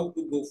we have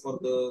to go for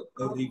the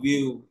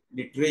review,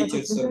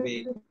 literature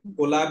survey,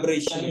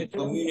 collaboration,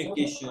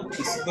 communication,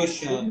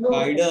 discussion,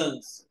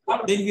 guidance.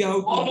 Then we have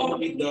to go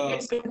with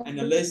the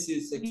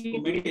analysis,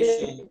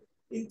 experimentation.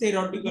 In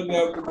theoretical, we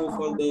have to go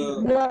for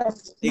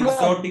the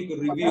exotic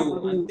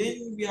review, and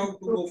then we have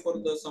to go for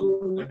the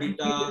some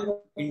data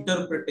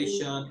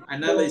interpretation,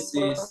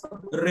 analysis,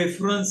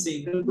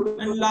 referencing,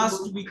 and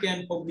last we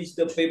can publish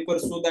the paper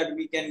so that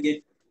we can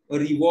get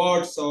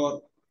rewards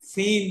or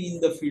fame in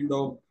the field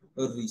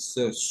of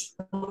research.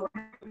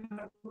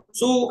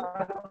 So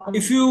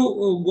if you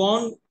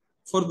want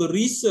for the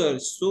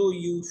research, so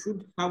you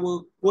should have a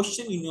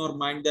question in your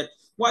mind that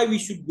why we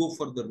should go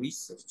for the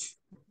research.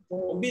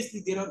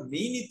 Obviously there are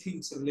many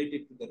things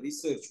related to the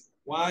research,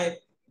 why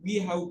we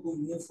have to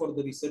move for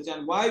the research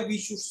and why we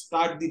should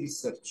start the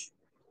research.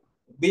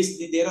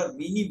 Basically there are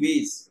many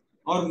ways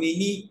or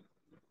many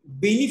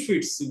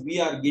benefits we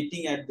are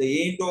getting at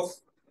the end of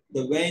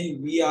the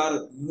when we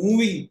are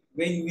moving,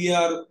 when we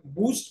are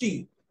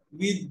boosting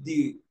with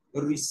the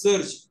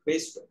research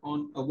based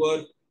on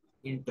our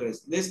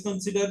interest. Let's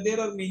consider there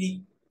are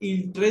many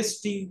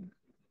interesting,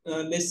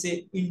 let's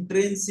say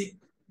intrinsic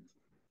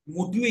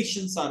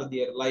motivations are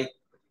there, like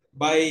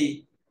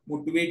by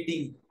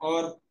motivating,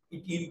 or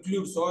it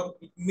includes, or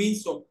it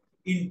means of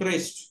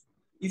interest.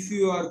 If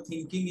you are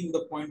thinking in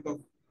the point of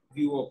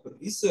view of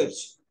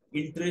research,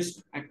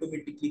 interest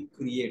automatically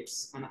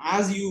creates, and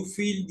as you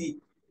feel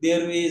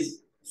there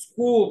is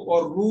scope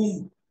or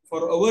room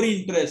for our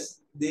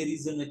interest, there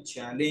is a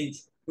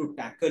challenge to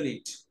tackle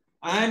it.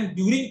 And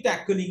during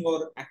tackling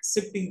or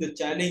accepting the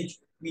challenge,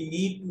 we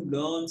need to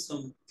learn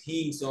some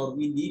things, or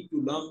we need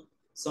to learn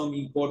some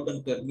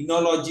important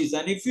terminologies.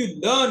 And if you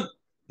learn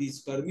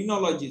these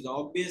terminologies,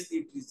 obviously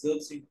it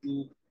results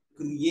into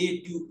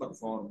creative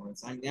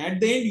performance. And at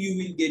the end, you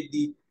will get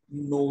the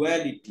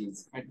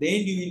novelties. At the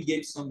end, you will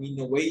get some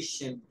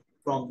innovation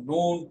from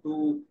known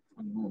to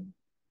unknown.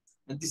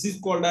 And this is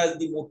called as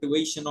the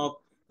motivation of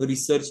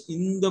research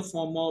in the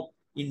form of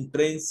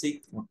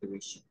intrinsic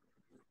motivation.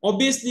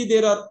 Obviously,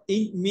 there are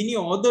many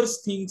other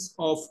things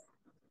of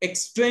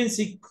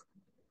extrinsic.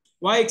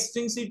 Why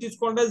extrinsic is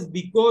called as?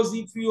 Because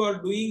if you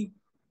are doing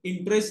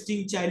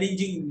interesting,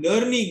 challenging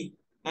learning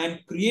and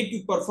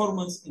creative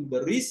performance in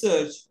the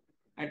research,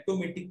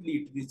 automatically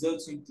it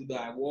results into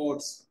the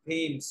awards,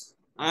 fames,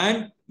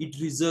 and it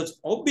results.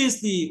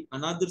 Obviously,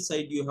 another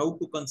side you have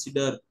to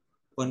consider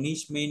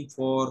punishment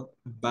for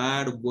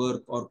bad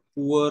work or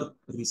poor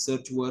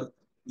research work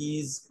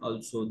is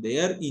also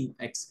there in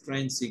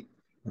extrinsic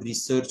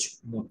research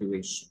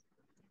motivation.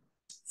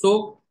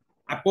 So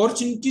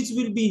opportunities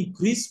will be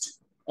increased.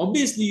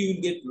 Obviously, you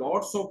will get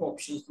lots of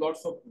options,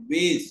 lots of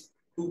ways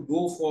to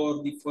go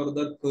for the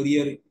further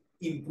career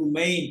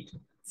improvement,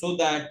 so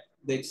that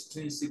the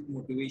extrinsic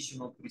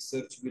motivation of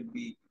research will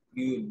be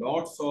give you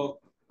lots of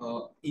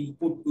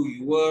input to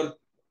your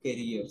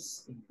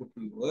careers,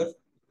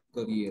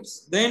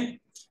 Then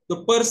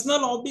the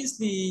personal,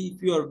 obviously,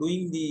 if you are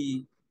doing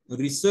the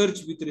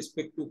research with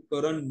respect to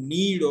current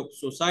need of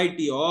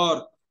society,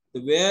 or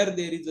where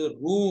there is a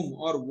room,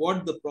 or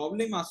what the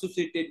problem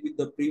associated with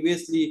the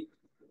previously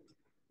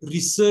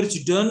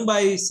research done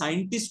by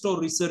scientists or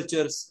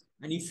researchers,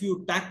 and if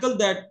you tackle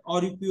that,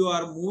 or if you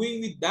are moving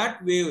with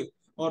that way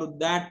or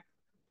that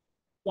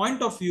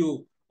point of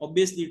view,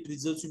 obviously it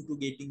results into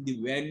getting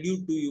the value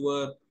to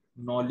your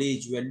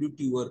knowledge, value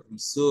to your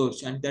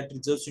research, and that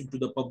results into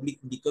the public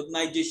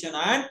recognition,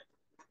 and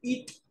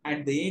it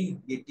at the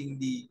end getting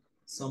the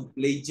some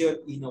pleasure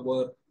in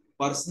our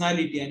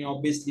personality, and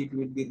obviously it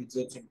will be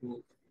results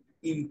into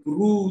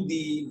improve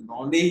the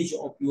knowledge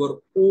of your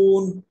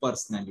own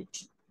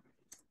personality.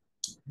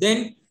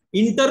 Then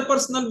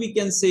interpersonal, we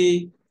can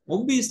say,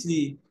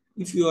 obviously,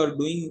 if you are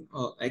doing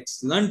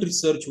excellent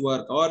research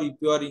work, or if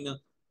you are in a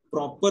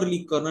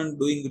properly current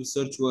doing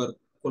research work,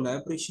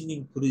 collaboration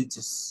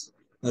increases.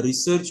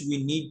 Research,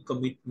 we need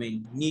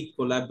commitment, need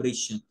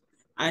collaboration.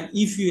 And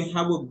if you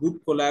have a good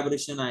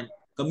collaboration and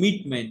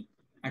commitment,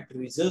 it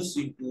results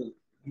into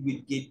you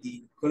will get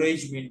the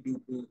encouragement due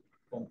to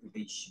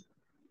competition.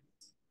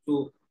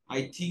 So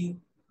I think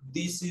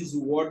this is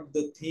what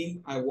the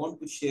thing I want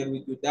to share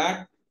with you,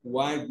 that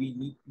why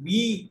we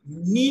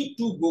need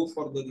to go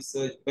for the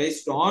research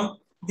based on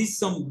this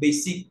some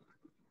basic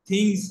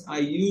things I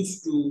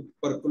used to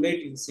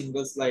percolate in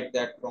single slide,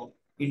 that from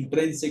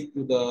intrinsic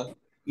to the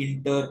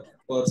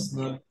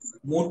interpersonal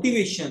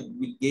motivation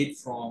we get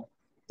from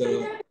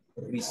the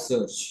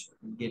research.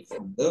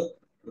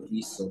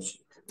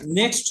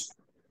 Next,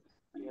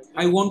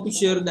 I want to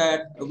share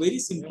that a very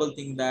simple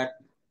thing, that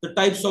the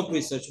types of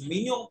research.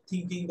 Many of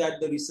thinking that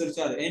the research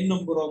are n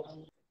number of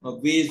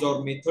ways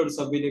or methods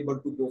available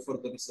to go for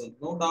the research,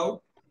 no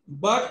doubt.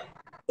 But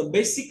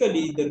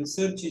basically, the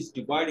research is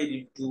divided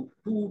into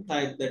two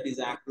types, that is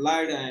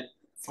applied and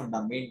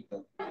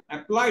fundamental.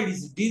 Applied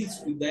is deals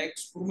with the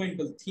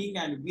experimental thing,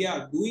 and we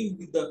are doing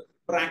with the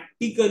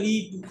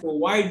practically to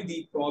provide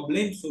the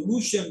problem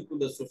solution to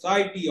the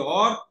society,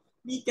 or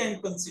we can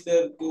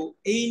consider to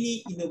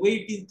any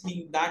innovative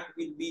thing that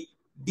will be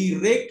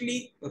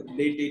directly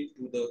related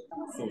to the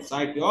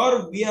society,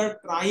 or we are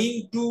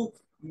trying to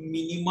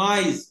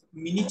minimize,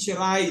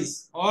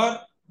 miniaturize, or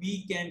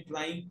we can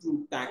trying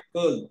to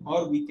tackle,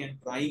 or we can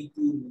trying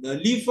to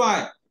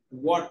nullify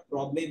what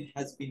problem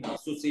has been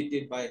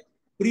associated by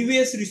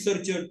previous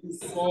researcher to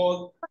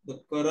solve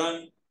the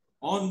current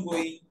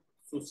ongoing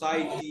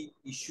society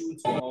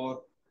issues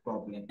or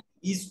problem,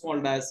 is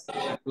called as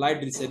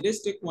applied research.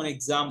 Let's take one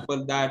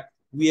example that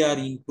we are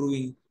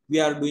improving. We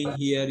are doing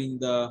here in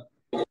the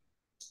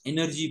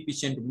energy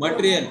efficient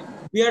material.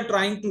 We are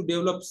trying to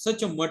develop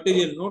such a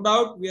material. No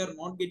doubt we are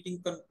not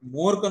getting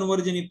more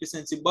conversion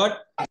efficiency,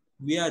 but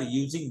we are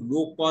using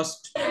low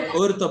cost,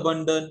 earth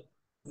abundant,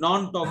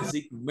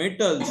 non-toxic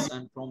metals,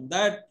 and from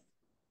that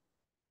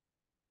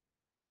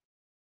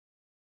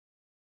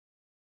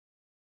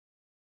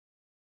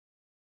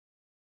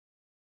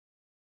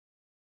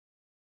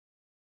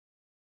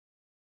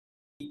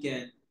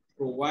can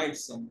provide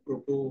some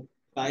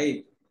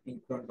prototype in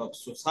front of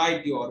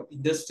society or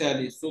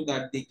industrialists so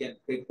that they can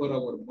prepare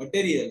our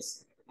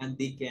materials and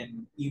they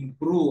can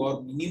improve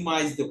or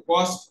minimize the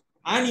cost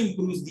and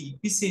improve the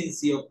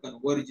efficiency of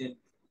conversion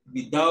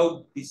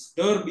without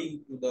disturbing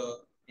to the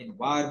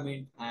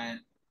environment and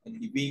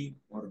living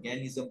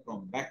organism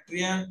from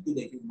bacteria to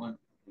the human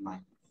life.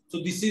 So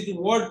this is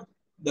what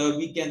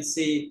we can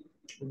say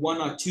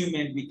one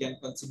achievement we can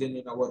consider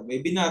in our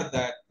webinar,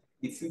 that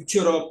the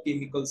future of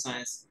chemical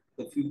science,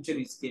 the future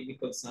is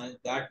chemical science,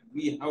 that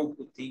we have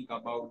to think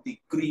about the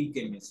green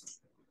chemistry.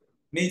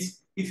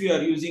 Means if you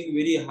are using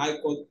very high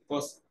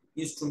cost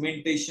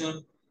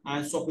instrumentation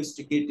and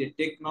sophisticated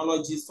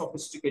technology,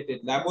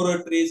 sophisticated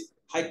laboratories,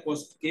 high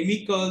cost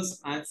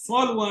chemicals and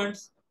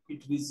solvents,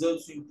 it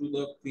results into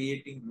the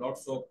creating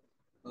lots of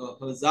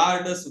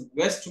hazardous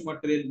waste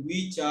material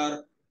which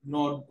are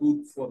not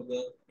good for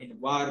the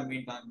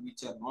environment and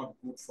which are not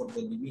good for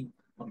the living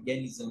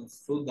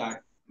organisms, so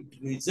that it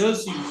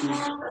results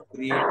into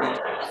creating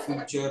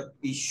future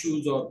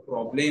issues or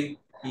problem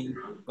in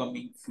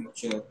coming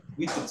future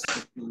with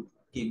respect to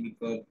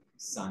chemical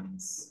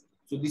science.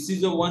 So this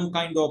is a one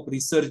kind of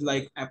research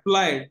like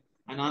applied,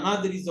 and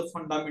another is a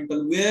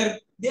fundamental where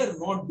they are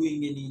not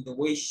doing any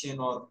innovation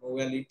or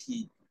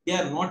novelty. They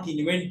are not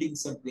inventing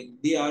something.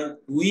 They are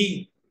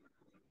doing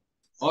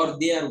or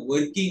they are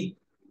working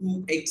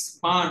to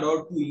expand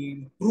or to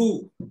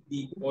improve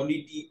the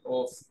quality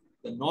of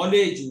the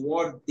knowledge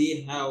what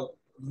they have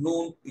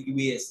known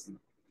previously.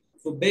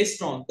 So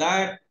based on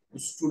that, the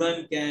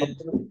student can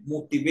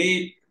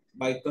motivate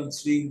by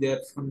considering their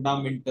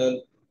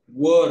fundamental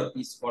work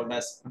is called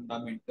as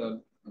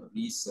fundamental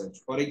research.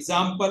 For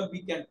example,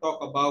 we can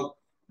talk about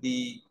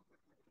the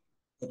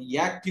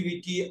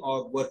reactivity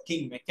or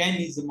working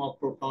mechanism of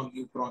proton,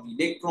 neutron,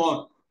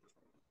 electron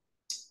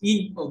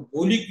in a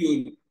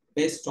molecule.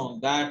 Based on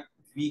that,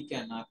 we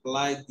can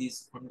apply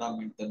this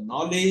fundamental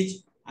knowledge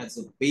as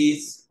a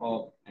base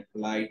of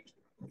applied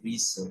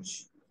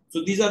research.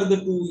 So these are the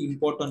two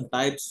important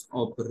types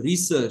of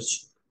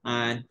research,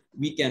 and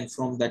we can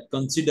from that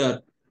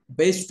consider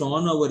based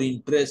on our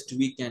interest,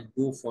 we can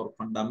go for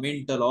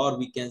fundamental or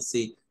we can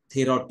say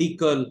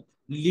theoretical,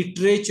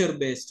 literature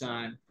based,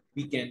 and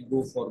we can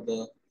go for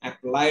the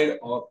applied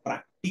or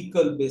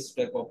practical based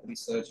type of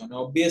research. And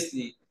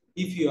obviously,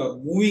 if you are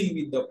moving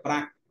with the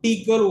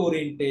practical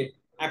oriented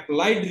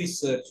applied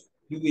research,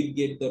 you will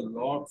get the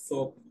lots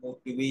of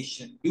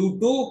motivation due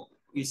to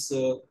its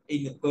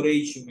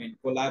encouragement,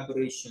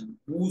 collaboration,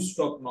 boost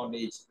of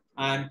knowledge,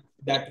 and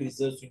that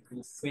results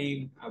into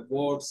fame,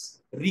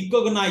 awards,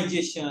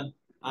 recognition,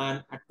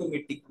 and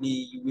automatically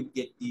you will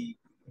get the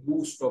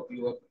boost of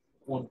your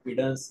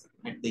confidence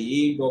at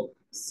the end of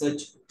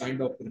such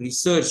kind of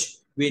research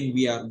when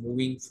we are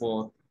moving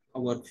for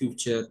our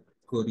future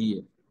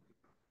career.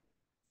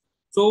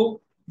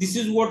 So this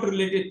is what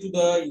related to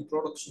the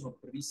introduction of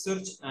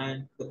research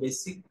and the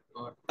basic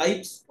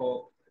types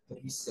of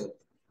research.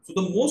 So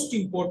the most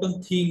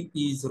important thing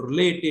is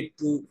related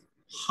to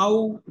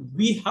how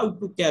we have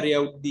to carry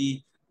out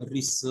the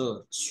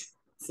research.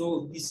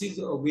 So this is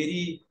a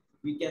very,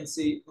 we can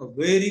say a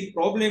very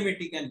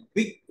problematic and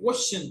big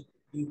question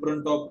in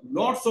front of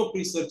lots of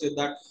researchers,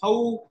 that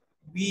how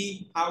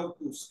we have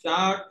to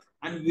start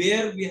and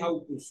where we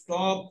have to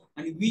stop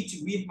and which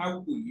we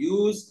have to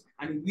use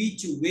and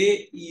which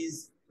way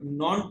is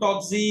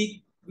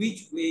non-toxic,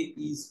 which way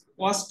is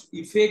cost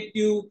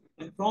effective,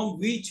 and from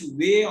which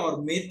way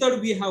or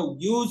method we have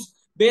used.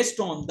 Based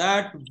on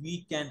that,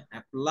 we can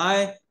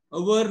apply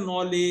our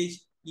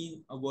knowledge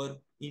in our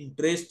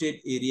interested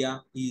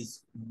area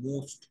is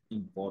most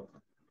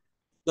important.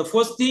 The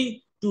first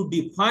thing, to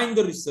define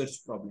the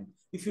research problem.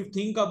 If you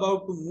think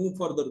about to move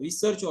for the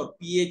research or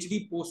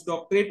PhD,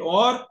 postdoctorate,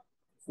 or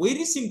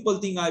very simple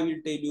thing I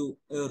will tell you,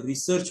 a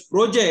research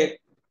project,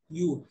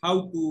 you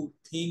have to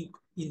think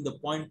in the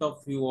point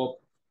of view of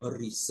a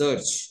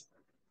research.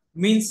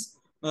 Means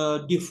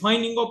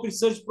defining of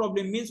research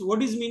problem means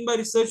what is mean by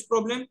research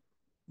problem?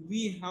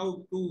 We have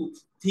to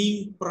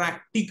think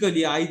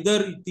practically,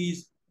 either it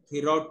is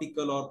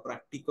theoretical or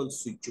practical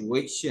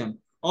situation,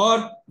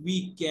 or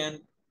we can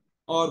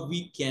or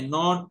we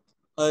cannot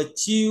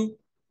achieve,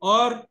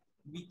 or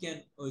we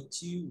can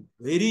achieve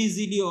very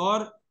easily,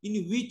 or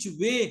in which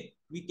way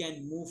we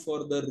can move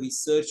for the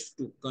research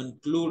to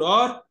conclude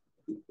or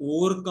to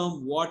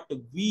overcome what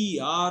we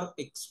are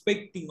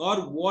expecting or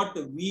what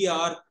we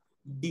are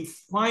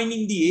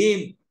defining the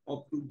aim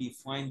of to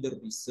define the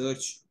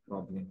research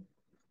problem.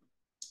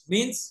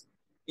 Means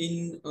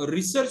in a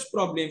research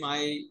problem,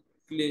 I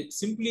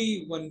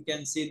simply one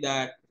can say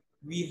that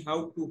we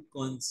have to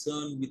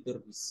concern with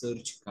the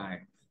research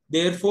kind.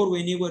 Therefore,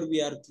 whenever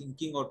we are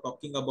thinking or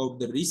talking about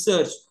the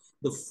research,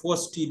 the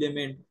first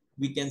element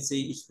we can say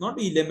it's not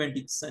element,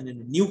 it's a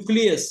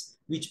nucleus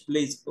which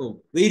plays a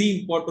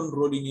very important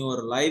role in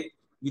your life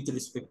with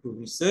respect to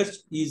research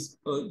is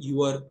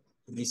your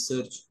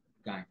research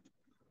guide,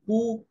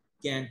 who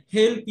can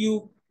help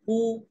you,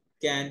 who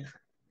can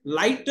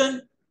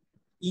lighten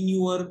in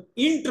your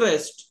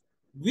interest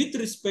with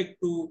respect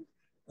to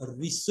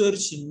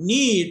research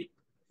need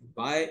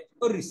by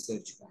a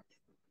research guide.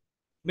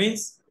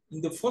 Means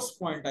in the first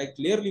point, I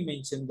clearly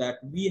mentioned that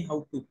we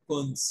have to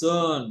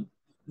concern,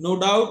 no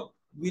doubt,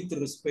 with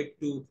respect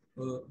to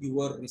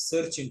your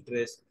research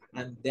interest,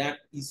 and that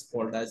is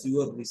called as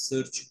your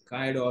research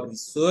guide or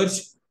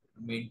research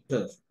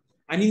mentor.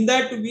 And in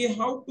that, we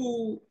have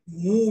to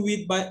move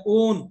it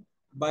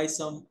by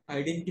some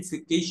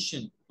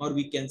identification, or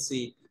we can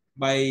say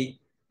by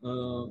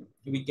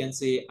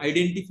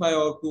identify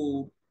or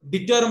to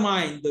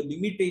determine the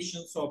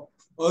limitations of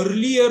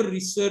earlier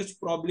research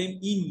problem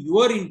in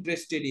your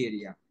interested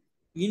area.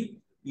 In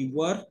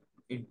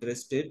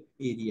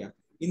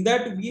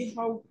that, we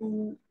have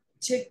to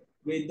check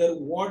whether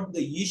what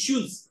the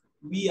issues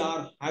we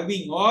are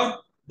having or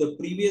the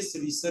previous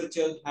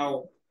researchers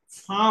have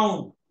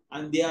found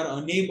and they are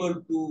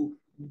unable to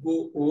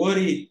go over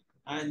it,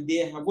 and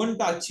they haven't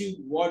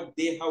achieved what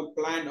they have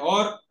planned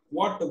or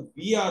what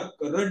we are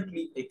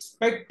currently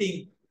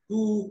expecting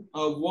to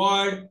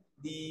avoid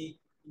the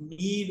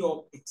need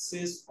of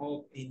excess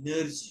of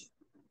energy.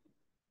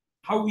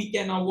 How we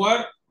can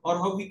avoid or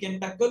how we can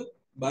tackle?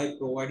 By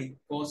providing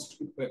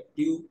cost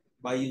effective,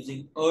 by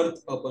using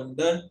earth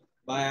abundant,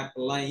 by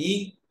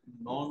applying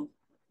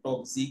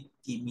non-toxic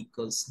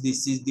chemicals.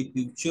 This is the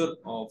future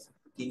of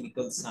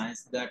chemical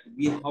science, that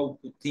we have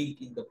to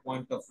think in the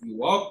point of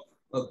view of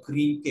a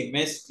green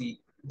chemistry.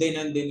 Then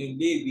and then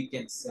only we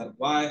can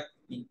survive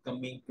in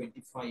coming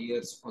 25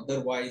 years.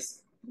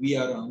 Otherwise, we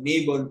are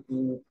unable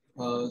to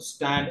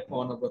stand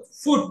on our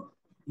foot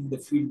in the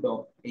field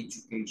of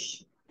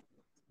education.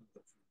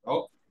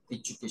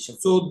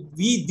 So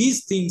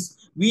these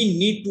things we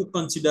need to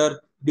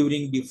consider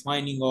during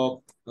defining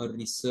of a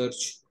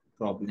research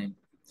problem.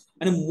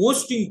 And the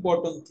most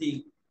important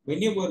thing,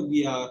 whenever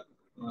we are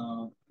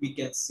we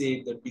can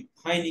say that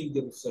defining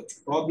the research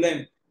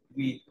problem,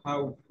 we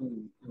have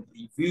to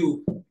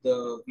review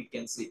the, we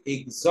can say,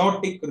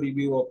 exotic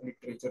review of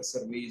literature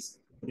surveys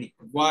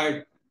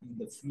required in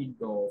the field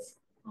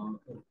of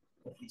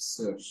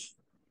research.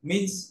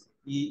 Means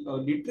a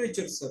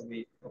literature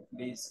survey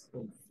plays a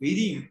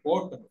very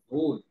important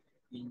role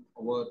in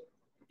our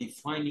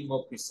defining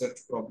of research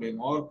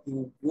problem. Or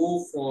to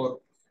go for,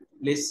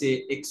 let's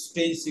say,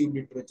 extensive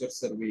literature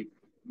survey,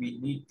 we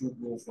need to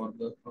go for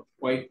the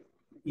quite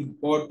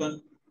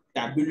important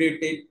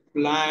tabulated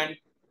plan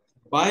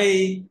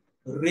by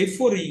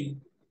referring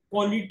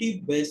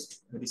quality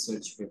based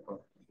research paper.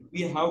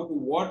 We have to,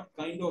 what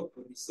kind of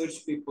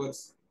research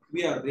papers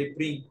we are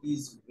referring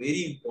is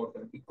very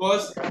important,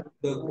 because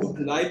the good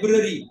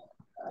library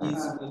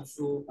is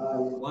also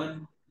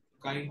one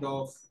kind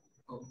of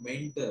a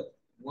mentor,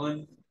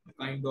 one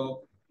kind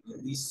of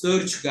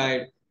research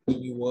guide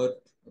in your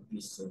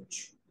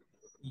research.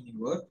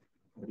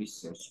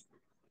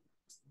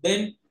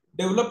 Then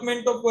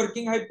development of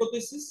working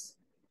hypothesis.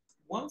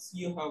 Once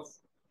you have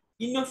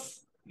enough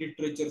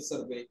literature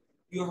survey,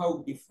 you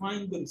have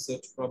defined the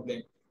research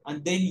problem,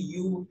 and then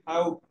you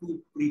have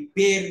to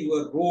prepare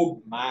your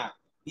roadmap.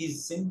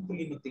 Is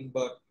simply nothing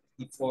but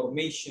the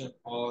formation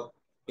or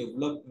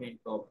development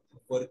of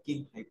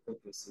working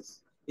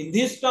hypothesis. In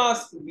this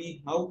task,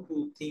 we have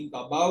to think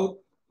about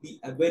the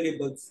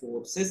available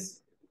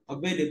sources,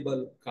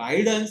 available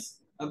guidance,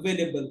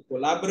 available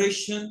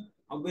collaboration,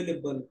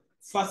 available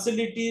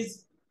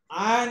facilities,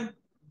 and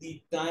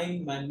the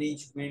time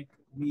management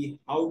we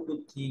have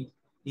to think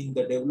in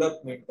the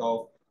development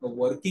of a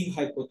working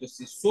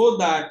hypothesis, so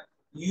that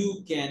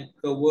you can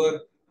cover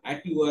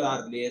at your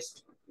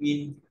earliest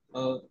in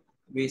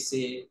we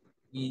say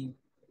in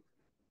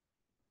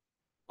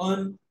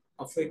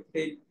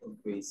unaffected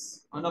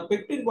ways.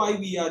 Unaffected, why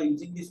we are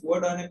using this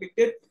word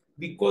unaffected?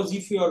 Because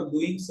if you are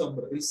doing some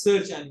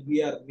research and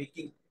we are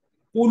making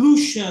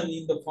pollution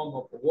in the form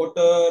of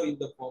water, in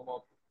the form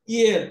of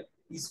air,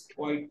 is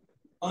quite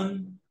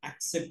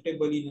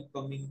unacceptable in the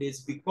coming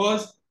days.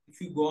 Because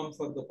if you go on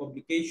for the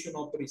publication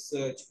of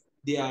research,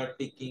 they are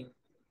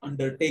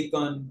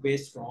undertaken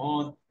based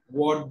on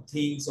what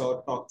things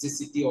or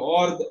toxicity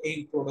or the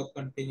end product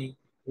containing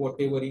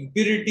whatever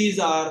impurities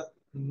are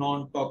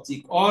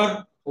non-toxic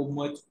or how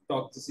much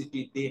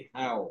toxicity they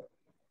have.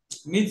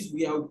 Means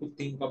we have to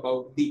think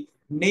about the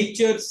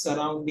nature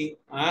surrounding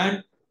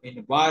and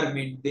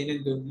environment. Then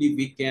and only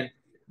we can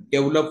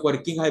develop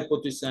working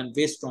hypothesis, and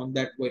based on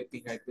that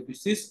working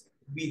hypothesis,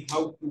 we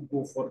have to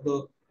go for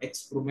the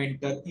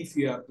experimental if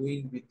you are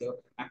doing with the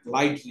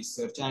applied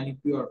research. And if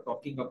you are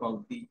talking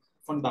about the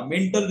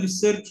fundamental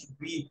research,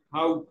 we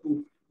have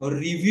to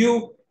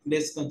review,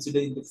 let's consider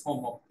in the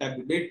form of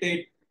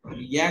tabulated,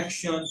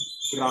 reaction,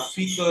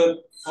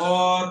 graphical,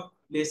 or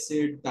let's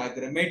say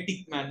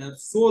diagrammatic manner,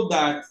 so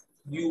that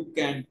you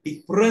can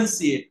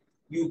differentiate,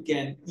 you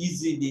can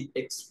easily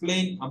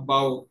explain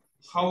about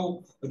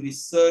how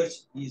research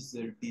is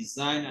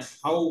designed and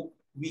how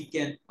we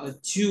can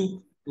achieve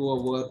to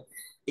our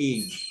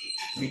aim.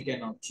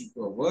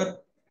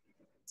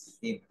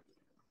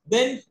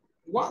 Then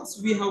once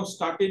we have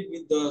started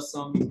with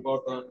some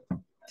important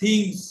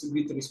things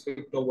with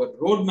respect to our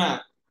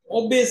roadmap,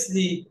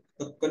 obviously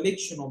the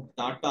collection of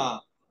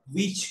data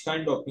which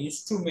kind of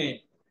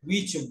instrument,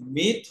 which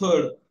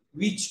method,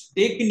 which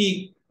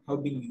technique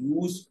have been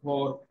used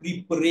for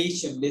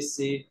preparation, let's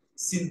say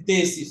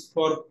synthesis,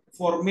 for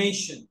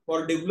formation,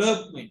 for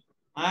development,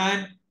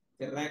 and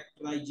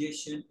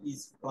characterization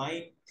is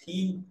prime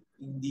theme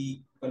in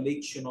the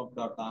collection of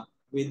data,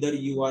 whether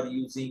you are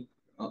using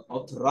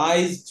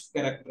authorized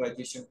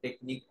characterization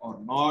technique or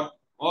not,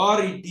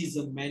 or it is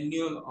a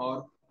manual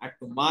or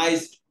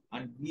atomized,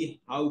 and we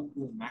have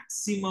to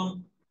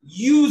maximum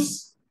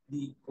use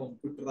the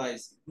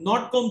computerized.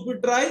 Not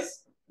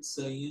computerized, it's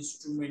an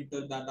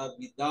instrumental data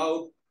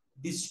without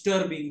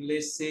disturbing,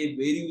 let's say,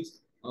 very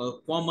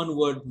common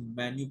word,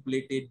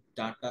 manipulated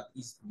data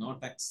is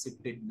not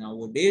accepted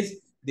nowadays.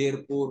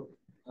 Therefore,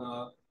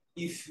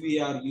 if we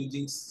are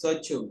using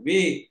such a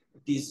way,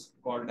 it is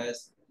called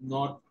as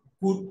not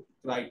good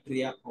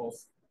criteria of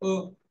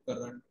a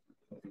current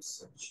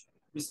research.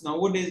 Because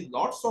nowadays,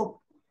 lots of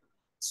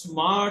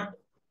smart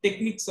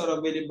techniques are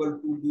available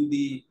to do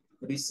the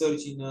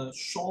research in a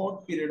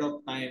short period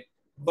of time.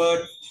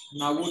 But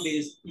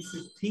nowadays, if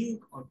you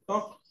think or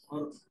talk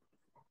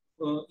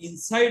or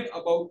insight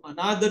about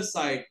another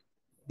side,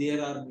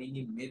 there are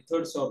many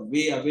methods or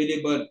way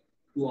available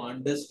to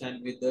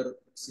understand whether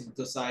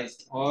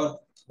synthesized or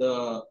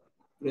the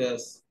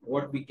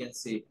what we can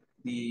say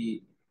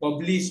the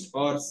published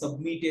or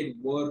submitted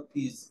work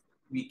is,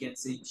 we can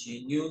say,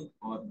 genuine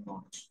or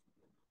not.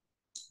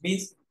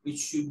 Means it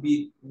should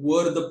be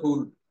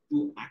worthwhile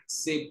to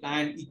accept,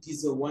 and it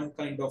is a one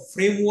kind of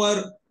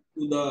framework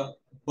to the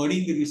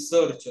budding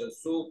researcher.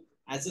 So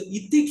as an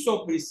ethics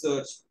of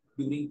research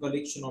during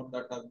collection of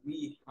data,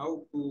 we have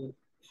to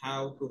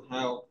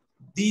have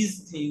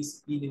these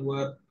things in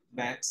our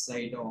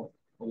backside of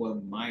our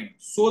mind,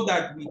 so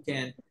that we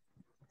can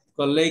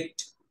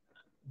collect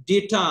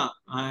data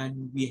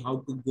and we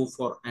have to go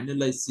for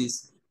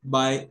analysis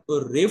by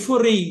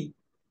referring,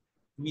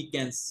 we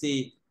can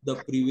say, the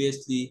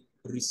previously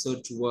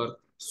research work,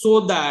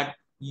 so that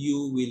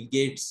you will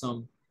get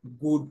some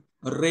good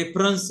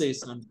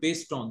references, and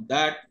based on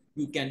that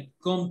you can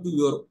come to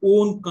your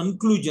own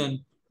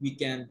conclusion. We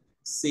can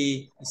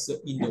say it's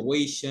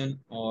innovation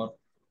or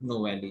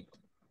novelty.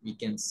 We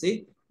can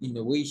say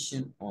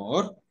innovation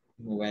or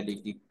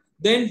novelty.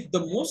 Then the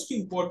most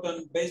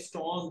important, based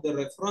on the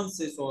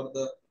references or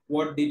the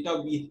what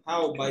data we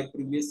have by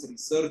previous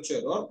researcher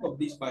or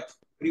published by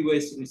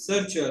previous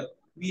researcher,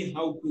 we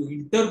have to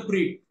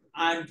interpret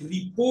and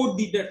report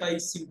the data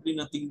is simply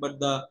nothing but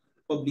the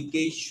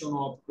publication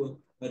of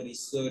a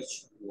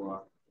research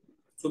work.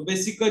 So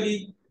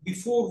basically,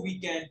 before we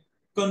can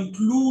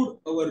conclude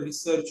our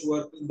research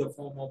work in the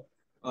form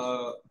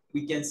of,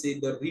 we can say,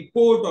 the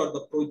report or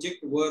the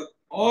project work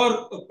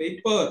or a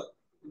paper,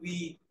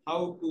 we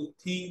have to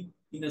think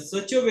in a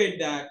such a way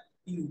that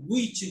in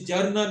which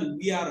journal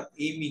we are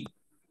aiming.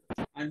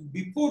 And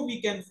before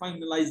we can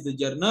finalize the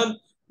journal,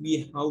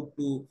 we have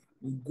to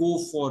go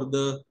for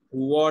the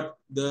what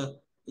the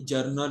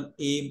journal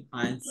aim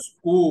and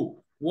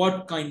scope,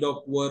 what kind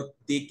of work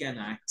they can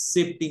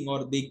accepting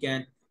or they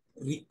can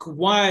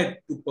require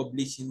to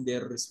publish in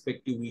their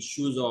respective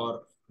issues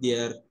or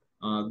their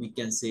we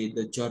can say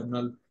the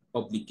journal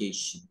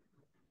publication.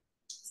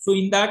 So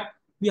in that,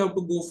 we have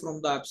to go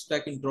from the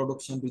abstract,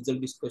 introduction,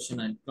 result discussion,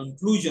 and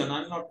conclusion.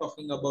 I'm not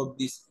talking about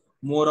this,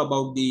 more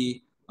about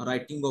the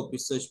writing of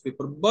research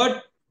paper,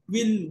 but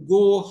we'll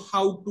go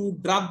how to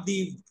draft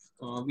the,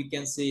 we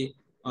can say,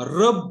 a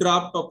rough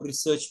draft of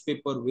research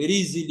paper very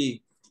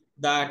easily.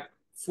 That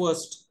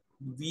first,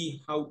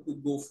 we have to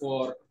go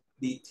for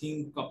the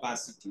think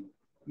capacity.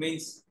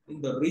 Means in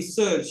the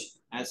research,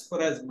 as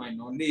far as my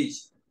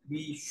knowledge,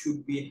 we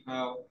should be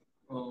have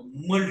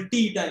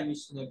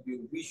multi-dimensional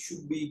view. We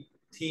should be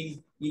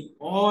think in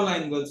all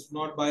angles,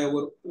 not by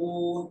our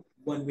own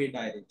one-way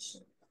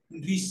direction.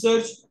 In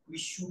research, we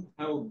should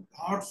have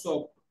lots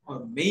of or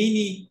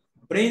many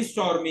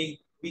brainstorming.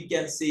 We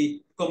can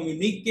say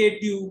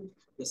communicative.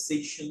 The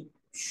session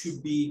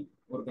should be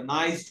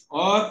organized,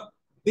 or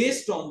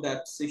based on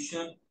that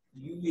session,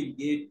 you will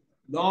get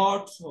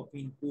lots of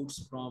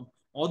inputs from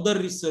other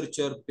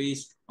researcher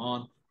based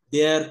on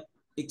their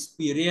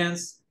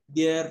experience,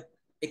 their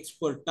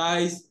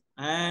expertise,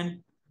 and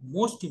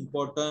most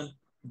important,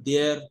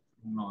 their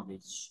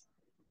knowledge.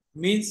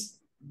 Means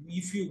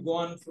if you go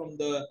on from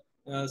the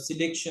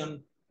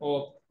selection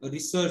of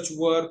research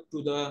work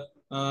to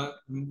the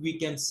we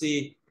can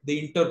say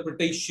the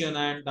interpretation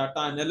and data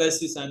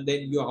analysis, and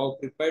then you have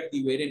prepared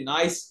the very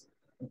nice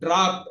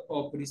draft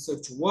of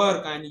research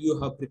work and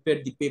you have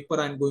prepared the paper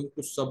and going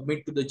to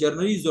submit to the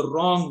journal, is a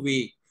wrong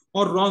way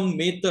or wrong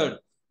method.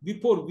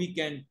 Before we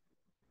can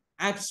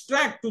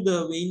abstract to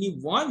the any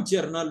one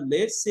journal,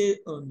 let's say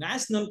a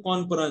national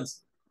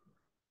conference,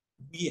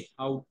 we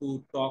have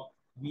to talk,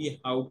 we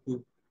have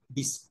to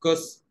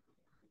discuss,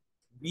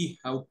 we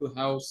have to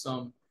have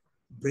some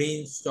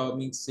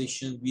brainstorming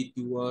session with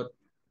your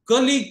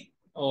colleague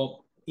of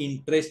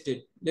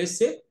interested, let's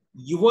say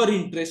your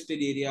interested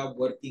area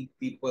working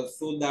people,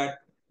 so that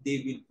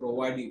they will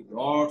provide you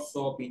lots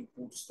of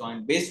inputs,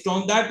 and based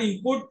on that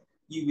input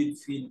you will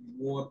feel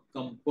more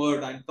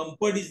comfort, and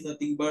comfort is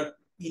nothing but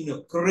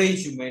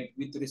encouragement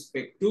with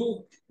respect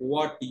to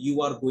what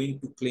you are going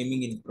to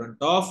claiming in front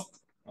of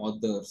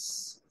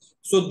others.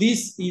 So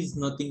this is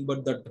nothing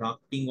but the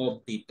drafting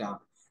of data,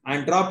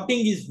 and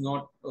drafting is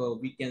not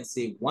we can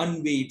say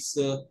one way. It's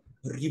a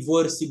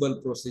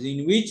reversible process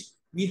in which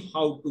we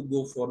have to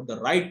go for the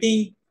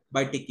writing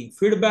by taking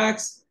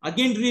feedbacks,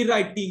 again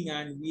rewriting,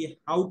 and we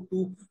have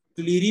to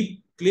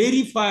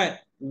clarify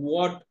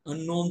what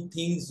unknown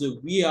things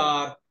we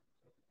are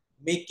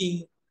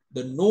making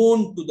the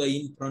known to the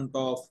in front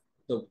of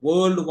the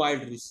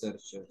worldwide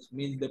researchers.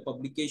 Means the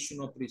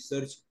publication of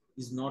research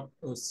is not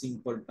a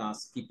simple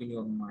task, keep in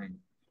your mind.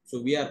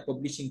 So we are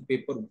publishing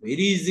paper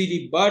very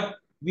easily, but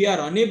we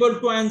are unable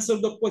to answer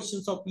the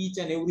questions of each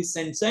and every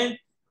sentence, and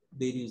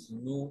there is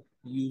no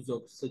use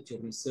of such a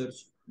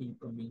research in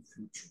coming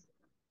future.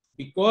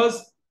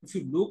 Because if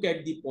you look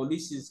at the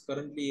policies,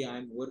 currently I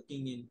am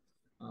working in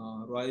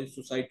Royal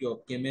Society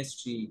of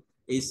Chemistry,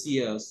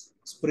 ACS,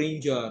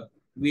 Springer,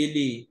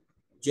 Wiley,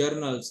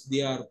 journals,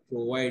 they are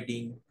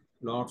providing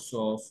lots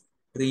of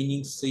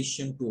training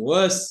session to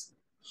us,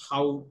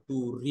 how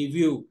to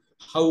review,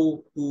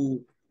 how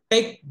to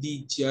take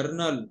the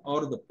journal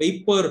or the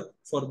paper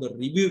for the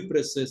review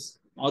process.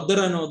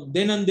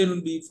 Then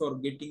only for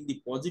getting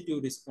the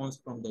positive response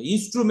from the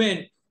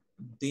instrument,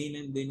 then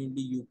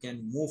only you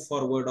can move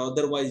forward.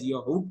 Otherwise, you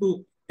have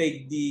to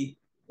take the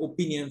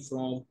opinion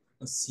from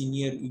a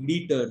senior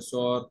editors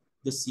or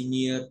the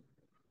senior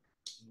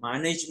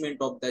management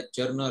of that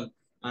journal,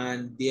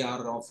 and they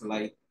are of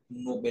like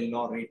Nobel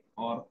laureate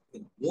or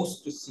the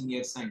most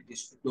senior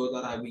scientists. Those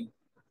are having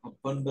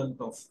abundant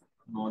of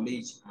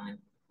knowledge and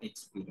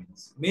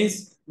experience.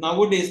 Means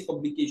nowadays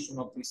publication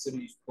of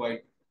research is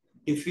quite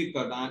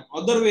difficult, and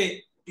other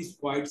way it is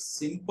quite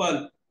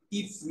simple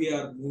if we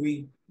are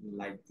moving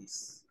like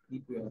this.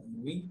 If we are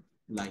moving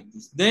like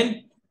this,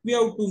 then we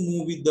have to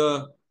move with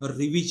the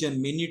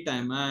revision many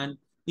time, and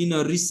in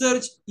a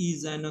research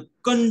is a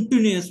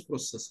continuous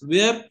process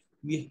where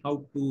we have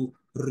to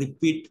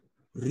repeat,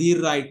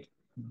 rewrite,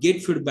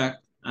 get feedback,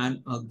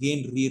 and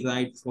again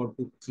rewrite for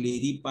to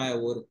clarify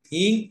our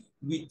thing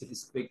with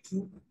respect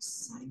to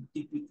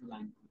scientific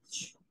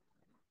language.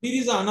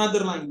 Here is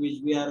another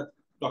language. We are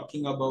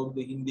talking about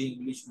the Hindi,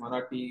 English,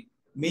 Marathi,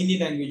 many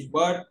language,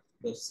 but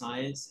the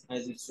science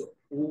has its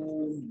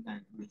own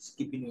language.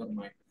 Keep in your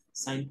mind.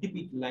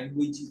 Scientific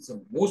language is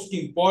the most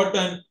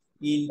important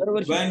in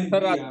when we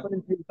are